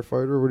like, "Oh, you're a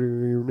fighter? What are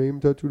your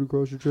name tattooed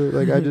across your chest?"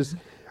 Like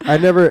I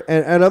never.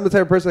 And I'm the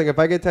type of person like if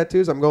I get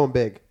tattoos, I'm going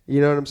big. You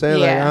know what I'm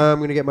saying? Yeah. Like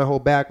I'm gonna get my whole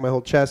back, my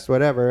whole chest,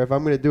 whatever. If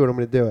I'm gonna do it, I'm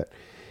gonna do it.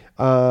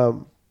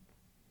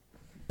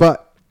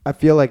 But I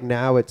feel like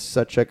now it's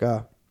such like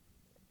a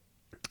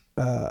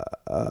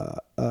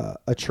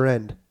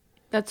trend.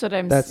 That's what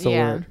I'm. That's the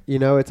word. You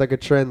know, it's like a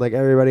trend. Like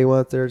everybody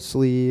wants their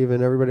sleeve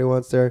and everybody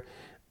wants their,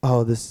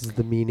 oh, this is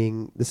the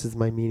meaning. This is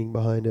my meaning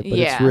behind it. But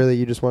it's really,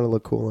 you just want to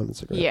look cool on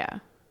Instagram. Yeah.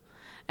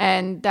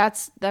 And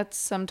that's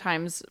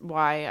sometimes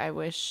why I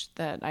wish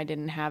that I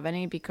didn't have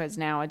any, because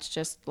now it's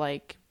just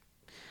like,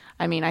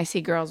 I mean, I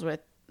see girls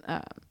with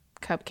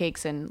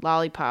cupcakes and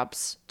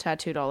lollipops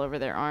tattooed all over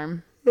their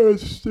arm.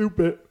 That's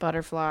stupid.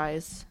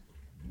 Butterflies.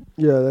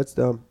 Yeah, that's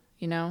dumb.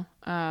 You know?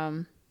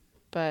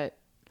 But...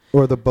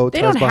 Or the bow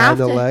ties behind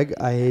the leg.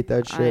 I hate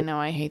that shit. I know,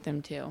 I hate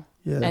them too.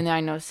 Yeah. And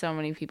I know so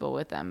many people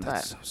with them.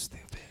 That's but so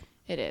stupid.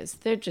 It is.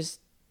 They're just...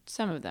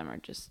 Some of them are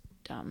just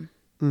dumb.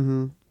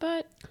 Mm-hmm.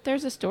 But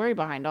there's a story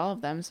behind all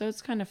of them, so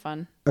it's kind of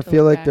fun. I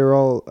feel like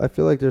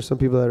there's some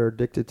people that are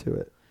addicted to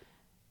it.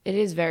 It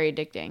is very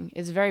addicting.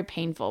 It's very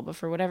painful, but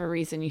for whatever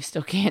reason, you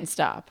still can't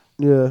stop.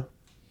 Yeah.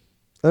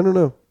 I don't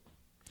know.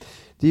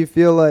 Do you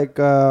feel like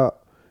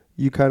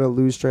you kind of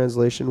lose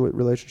translation with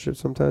relationships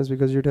sometimes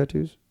because of your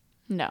tattoos?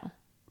 No.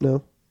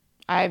 No?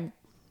 I've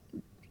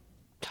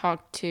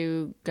talked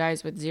to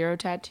guys with 0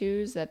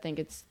 tattoos that think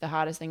it's the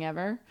hottest thing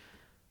ever.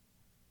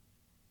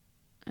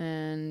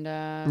 And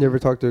you ever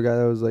talked to a guy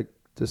that was like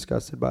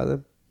disgusted by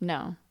them?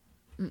 No.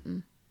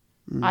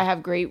 I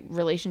have great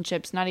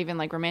relationships, not even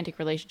like romantic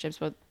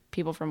relationships with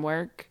people from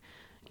work,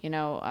 you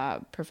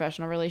know,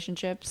 professional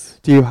relationships.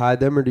 Do you hide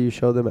them or do you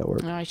show them at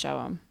work? No, I show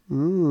them.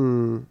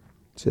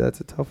 See,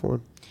 that's a tough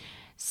one.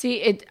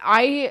 See,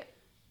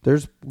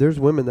 There's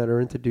women that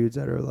are into dudes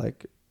that are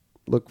like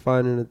look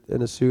fine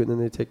in a suit and then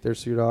they take their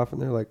suit off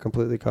and they're like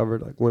completely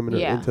covered. Like women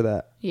are into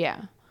that.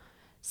 Yeah.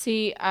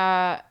 See,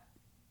 I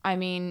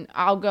mean,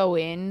 I'll go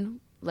in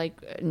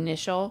like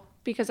initial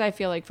because I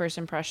feel like first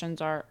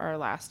impressions are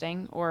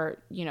lasting, or,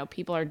 you know,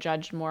 people are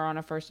judged more on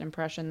a first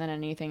impression than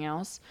anything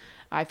else.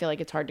 I feel like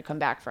it's hard to come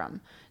back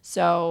from.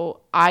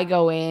 So I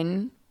go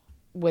in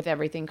with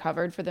everything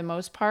covered for the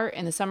most part.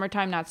 In the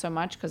summertime, not so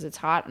much because it's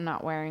hot. I'm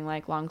not wearing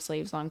like long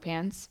sleeves, long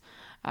pants.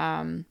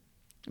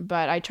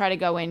 But I try to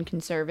go in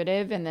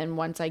conservative. And then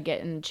once I get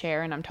in the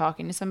chair and I'm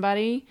talking to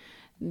somebody,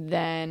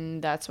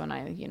 then that's when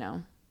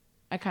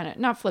I kind of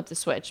not flip the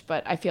switch,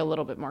 but I feel a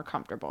little bit more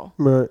comfortable.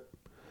 Right.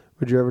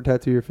 Would you ever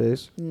tattoo your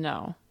face?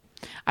 No.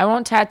 I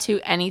won't tattoo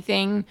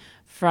anything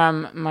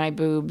from my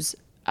boobs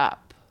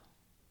up.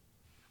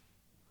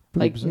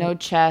 No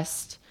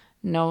chest,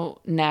 no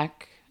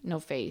neck, no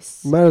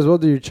face. Might as well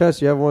do your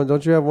chest. You have one.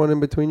 Don't you have one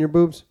in between your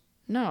boobs?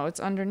 No, it's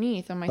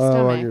underneath on my stomach.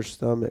 Oh, on your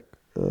stomach.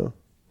 Oh.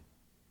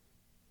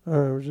 All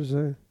right, what you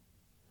say?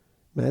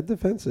 Mad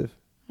defensive.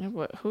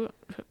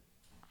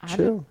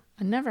 Chill.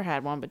 I never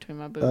had one between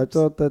my boobs. I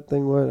thought that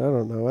thing went. I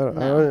don't know. I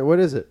don't, what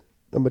is it?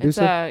 A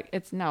Medusa?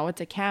 It's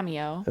a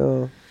cameo.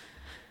 Oh.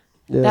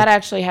 Yeah. That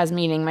actually has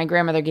meaning. My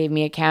grandmother gave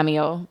me a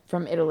cameo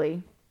from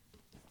Italy.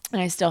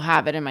 And I still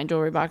have it in my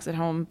jewelry box at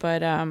home.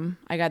 But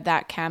I got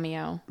that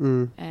cameo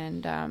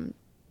and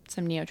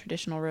some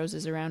neo-traditional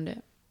roses around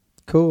it.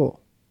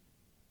 Cool.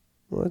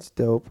 Well, that's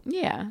dope.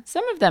 Yeah.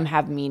 Some of them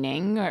have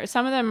meaning, or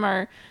some of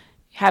them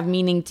have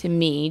meaning to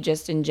me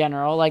just in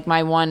general. Like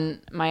my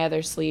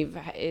other sleeve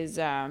is,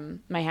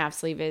 my half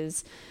sleeve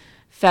is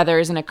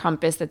feathers and a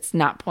compass that's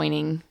not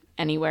pointing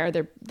anywhere.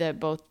 They're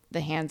both,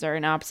 the hands are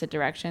in opposite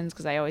directions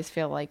because I always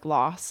feel like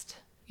lost.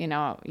 You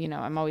know,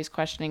 I'm always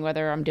questioning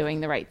whether I'm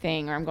doing the right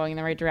thing or I'm going in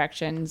the right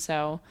direction.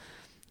 So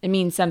it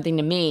means something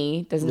to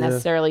me. Doesn't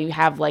necessarily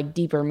have like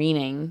deeper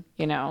meaning,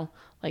 you know,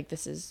 like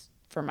this is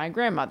for my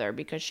grandmother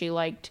because she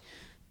liked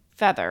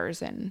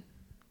feathers and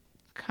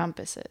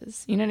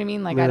compasses. You know what I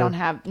mean? Like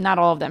not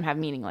all of them have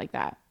meaning like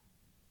that.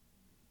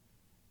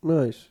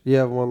 Nice. You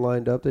have one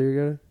lined up that you're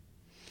gonna?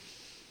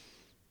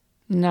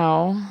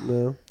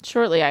 No.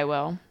 Shortly I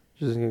will.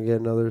 Just gonna get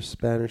another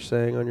Spanish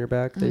saying on your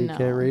back that you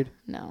can't read?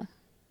 No.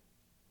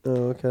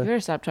 Oh, okay. You better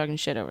stop talking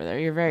shit over there.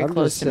 You're very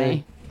close to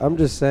me. I'm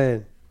just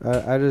saying.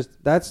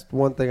 That's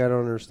one thing I don't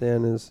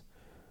understand is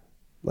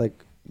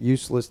like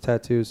useless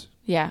tattoos.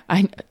 Yeah,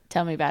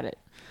 tell me about it.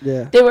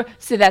 Yeah.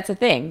 That's the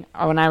thing.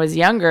 When I was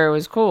younger, it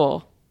was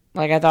cool.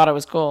 Like I thought it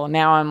was cool.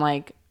 Now I'm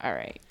like, all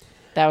right.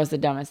 That was the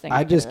dumbest thing.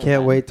 I just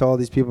can't wait till all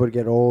these people to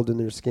get old and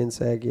their skin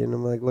saggy, and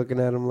I'm like looking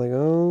at them like,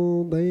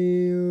 oh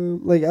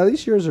damn. Like at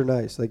least yours are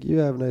nice. Like you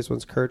have nice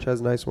ones. Kirch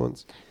has nice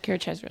ones.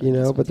 Kirch has really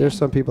nice ones, but there's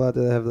some people out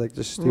there that have like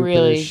the stupid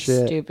really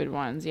shit. Stupid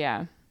ones,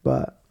 yeah.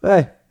 But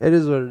hey, it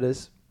is what it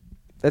is.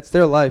 That's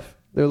their life.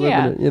 They're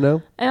living it, you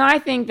know? And I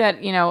think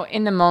that, you know,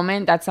 in the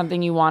moment, that's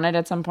something you wanted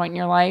at some point in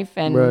your life.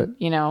 And,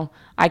 you know,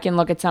 I can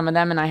look at some of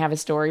them and I have a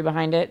story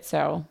behind it.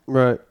 So.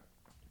 Right.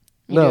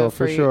 No,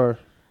 for sure.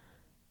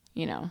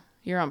 You know,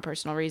 your own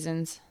personal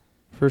reasons.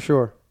 For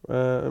sure.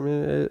 I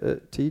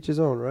mean, to each his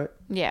own, right?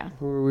 Yeah.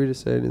 Who are we to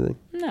say anything?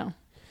 No.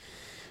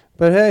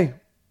 But hey,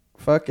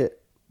 fuck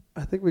it.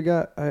 I think we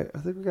got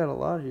a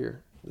lot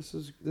here.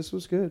 This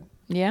was good.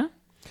 Yeah?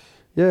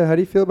 Yeah, how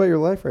do you feel about your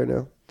life right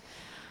now?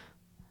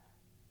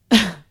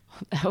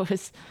 That was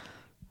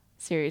a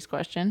serious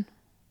question.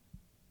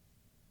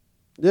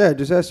 Yeah, I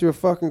just asked you a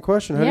fucking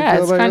question. How do you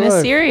feel it's about kind your of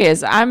life?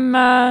 serious.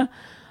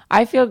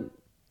 I feel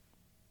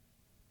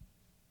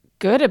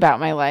good about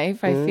my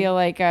life. I feel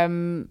like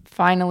I'm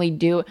finally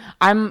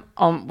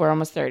we're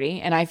almost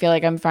 30, and I feel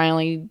like I'm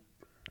finally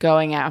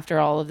going after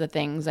all of the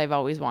things I've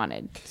always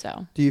wanted.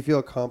 So, Do you feel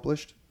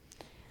accomplished?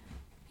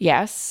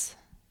 yes.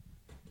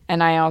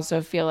 And I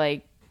also feel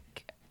like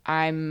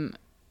I'm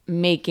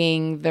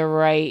making the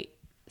right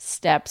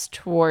steps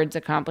towards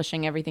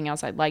accomplishing everything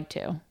else I'd like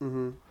to.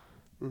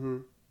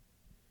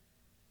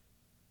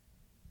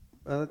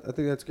 I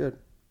think that's good.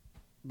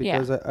 Yeah.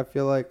 Because I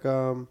feel like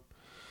a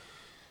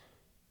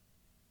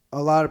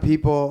lot of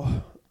people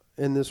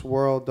in this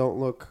world don't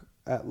look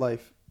at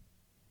life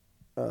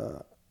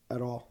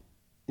at all.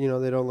 You know,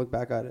 they don't look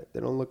back at it. They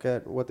don't look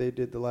at what they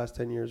did the last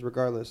 10 years,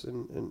 regardless.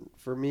 And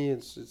for me,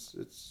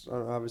 it's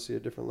on obviously a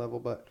different level.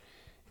 But,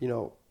 you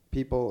know,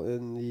 people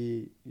in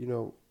the, you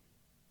know,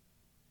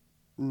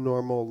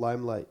 normal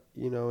limelight,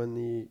 you know, in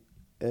the,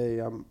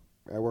 hey,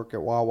 I work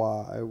at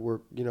Wawa,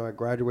 I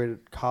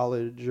graduated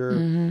college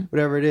or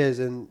whatever it is.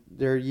 And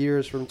their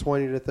years from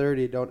 20 to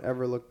 30 don't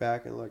ever look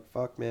back and like,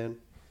 fuck, man,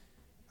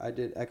 I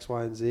did X,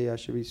 Y, and Z. I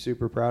should be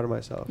super proud of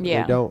myself. Yeah.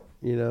 And they don't,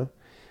 you know.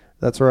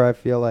 That's where I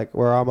feel like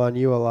where I'm on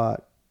you a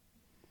lot.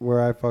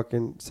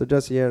 So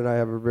Jesse Ann and I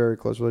have a very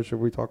close relationship.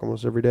 We talk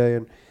almost every day.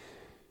 And,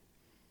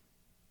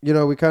 you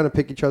know, we kind of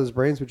pick each other's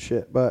brains with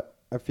shit. But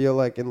I feel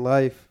like in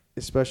life,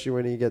 especially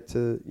when you get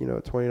to, you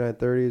know, 29,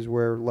 30 is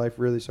where life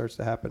really starts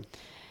to happen.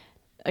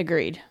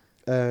 Agreed.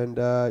 And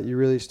you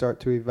really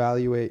start to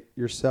evaluate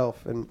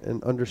yourself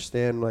and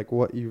understand like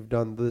what you've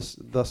done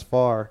thus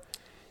far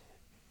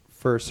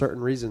for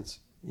certain reasons,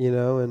 you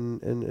know,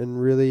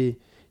 and really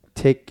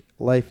take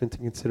life into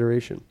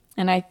consideration.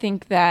 And I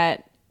think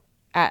that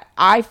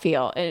I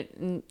feel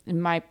in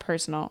my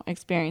personal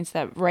experience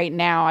that right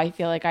now I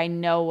feel like I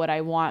know what I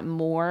want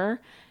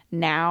more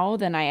now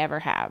than I ever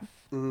have.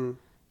 Mm-hmm.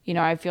 You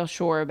know, I feel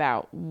sure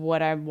about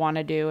what I want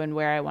to do and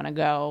where I want to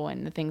go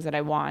and the things that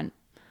I want.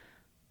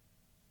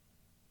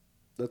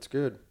 That's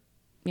good.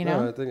 You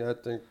know? No, I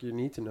think you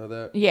need to know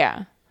that.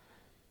 Yeah.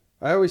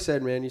 I always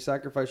said, man, you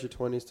sacrifice your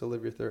 20s to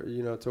live your 30s,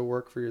 you know, to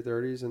work for your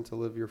 30s and to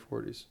live your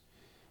 40s.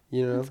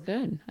 You know? That's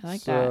good. I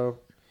like that.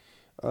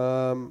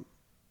 So,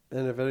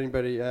 and if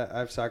anybody,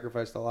 I've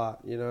sacrificed a lot,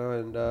 you know,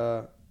 and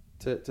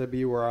to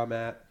be where I'm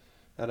at.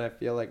 And I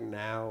feel like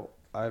now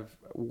I've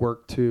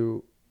worked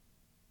to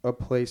a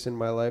place in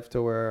my life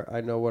to where I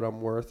know what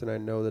I'm worth and I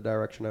know the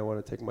direction I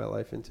want to take my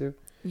life into.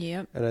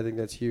 Yep. And I think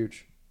that's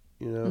huge,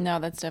 you know? No,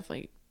 that's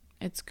definitely,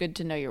 it's good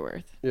to know your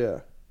worth. Yeah.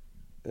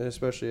 And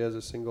especially as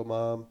a single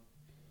mom.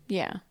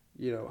 Yeah.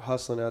 You know,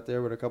 hustling out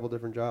there with a couple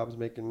different jobs,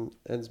 making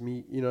ends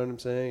meet, you know what I'm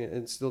saying?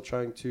 And still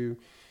trying to,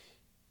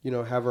 you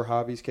know, have her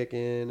hobbies kick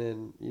in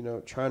and, you know,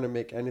 trying to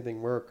make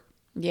anything work.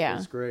 Yeah.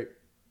 It's great.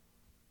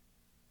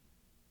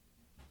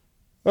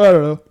 I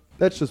don't know.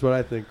 That's just what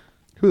I think.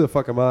 Who the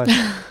fuck am I?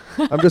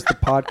 I'm just a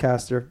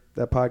podcaster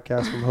that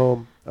podcasts from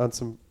home on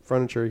some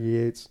furniture he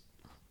hates.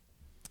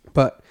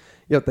 But,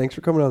 yo, thanks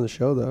for coming on the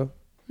show, though.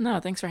 No,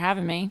 thanks for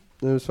having me.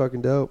 It was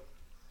fucking dope.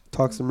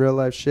 Talk some real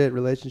life shit,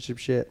 relationship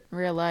shit.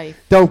 Real life.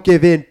 Don't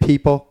give in,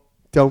 people.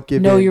 Don't give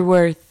in. Know your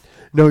worth.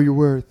 Know your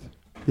worth.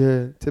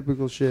 Yeah,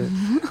 typical shit.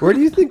 Where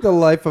do you think the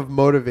life of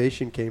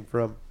motivation came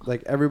from?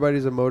 Like,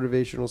 everybody's a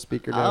motivational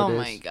speaker nowadays.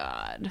 Oh, my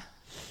God.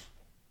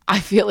 I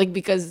feel like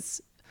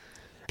because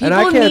and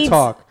I can't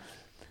talk.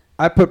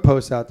 I put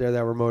posts out there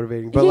that were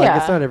motivating, but, like,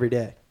 it's not every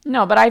day.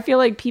 No, but I feel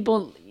like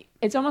people,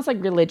 it's almost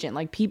like religion.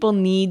 Like, people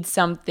need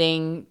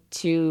something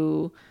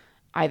to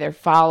either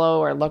follow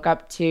or look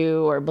up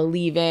to or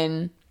believe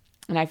in.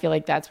 And I feel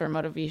like that's where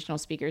motivational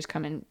speakers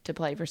come into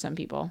play for some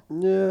people.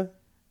 Yeah.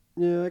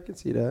 Yeah, I can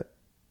see that.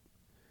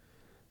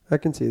 I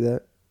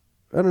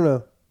don't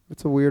know.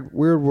 It's a weird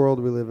world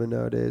we live in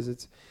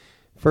nowadays.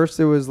 First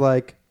it was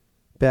like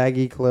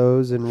baggy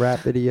clothes and rap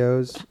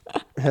videos.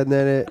 And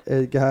then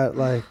it got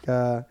like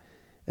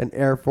an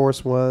Air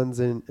Force Ones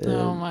and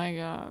oh my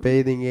God.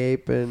 Bathing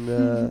Ape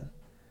and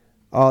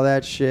all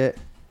that shit.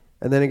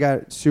 And then it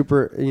got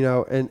super, you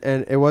know, and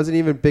it wasn't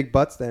even big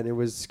butts then. It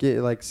was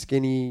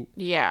skinny,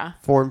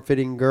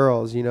 form-fitting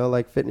girls, you know,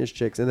 like fitness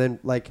chicks. And then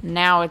like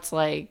now it's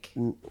like,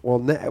 well,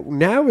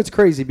 now it's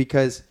crazy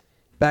because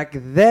back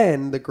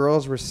then the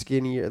girls were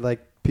skinnier. Like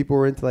people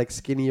were into like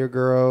skinnier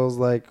girls,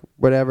 like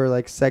whatever,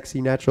 like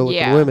sexy,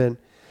 natural-looking women.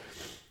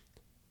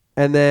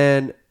 And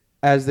then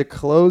as the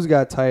clothes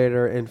got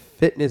tighter and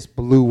fitness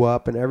blew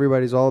up, and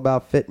everybody's all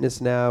about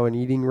fitness now and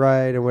eating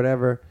right and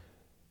whatever,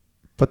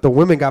 but the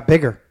women got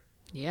bigger.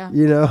 yeah,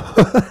 You know?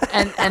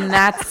 and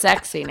that's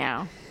sexy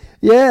now.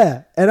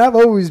 Yeah. And I've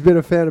always been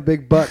a fan of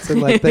big butts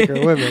and like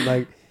thicker women.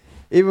 Like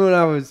even when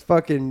I was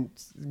fucking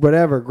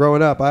whatever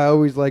growing up, I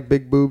always liked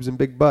big boobs and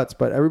big butts,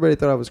 but everybody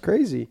thought I was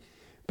crazy.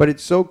 But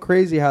it's so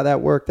crazy how that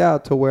worked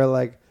out to where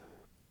like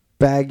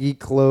baggy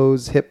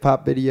clothes, hip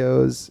hop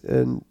videos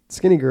and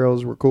skinny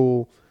girls were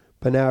cool.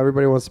 But now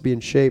everybody wants to be in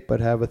shape but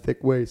have a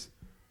thick waist.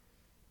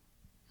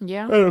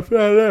 Yeah. And a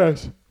fat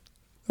ass.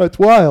 That's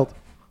wild.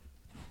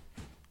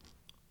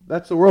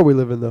 That's the world we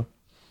live in, though.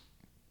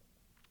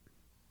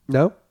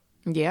 No?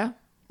 Yeah.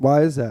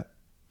 Why is that?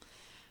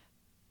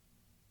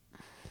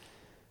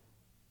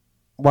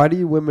 Why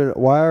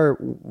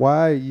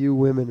are you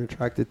women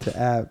attracted to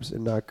abs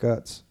and not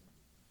guts?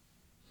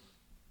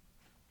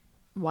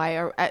 Why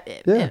are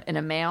Yeah. in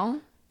a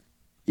male?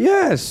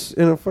 Yes,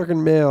 in a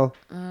fucking male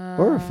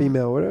or a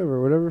female,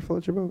 whatever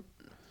floats your boat.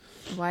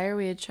 Why are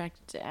we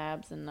attracted to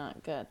abs and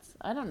not guts?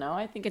 I don't know.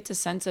 I think it's a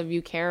sense of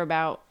you care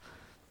about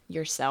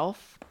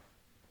yourself.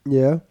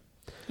 Yeah.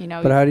 You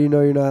know, But how do you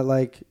know you're not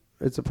like,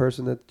 it's a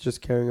person that's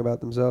just caring about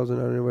themselves and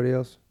not anybody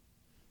else?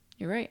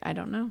 you're right. I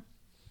don't know.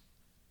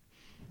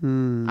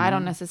 Hmm. I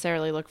don't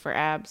necessarily look for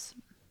abs.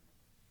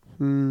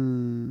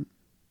 Hmm.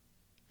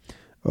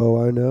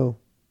 Oh, I know.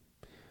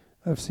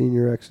 I've seen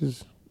your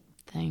exes.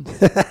 Thanks.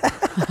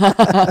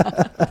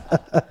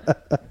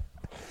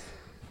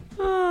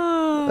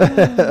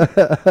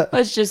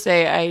 Let's just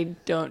say I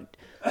don't.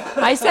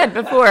 I said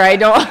before I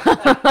don't.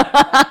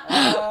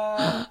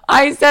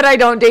 I said I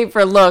don't date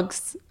for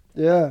looks,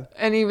 Yeah.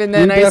 and even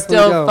then You I definitely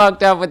still don't.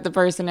 fucked up with the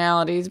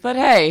personalities. But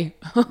hey,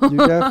 You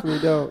definitely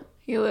don't.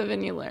 you live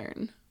and you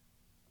learn.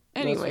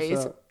 what's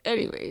Anyways, up.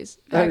 anyways.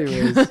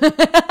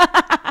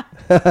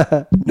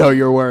 Know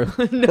your worth.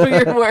 Know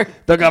your worth,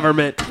 The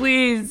government.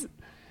 please.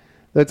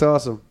 That's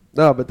awesome.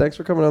 No, but thanks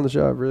for coming on the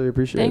show. I really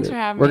appreciate it. Thanks for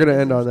having We're me. going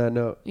to end on that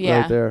note Yeah,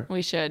 right there.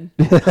 we should.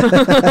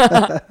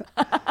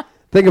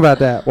 Think about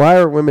that. Why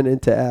are women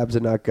into abs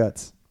and not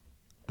guts?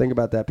 Think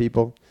about that,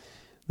 people.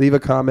 Leave a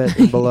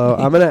comment below.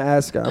 I'm gonna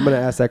ask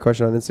that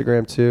question on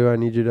Instagram too. I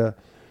need you to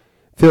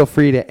feel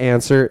free to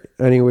answer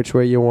any which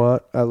way you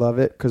want. I love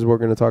it because we're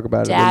gonna talk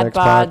about it in the Dad next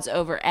pod. bods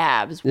over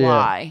abs. Yeah.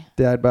 Why?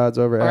 Dad bods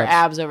over Or abs.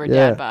 abs over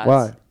Yeah, dad bods.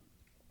 why?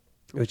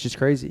 Which is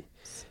crazy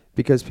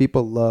because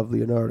people love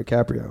Leonardo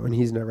DiCaprio and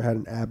he's never had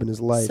an ab in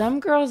his life. Some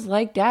girls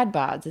like dad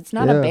bods. It's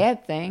not Yeah. a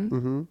bad thing.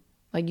 Mm-hmm.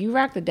 Like you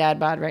rock the dad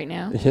bod right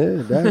now.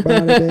 Yeah, dad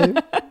bod, babe.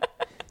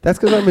 That's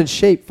because I'm in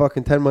shape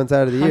fucking 10 months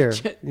out of the year.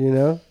 You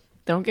know?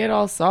 Don't get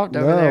all soft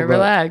over No, there. but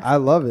Relax. I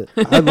love it.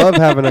 I love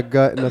having a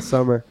gut in the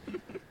summer.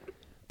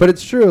 But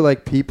it's true.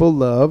 Like, people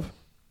love,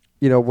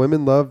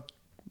 women love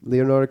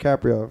Leonardo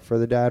DiCaprio for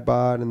the dad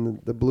bod and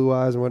the blue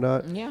eyes and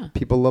whatnot. Yeah.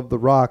 People love The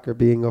Rock or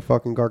being a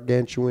fucking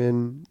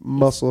gargantuan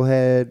muscle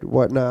head,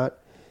 whatnot.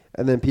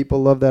 And then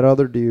people love that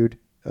other dude.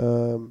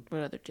 What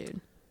other dude?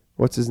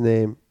 What's his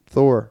name?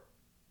 Thor.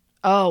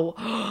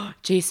 Oh,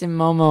 Jason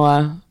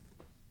Momoa.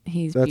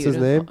 He's That's his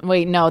beautiful.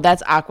 Wait, no,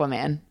 that's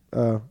Aquaman.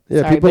 Oh,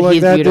 yeah. Sorry, People but like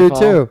he's that beautiful. dude,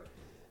 too.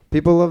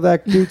 People love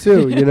that dude,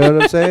 too. You know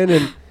what I'm saying?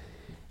 And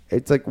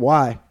it's like,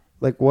 why?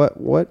 Like,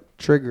 what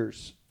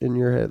triggers in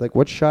your head? Like,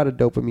 what shot of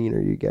dopamine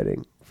are you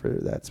getting for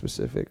that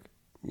specific,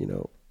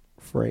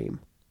 frame?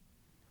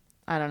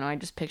 I don't know. I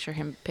just picture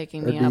him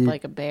picking Or me do up you-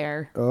 like a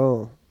bear.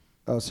 Oh,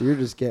 so you're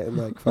just getting,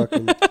 like,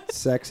 fucking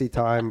sexy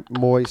time,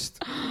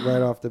 moist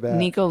right off the bat.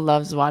 Nico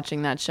loves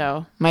watching that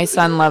show. My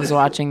son loves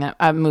watching that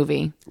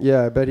movie.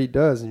 Yeah, I bet he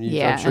does. And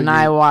Yeah, I'm sure and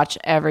I watch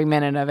every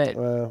minute of it,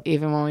 Wow.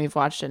 even when we've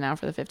watched it now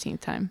for the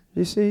 15th time.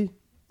 You see,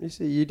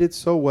 you did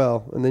so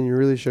well, and then you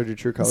really showed your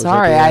true colors.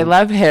 Sorry, I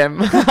love him.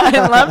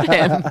 I love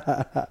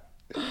him.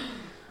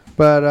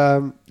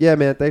 But yeah,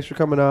 man, thanks for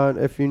coming on.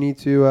 If you need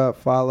to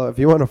if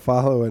you want to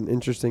follow an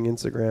interesting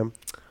Instagram,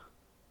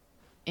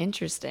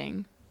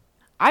 Interesting.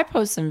 I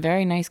post some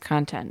very nice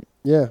content.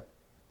 yeah.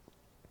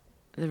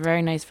 They're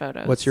very nice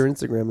photos. What's your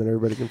Instagram that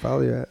everybody can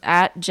follow you at?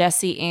 At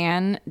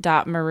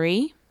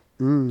jessieann.marie.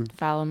 Mm,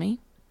 Follow me.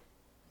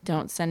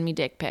 Don't send me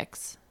dick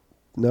pics.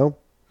 no,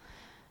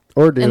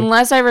 or do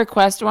Unless I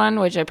request one,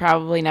 which I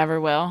probably never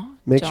will.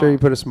 make sure you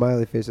Don't. put a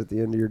smiley face at the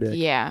end of your dick.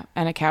 Yeah,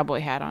 and a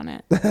cowboy hat on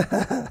it.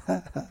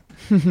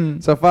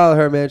 So follow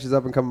her, man. She's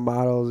up and coming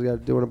model. She's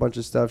got doing a bunch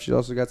of stuff. She's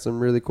also got some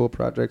really cool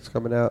projects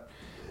coming out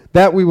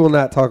that we will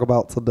not talk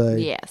about today.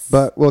 Yes.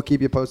 but we'll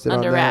keep you posted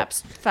Under on that.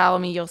 wraps. Follow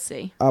me, you'll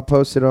see. I'll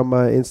post it on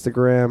my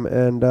Instagram.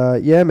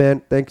 And yeah,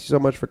 man, thank you so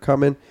much for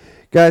coming.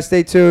 Guys,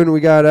 stay tuned. We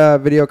got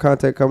video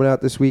content coming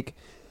out this week.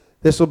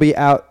 This will be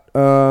out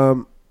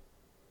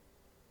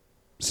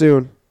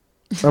soon.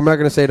 I'm not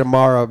going to say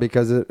tomorrow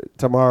because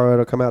tomorrow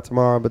it'll come out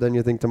tomorrow, but then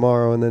you think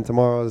tomorrow, and then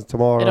tomorrow is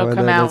tomorrow, It'll and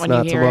come then out it's when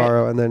not you hear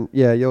tomorrow, and then,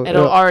 yeah,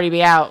 It'll already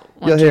be out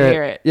you'll once you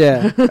hear it.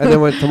 Yeah, and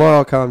then when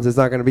tomorrow comes, it's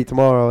not going to be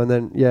tomorrow, and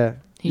then, yeah,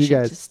 He you should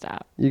guys. just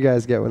stop. You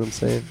guys get what I'm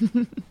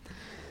saying.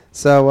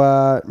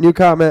 So, new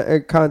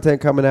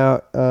content coming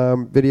out,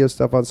 video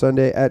stuff on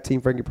Sunday at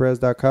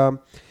teamfrankieperez.com.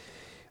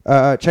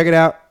 Check it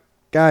out.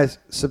 Guys,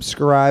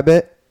 subscribe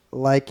it,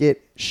 like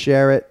it,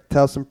 share it,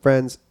 tell some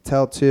friends,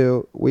 tell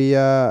two. We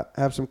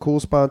have some cool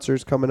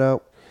sponsors coming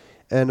out,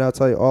 and I'll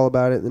tell you all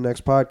about it in the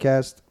next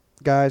podcast.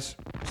 Guys,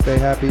 stay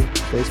happy,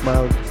 stay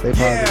smiling, stay positive.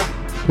 Yeah,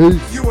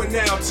 Peace. you are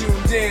now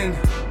tuned in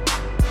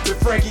to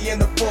Frankie and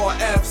the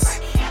 4Fs.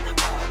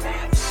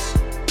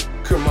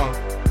 Come on.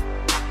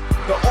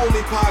 The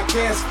only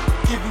podcast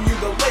giving you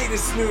the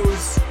latest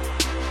news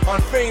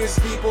on famous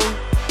people,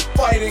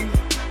 fighting,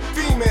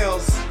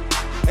 females,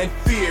 and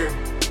fear.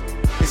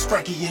 It's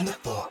Frankie and the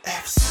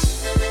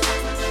 4Fs.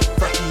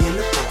 Frankie and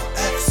the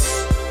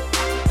 4Fs.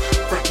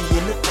 Frankie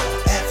and the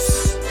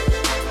 4Fs.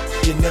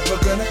 You're never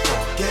gonna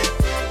forget,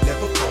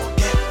 never forget.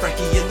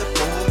 Frankie in the